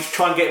partly why you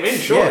try and get them in.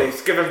 Surely,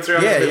 give them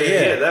 300 million a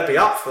year, they'd be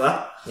up for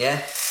that.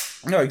 Yeah.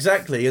 No,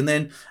 exactly, and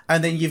then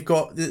you've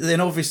got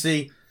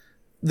obviously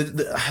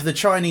the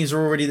Chinese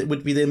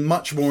would be then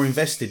much more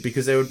invested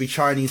because there would be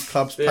Chinese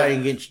clubs playing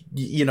against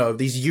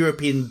these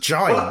European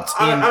giants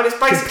in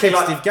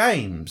competitive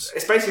games.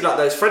 It's basically like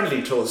those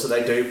friendly tours that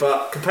they do,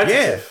 but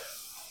competitive.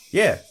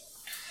 Yeah.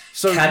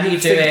 So can you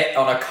do it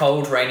on a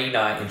cold, rainy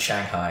night in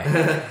Shanghai?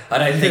 I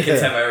don't think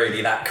it's ever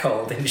really that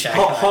cold in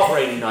Shanghai. Hot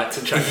rainy nights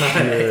in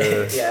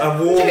Shanghai. Yeah.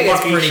 A warm,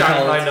 muggy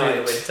Shanghai night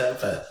in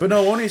winter. But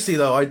no, honestly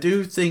though, I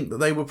do think that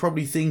they were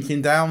probably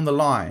thinking down the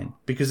line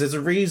because there's a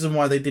reason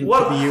why they didn't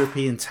put the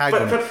European tag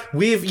on it.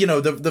 We've,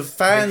 the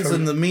fans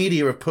and the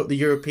media have put the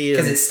European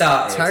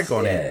tag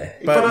on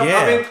it. But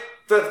I mean,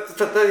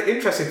 the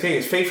interesting thing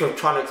is FIFA are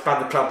trying to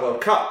expand the Club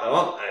World Cup, though,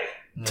 aren't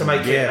they? To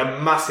make it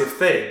a massive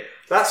thing.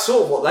 That's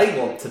sort of what they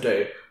want to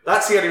do.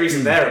 That's the only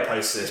reason they're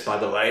opposed to this, by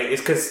the way,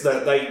 is because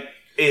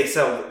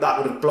ESL, that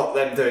would have blocked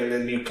them doing the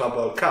new Club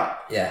World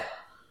Cup. Yeah.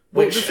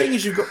 Well, the thing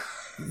that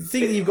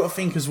you've got to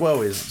think as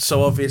well is,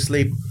 so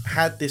obviously,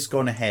 had this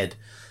gone ahead,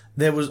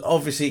 there was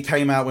obviously it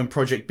came out when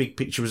Project Big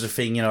Picture was a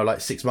thing, like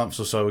 6 months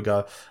or so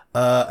ago,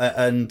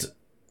 and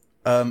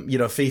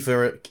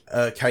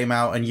FIFA came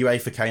out and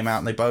UEFA came out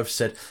and they both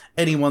said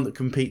anyone that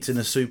competes in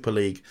a Super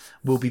League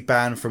will be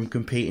banned from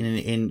competing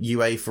in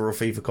UEFA or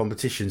FIFA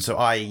competitions. So,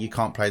 i.e., you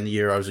can't play in the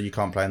Euros or you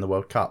can't play in the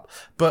World Cup.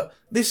 But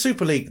this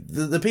Super League,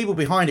 the people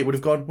behind it would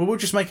have gone, well, we'll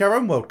just make our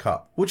own World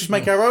Cup. We'll just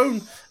make our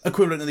own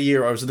equivalent of the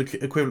Euros or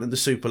the equivalent of the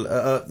Super,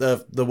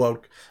 the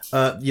World,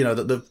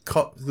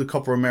 the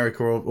Copa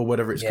America or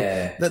whatever it's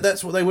called.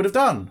 That's what they would have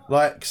done.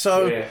 And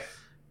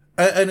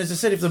as I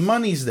said, if the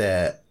money's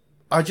there,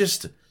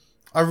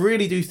 I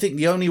really do think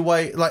the only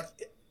way,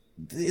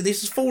 this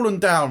has fallen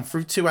down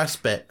through two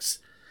aspects.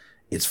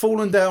 It's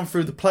fallen down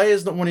through the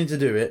players not wanting to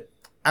do it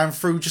and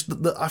through just,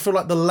 I feel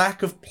like the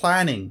lack of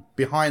planning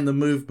behind the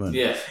movement.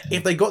 Yeah.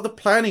 If they got the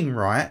planning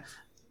right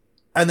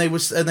and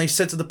they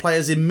said to the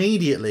players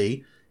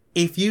immediately,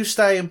 if you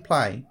stay and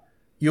play,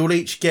 you'll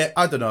each get,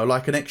 I don't know,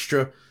 like an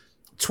extra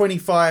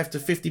 25 to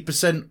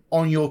 50%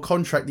 on your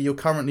contract that you're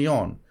currently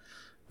on.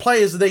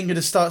 Players are then going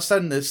to start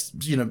studying this,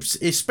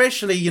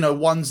 especially,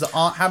 ones that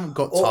haven't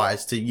got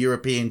ties to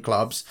European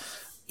clubs.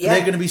 Yeah.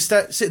 They're going to be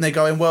sitting there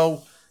going,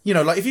 well,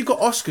 if you've got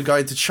Oscar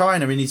going to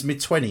China in his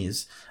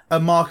mid-20s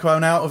and Marko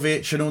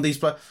Arnautovic and all these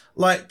players,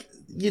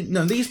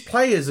 these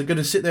players are going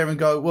to sit there and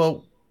go,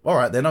 well, all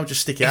right, then I'll just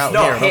stick it out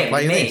here and I'll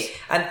play this.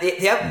 And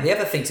the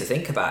other thing to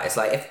think about is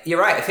if you're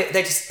right, if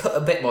they just put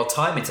a bit more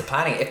time into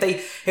planning, if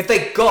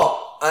they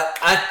got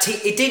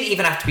it didn't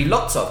even have to be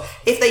lots of.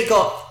 If they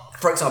got,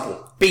 for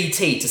example,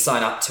 BT to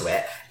sign up to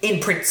it in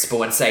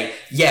principle and say,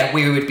 yeah,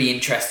 we would be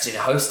interested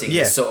in hosting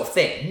this sort of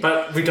thing.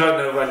 But we don't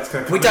know when it's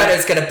going to come. We don't know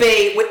it's going to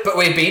be, but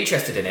we'd be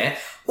interested in it.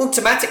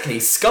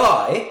 Automatically,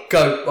 Sky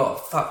go, oh,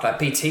 fuck,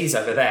 BT's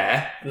over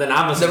there. And then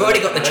Amazon. They've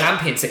already got the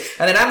Champions League.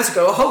 And then Amazon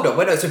go, oh, hold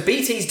on, so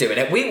BT's doing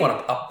it. We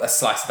want a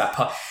slice of that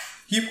pie.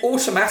 You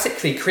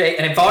automatically create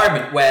an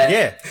environment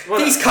where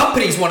these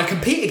companies want to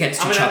compete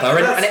against each other,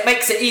 and it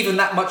makes it even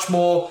that much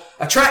more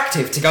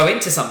attractive to go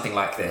into something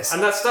like this.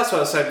 And that's what I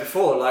was saying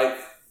before,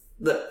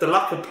 the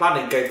lack of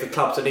planning gave the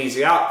clubs an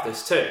easy out of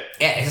this too.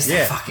 Yeah, it's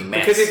just a fucking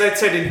mess. Because if they'd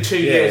said in 2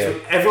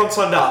 years, everyone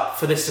signed up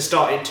for this to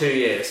start in 2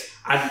 years,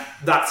 and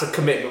that's a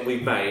commitment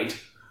we've made,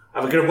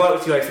 and we're going to work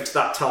with UEFA to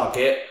that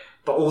target,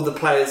 but all the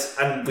players,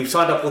 and we've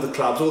signed up all the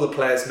clubs, all the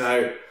players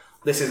know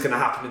this is going to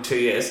happen in 2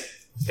 years,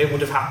 it would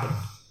have happened.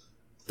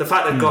 The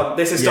fact they've gone,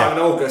 this is starting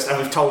in August, and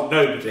we've told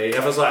nobody,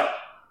 I was like,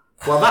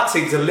 well, that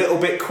seems a little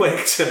bit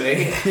quick to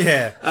me.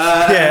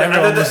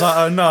 Everyone was like,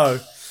 oh no.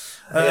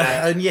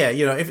 And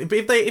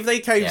if they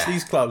came to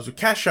these clubs with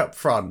cash up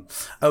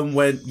front and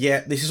went,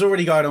 this is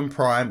already going on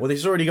Prime, or this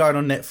is already going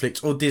on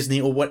Netflix or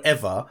Disney or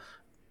whatever,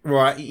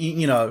 right?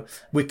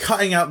 We're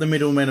cutting out the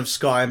middlemen of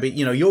Sky, but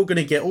you're going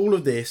to get all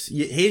of this.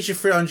 Here's your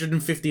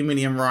 350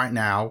 million right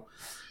now.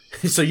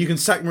 So you can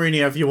sack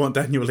Mourinho if you want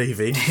Daniel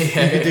Levy. You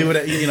can do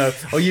whatever,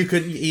 or you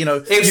could, it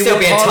would still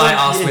be a tight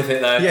ass with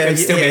it though.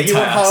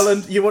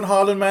 You want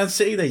Haaland, Man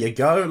City. There you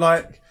go.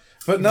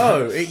 But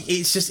no,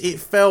 it's just it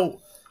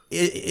felt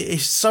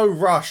it's so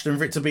rushed, and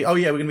for it to be,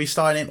 we're going to be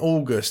starting in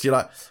August. You're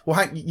like, well,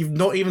 Hank, you've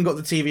not even got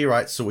the TV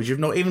rights sorted. You've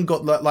not even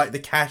got the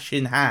cash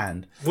in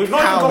hand. We've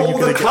not even got all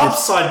the clubs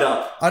signed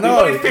up. I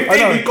know. We've got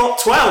 15. We've got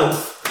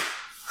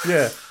 12.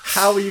 Yeah.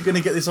 How are you going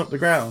to get this off the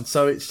ground?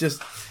 So it's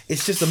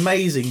just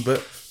amazing,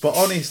 but. But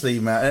honestly,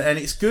 man, and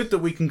it's good that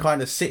we can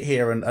kind of sit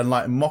here and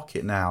like mock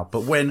it now.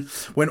 But when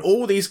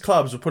all these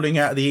clubs were pulling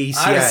out of the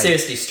ECA, I was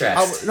seriously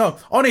stressed.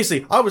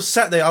 Honestly, I was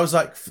sat there. I was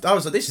like,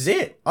 this is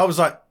it. I was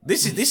like,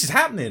 this is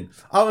happening.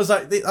 I was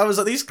like,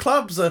 these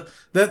clubs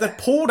they're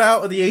pulled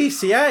out of the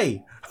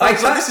ECA. I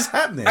was like, this is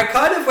happening. I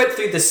kind of went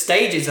through the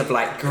stages of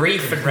like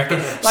grief and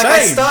recognition. Like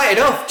I started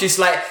off just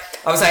like.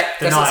 I was like,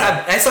 it's not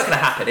going to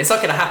happen. It's not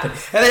going to happen.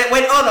 And then it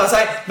went on. I was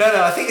like, no,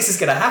 I think this is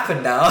going to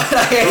happen now.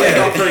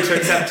 Got through to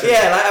accept it.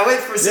 Yeah, like I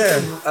went through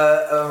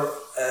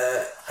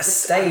a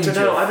stage. I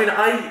don't know. I mean,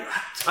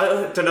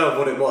 I don't know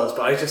what it was,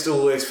 but I just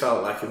always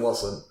felt like it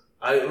wasn't.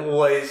 I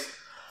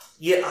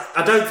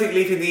don't think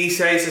leaving the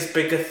ECA is as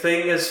big a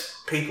thing as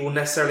people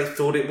necessarily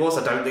thought it was.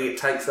 I don't think it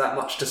takes that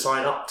much to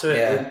sign up to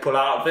it and pull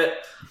out of it.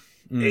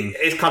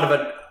 It's kind of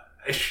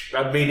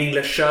a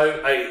meaningless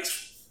show. It's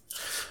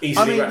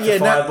easily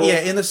rectifiable.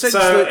 In the sense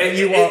that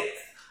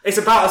it's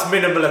about as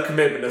minimal a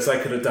commitment as they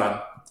could have done.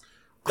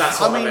 That's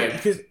what I mean.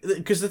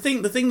 Because the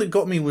thing that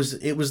got me was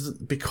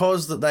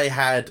because that they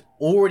had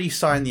already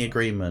signed the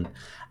agreement,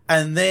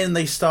 and then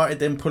they started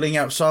then pulling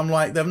out. So I'm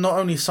like, they've not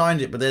only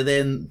signed it, but they're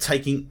then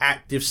taking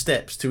active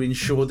steps to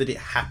ensure that it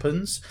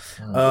happens.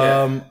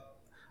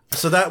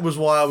 So that was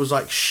why I was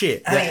like,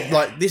 shit.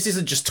 Like, this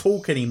isn't just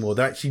talk anymore.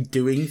 They're actually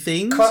doing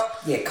things.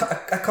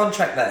 A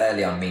contract that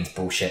early on means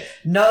bullshit.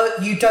 No,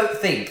 you don't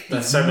think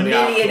these so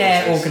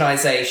millionaire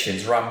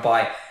organisations run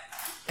by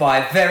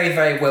very,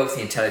 very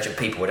wealthy, intelligent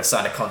people would have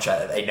signed a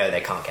contract that they know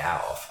they can't get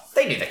out of.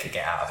 They knew they could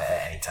get out of it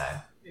at any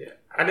time. Yeah.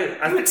 And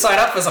you would sign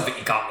up for something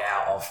you can't get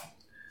out of.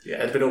 Yeah,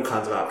 there's been all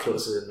kinds of out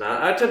clauses in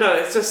that. I don't know,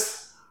 it's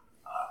just...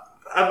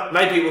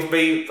 maybe it would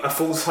be a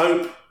false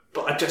hope,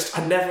 but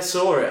I never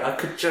saw it. I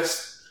could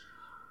just...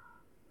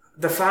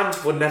 The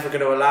fans were never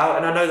going to allow it,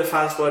 and I know the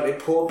fans weren't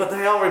important, but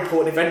they are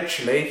important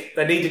eventually.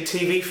 They needed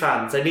TV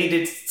fans. They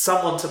needed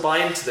someone to buy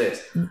into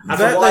this. I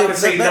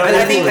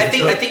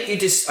think you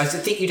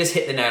just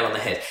hit the nail on the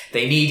head.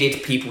 They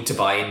needed people to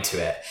buy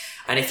into it,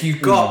 and if you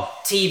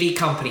got TV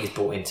companies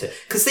bought into it,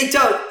 because they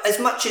don't, as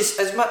much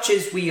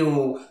as we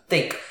all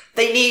think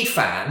they need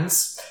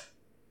fans.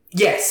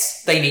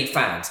 Yes, they need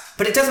fans,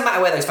 but it doesn't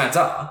matter where those fans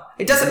are.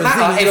 It doesn't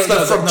matter if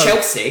they're from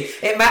Chelsea.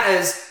 It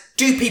matters.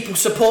 Do people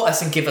support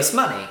us and give us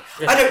money?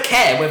 Yeah. I don't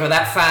care whether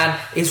that fan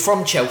is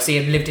from Chelsea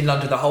and lived in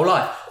London the whole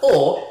life,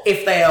 or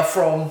if they are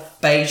from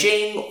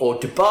Beijing or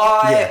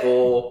Dubai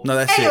or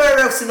anywhere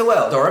else in the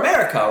world, or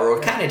America or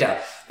Canada.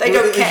 They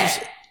don't care.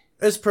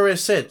 As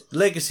Perez said,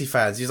 legacy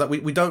fans. He's like,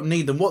 we don't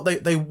need them. What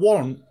they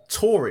want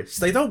tourists.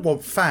 They don't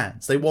want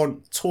fans. They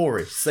want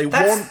tourists. They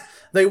want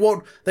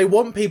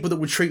people that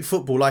would treat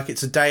football like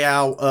it's a day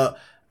out at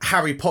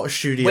Harry Potter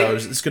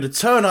Studios. It's going to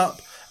turn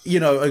up.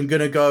 And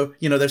going to go,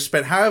 they've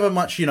spent however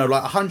much,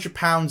 like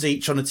 £100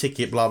 each on a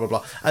ticket, blah, blah,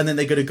 blah. And then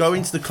they're going to go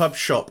into the club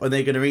shop and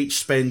they're going to each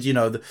spend,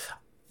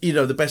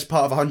 the best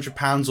part of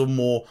 £100 or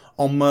more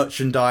on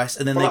merchandise.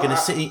 And then they're going to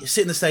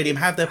sit in the stadium,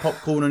 have their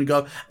popcorn and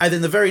go. And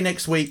then the very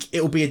next week,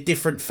 it'll be a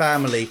different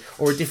family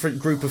or a different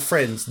group of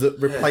friends that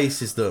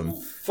replaces them.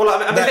 Well,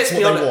 I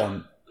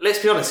mean, let's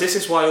be honest. This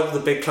is why all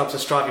the big clubs are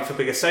striving for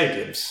bigger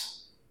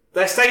stadiums.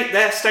 Their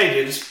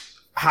stadiums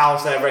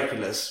house their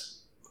regulars.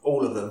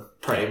 All of them,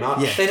 pretty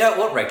much. Yeah. They don't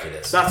want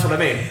regulars. That's what I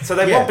mean. So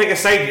they want bigger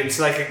stadiums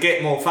so they can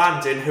get more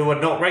fans in who are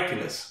not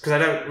regulars. Because they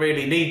don't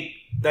really need...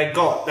 They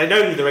know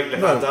who the regular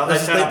fans are.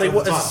 As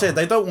I said,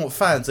 they don't want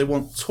fans. They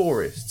want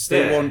tourists.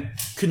 They want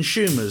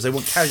consumers. They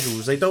want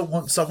casuals. They don't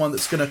want someone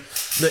that's going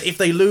to... That if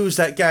they lose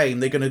that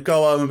game, they're going to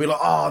go home and be like,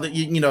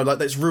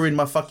 that's ruined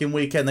my fucking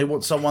weekend. They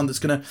want someone that's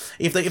going to...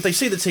 If they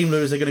see the team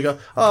lose, they're going to go,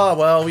 oh,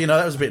 well,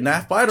 that was a bit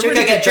naff. But I had a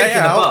really good day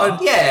out.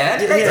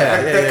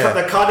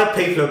 The kind of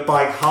people who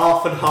buy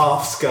half and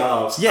half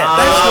scarves. Yeah,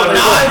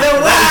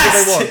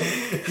 that's what they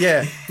want.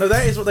 Yeah, no,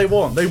 that is what they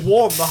want. They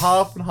want the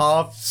half and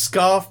half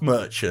scarf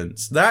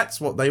merchants. That's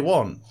what they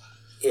want.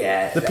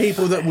 Yeah. The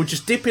people that will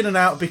just dip in and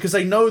out because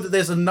they know that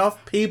there's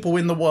enough people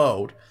in the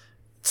world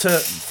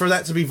for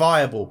that to be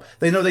viable.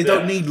 They know they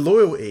don't need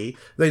loyalty.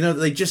 They know that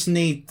they just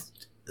need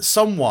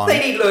someone.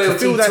 They need loyalty to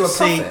fill that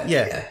seat.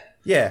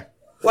 Yeah.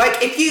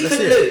 Like, if you could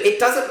lose, it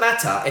doesn't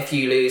matter if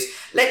you lose,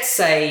 let's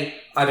say,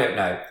 I don't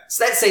know,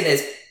 so let's say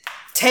there's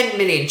 10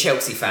 million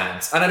Chelsea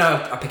fans. I don't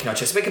know, I'm picking on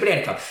Chelsea, but it could be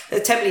any club.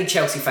 There's 10 million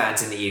Chelsea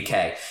fans in the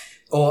UK.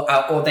 Or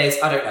there's,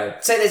 I don't know,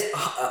 say there's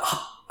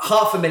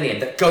 500,000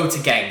 that go to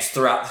games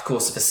throughout the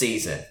course of a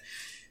season.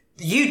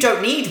 You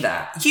don't need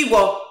that. You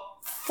want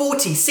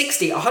 40,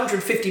 60,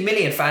 150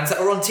 million fans that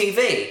are on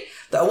TV,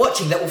 that are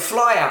watching, that will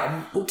fly out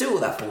and will do all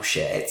that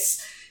bullshit.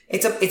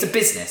 It's a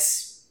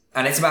business,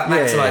 and it's about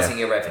maximising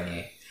your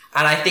revenue.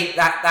 And I think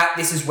that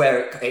this is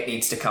where it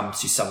needs to come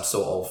to some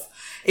sort of...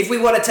 If we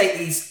want to take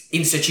these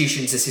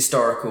institutions as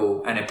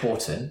historical and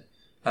important,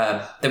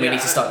 then we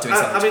need to start doing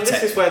something. I mean,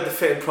 this is where the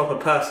fit and proper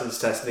persons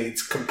test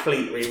needs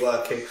complete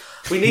reworking.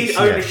 We need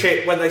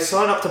ownership. When they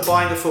sign up to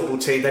buying a football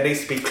team, there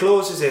needs to be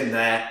clauses in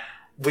there.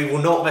 We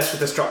will not mess with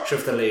the structure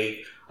of the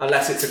league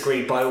unless it's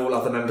agreed by all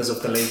other members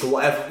of the league, or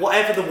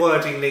whatever the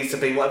wording needs to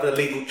be, whatever the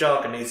legal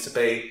jargon needs to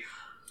be.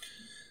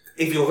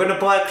 If you're going to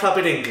buy a club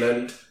in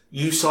England,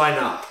 you sign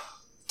up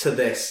to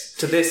this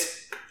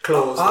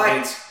clause that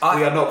means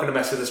we are not going to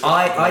mess with this.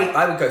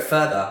 I would go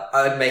further.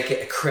 I would make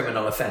it a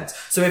criminal offence.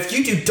 So if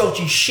you do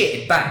dodgy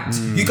shit in banks,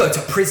 you go to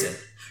prison.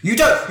 You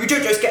don't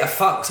just get a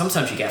fine.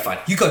 Sometimes you get a fine.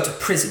 You go to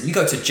prison. You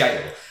go to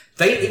jail.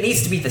 It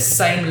needs to be the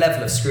same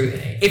level of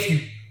scrutiny if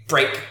you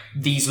break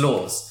these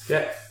laws.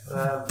 Yeah.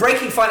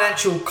 Breaking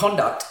financial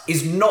conduct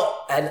is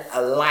not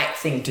a light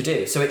thing to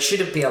do, so it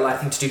shouldn't be a light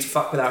thing to do to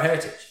fuck with our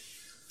heritage.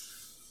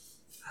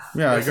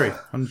 Yeah, I agree,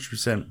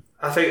 100%.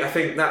 I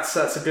think that's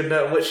a good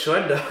note on which to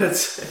end on.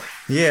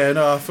 Yeah,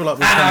 no, I feel like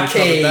we've kind of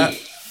covered that.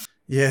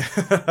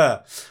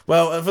 Yeah.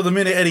 Well, for the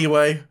minute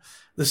anyway,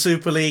 the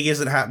Super League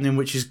isn't happening,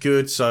 which is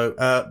good.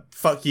 So,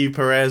 fuck you,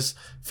 Perez.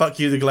 Fuck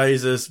you, the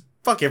Glazers.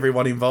 Fuck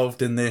everyone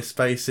involved in this,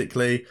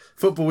 basically.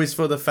 Football is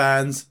for the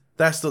fans.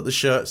 That's what the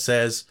shirt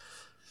says.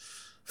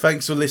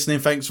 Thanks for listening.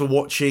 Thanks for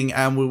watching.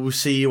 And we will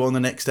see you on the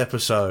next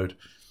episode.